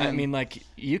 And I mean, like,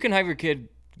 you can have your kid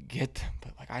get them,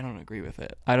 but like I don't agree with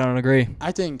it. I don't agree.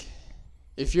 I think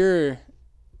if your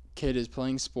kid is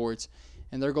playing sports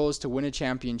and their goal is to win a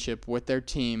championship with their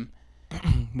team,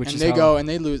 and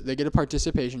they lose, they get a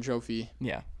participation trophy.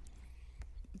 Yeah.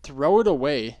 Throw it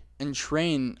away and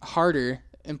train harder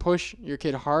and push your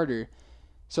kid harder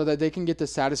so that they can get the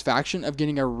satisfaction of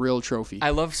getting a real trophy. I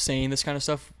love saying this kind of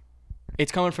stuff.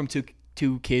 It's coming from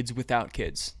two kids without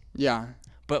kids. Yeah.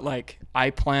 But like I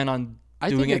plan on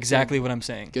doing exactly what I'm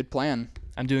saying. Good plan.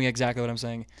 I'm doing exactly what I'm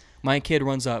saying. My kid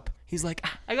runs up. He's like,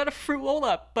 I got a fruit roll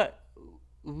up, but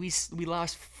we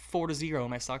lost 4-0 in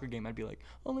my soccer game. I'd be like,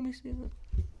 oh, let me see that.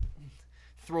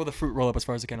 Throw the fruit roll up as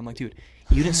far as I can. I'm like, dude,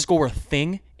 you didn't score a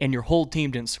thing, and your whole team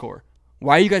didn't score.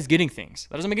 Why are you guys getting things?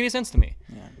 That doesn't make any sense to me.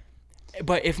 Yeah.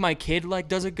 But if my kid like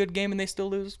does a good game and they still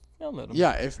lose, I'll let them.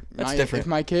 Yeah, if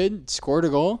my kid scored a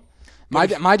goal. My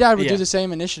dad would do the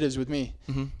same initiatives with me.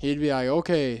 Mm-hmm. He'd be like,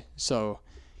 okay, so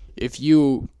if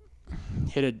you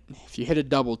hit a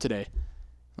double today,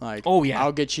 like,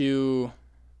 I'll get you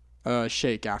a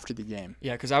shake after the game.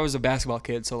 Yeah, because I was a basketball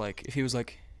kid, so like if he was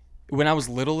like, when I was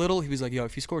little, he was like, yo,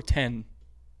 if you score 10,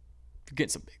 you get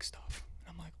some big stuff.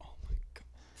 And I'm like, oh my god,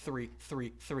 3,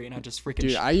 and I just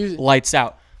freaking Dude, lights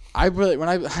out. I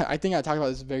think I talked about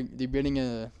this the beginning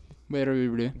of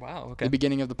the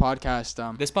beginning of the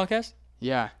podcast. This podcast?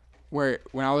 Yeah, where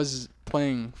when I was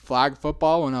playing flag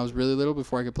football when I was really little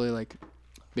before I could play like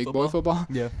big boy football.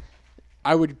 Yeah.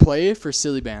 I would play for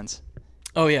silly bands.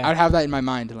 Oh yeah. I'd have that in my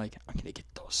mind, like I'm gonna get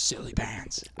those silly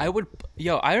bands. I don't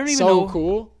even So know.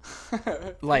 cool.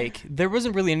 Like there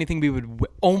wasn't really anything we would.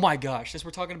 Oh my gosh! Since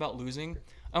we're talking about losing,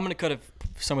 I'm gonna cut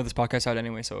some of this podcast out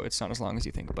anyway, so it's not as long as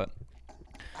you think. But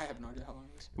I have no idea how long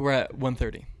it is. we're at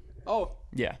 1:30. Oh.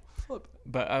 Yeah. Flip.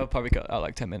 But I'll probably cut out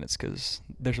like 10 minutes because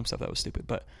there's some stuff that was stupid.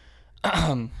 But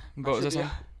what was I saying?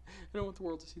 I don't want the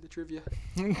world to see the trivia.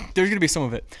 There's gonna be some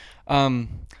of it.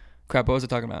 Crap. What was I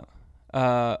talking about?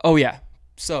 Oh yeah.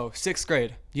 So 6th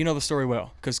grade. You know the story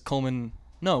well because Coleman.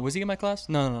 No, was he in my class?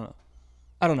 No.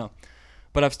 I don't know.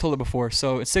 But I've told it before.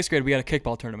 So in 6th grade we had a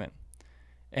kickball tournament,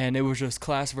 and it was just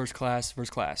class versus class versus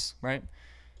class, right?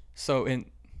 So you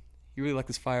really like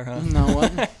this fire, huh? No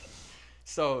what?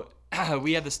 So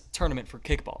we had this tournament for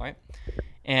kickball, right?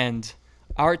 And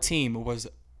our team was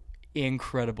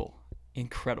incredible,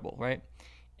 right?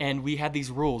 And we had these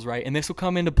rules, right? And this will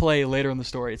come into play later in the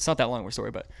story. It's not that long of a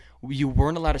story, but you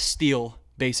weren't allowed to steal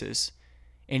bases,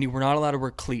 and you were not allowed to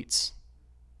wear cleats.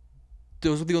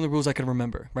 Those were the only rules I can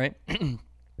remember, right?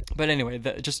 But anyway,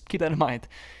 just keep that in mind.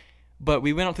 But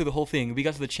we went on through the whole thing. We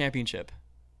got to the championship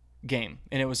game,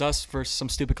 and it was us versus some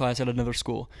stupid class at another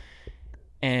school.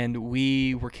 And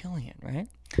we were killing it, right?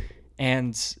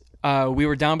 And we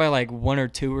were down by like 1 or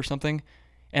 2 or something.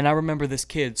 And I remember this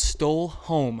kid stole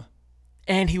home,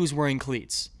 and he was wearing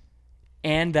cleats.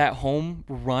 And that home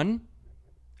run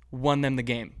won them the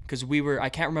game. Because I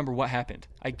can't remember what happened.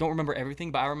 I don't remember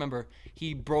everything, but I remember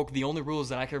he broke the only rules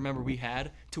that I can remember we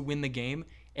had to win the game.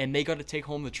 And they got to take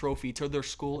home the trophy to their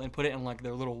school and put it in like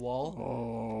their little wall.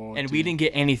 Oh, and dude. we didn't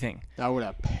get anything. That would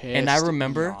have pissed And I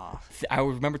remember, me off. I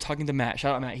remember talking to Matt.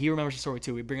 Shout out Matt. He remembers the story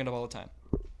too. We bring it up all the time.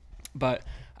 But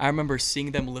I remember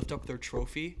seeing them lift up their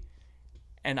trophy,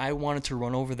 and I wanted to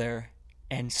run over there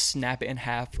and snap it in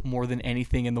half more than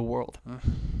anything in the world.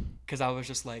 Because I was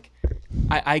just like,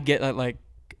 I get that like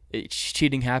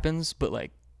cheating happens, but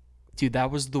like, dude, that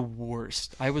was the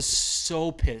worst. I was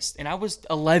so pissed, and I was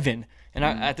 11. And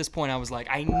at this point, I was like,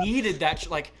 I needed that.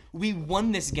 Like, we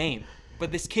won this game,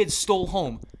 but this kid stole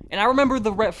home. And I remember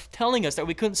the ref telling us that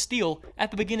we couldn't steal at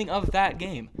the beginning of that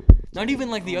game. Not even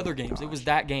like the other games. It was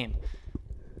that game.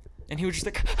 And he was just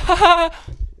like, ha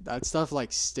ha. That stuff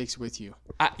like sticks with you.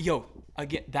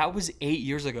 Again, that was 8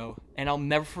 years ago. And I'll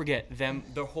never forget them,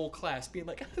 the whole class being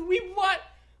like, we won.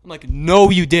 I'm like, no,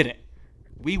 you didn't.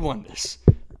 We won this.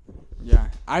 Yeah.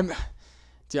 I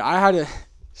had a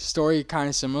story kind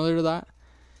of similar to that.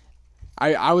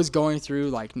 I was going through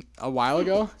like a while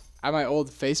ago at my old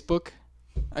Facebook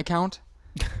account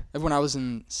of when I was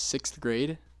in 6th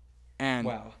grade, and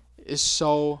wow, it's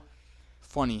so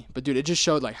funny. But dude, it just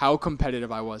showed like how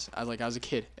competitive I was as a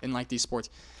kid in like these sports.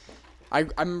 I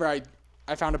remember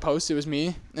I found a post. It was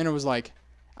me, and it was like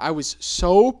I was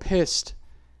so pissed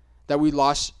that we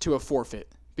lost to a forfeit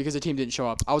because the team didn't show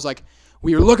up. I was like,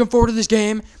 we were looking forward to this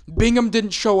game. Bingham didn't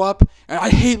show up, and I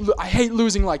hate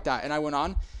losing like that. And I went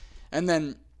on, and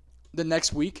then the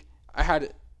next week I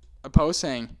had a post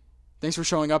saying, "Thanks for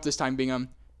showing up this time, Bingham.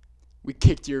 We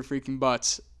kicked your freaking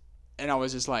butts." And I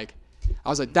was like,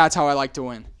 that's how I like to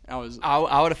win. I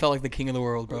would have felt like the king of the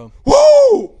world, bro.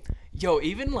 Woo! Yo,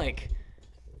 even like,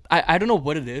 I don't know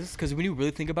what it is, because when you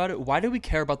really think about it, why do we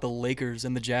care about the Lakers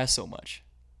and the Jazz so much?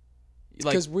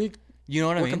 Because you know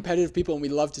what I mean? We're competitive people, and we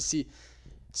love to see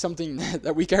something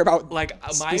that we care about. Like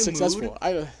be successful.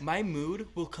 My mood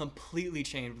will completely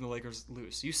change when the Lakers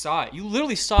lose. You saw it. You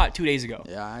literally saw it 2 days ago.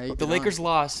 Yeah, the Lakers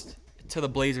lost to the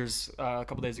Blazers a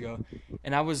couple days ago,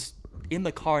 and I was in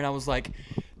the car and I was like,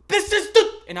 "This is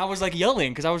the," and I was like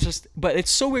yelling because I was just. But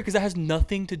it's so weird because that has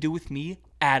nothing to do with me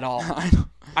at all.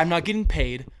 I'm not getting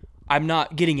paid. I'm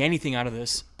not getting anything out of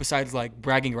this besides like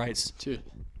bragging rights. Dude.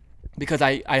 Because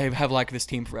I have liked this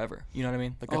team forever. You know what I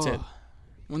mean? Like that's it.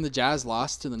 When the Jazz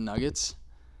lost to the Nuggets,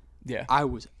 yeah, I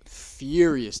was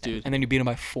furious, dude. And then you beat them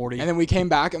by 40. And then we came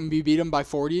back and we beat them by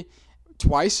 40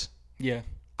 twice. Yeah.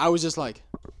 I was just like,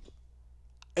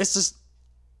 it's just,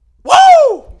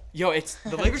 woo! Yo,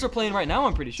 the Lakers are playing right now,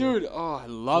 I'm pretty sure. Dude, I love that.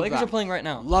 The Lakers are playing right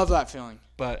now. Love that feeling.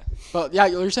 But yeah,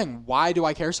 you're saying, why do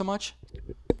I care so much?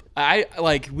 I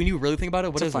like, when you really think about it,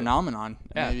 what is it? It's a phenomenon,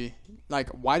 yeah. Maybe. Like,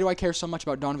 why do I care so much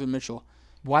about Donovan Mitchell?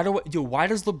 Why does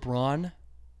LeBron,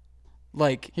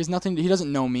 like... He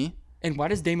doesn't know me. And why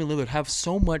does Damian Lillard have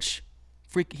so much...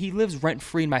 He lives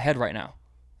rent-free in my head right now.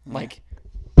 Yeah. Like...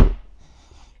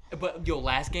 But,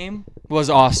 last game was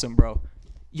awesome, bro.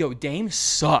 Yo, Dame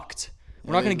sucked.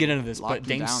 We're not gonna get into this, but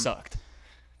Dame down. sucked.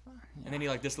 And then he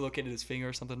like dislocated his finger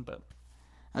or something. But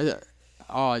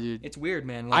dude, it's weird,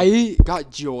 man. Like, I got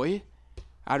joy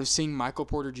out of seeing Michael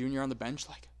Porter Jr. on the bench.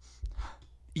 Like,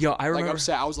 yo, I remember. Like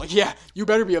upset. I was like, yeah, you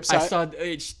better be upset. I saw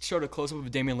it showed a close up of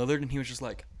Damian Lillard, and he was just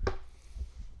like,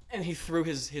 and he threw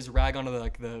his rag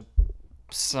onto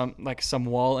some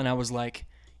wall, and I was like,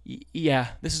 yeah,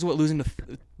 this is what losing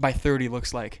by 30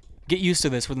 looks like. Get used to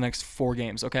this for the next 4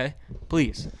 games, okay?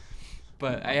 Please.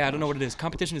 But I don't know what it is.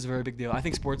 Competition is a very big deal. I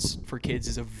think sports for kids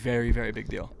is a very, very big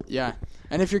deal. Yeah,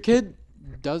 and if your kid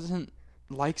doesn't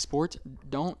like sports,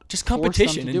 don't just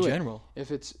competition in general.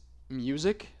 If it's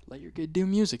music, let your kid do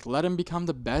music. Let him become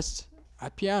the best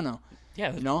at piano.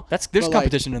 Yeah, you know, there's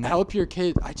competition in that. Help your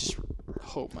kid. I just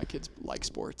hope my kids like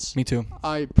sports. Me too.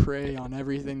 I pray on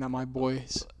everything that my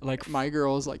boys, like my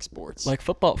girls, like sports. Like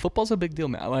football. Football's a big deal,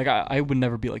 man. Like I would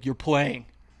never be like, you're playing,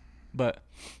 but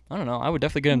I don't know. I would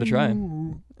definitely get into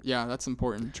trying. Yeah, that's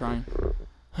important. Trying.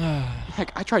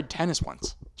 Heck, I tried tennis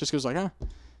once. Just because, like,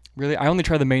 Really? I only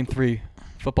tried the main 3: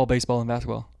 football, baseball, and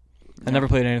basketball. Yeah. I never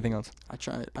played anything else. I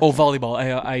tried. Volleyball.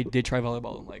 I did try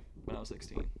volleyball like when I was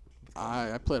 16.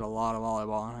 I played a lot of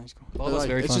volleyball in high school. Volleyball's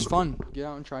very fun. It's just fun. Get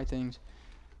out and try things.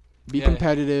 Be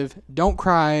competitive. Don't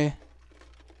cry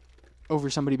over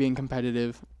somebody being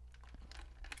competitive.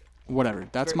 Whatever.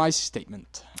 That's my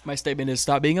statement. My statement is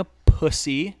stop being a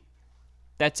pussy.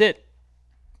 That's it.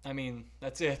 I mean,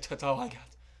 that's it. That's all I got.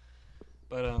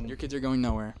 But your kids are going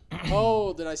nowhere.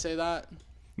 Oh, did I say that?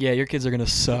 Yeah, your kids are gonna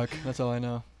suck. That's all I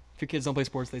know. If your kids don't play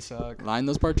sports, they suck. Line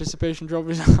those participation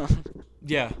trophies up.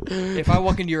 Yeah. If I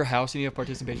walk into your house and you have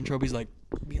participation trophies, like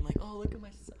being like, "Oh, look at my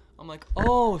son," I'm like,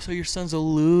 "Oh, so your son's a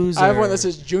loser." I have one that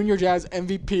says Junior Jazz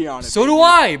MVP on it. So do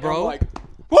I, bro. I'm like,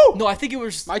 woo! No, I think it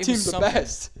was my team's the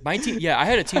best. My team, yeah, I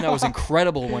had a team that was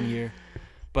incredible one year,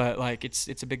 but like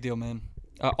it's a big deal, man.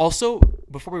 Also,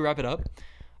 before we wrap it up,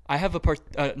 I have I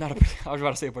was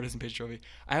about to say a participation trophy.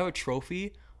 I have a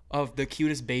trophy of the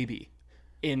cutest baby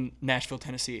in Nashville,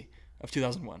 Tennessee of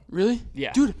 2001. Really?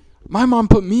 Yeah. Dude, my mom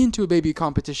put me into a baby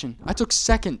competition. I took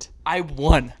second. I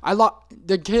won.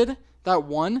 The kid that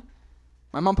won,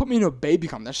 my mom put me into a baby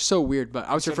competition. That's just so weird, but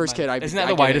I was her first kid. Isn't that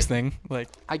the whitest thing? Like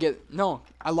I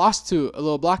lost to a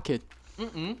little black kid.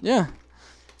 Yeah.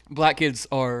 Black kids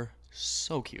are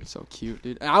so cute. So cute,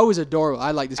 dude. And I was adorable. I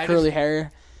had like this curly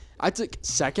hair. I took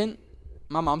second.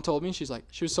 My mom told me, she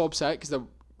was so upset because the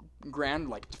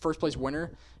first place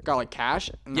winner got like cash.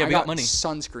 And I got money.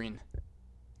 Sunscreen.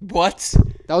 What?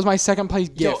 That was my second place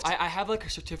gift. Yo, I have like a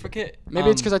certificate. Maybe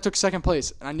it's because I took second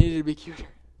place and I needed to be cuter.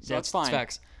 So that's fine.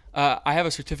 That's facts. I have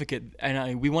a certificate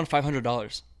and we won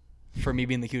 $500 for me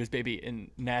being the cutest baby in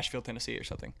Nashville, Tennessee or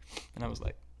something. And I was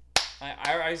like,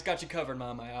 I just got you covered,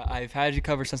 Mom. I've had you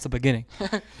covered since the beginning.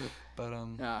 But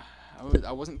yeah,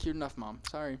 I wasn't cute enough, Mom.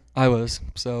 Sorry. I was.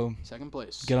 So second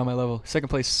place. Get on my level. Second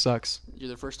place sucks. You're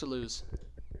the first to lose.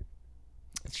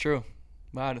 It's true.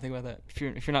 Wow, I didn't think about that.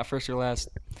 If you're not first, you're last.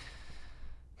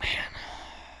 Man,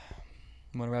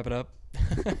 you want to wrap it up?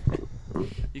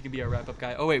 You can be our wrap up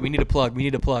guy. Oh wait, we need a plug.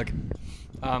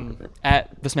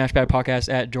 At the Smash Pad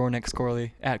Podcast, at Jordan X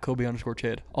Corley, at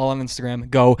Kobe_Chid, all on Instagram.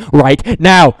 Go right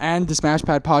now. And the Smash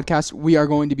Pad Podcast, we are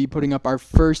going to be putting up our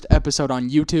first episode on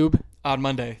YouTube on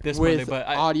Monday. Monday, but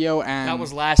audio and that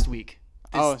was last week.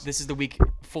 This is the week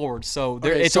forward, so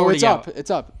it's up. It's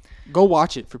up. Go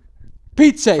watch it for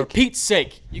Pete's sake. For Pete's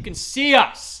sake, you can see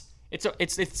us. You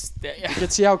can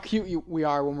see how cute we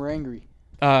are when we're angry.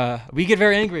 We get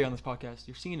very angry on this podcast.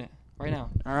 You're seeing it right now.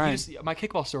 All right. My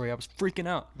kickball story, I was freaking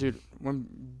out, dude. When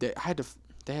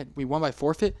we won by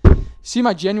forfeit. See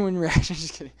my genuine reaction.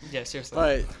 Just kidding. Yeah, seriously.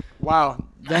 But wow,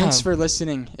 thanks for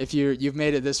listening. If you've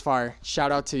made it this far,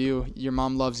 shout out to you. Your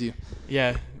mom loves you.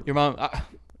 Yeah, your mom.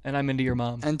 And I'm into your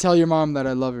mom. And tell your mom that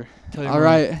I love her. All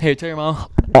right. Hey, tell your mom.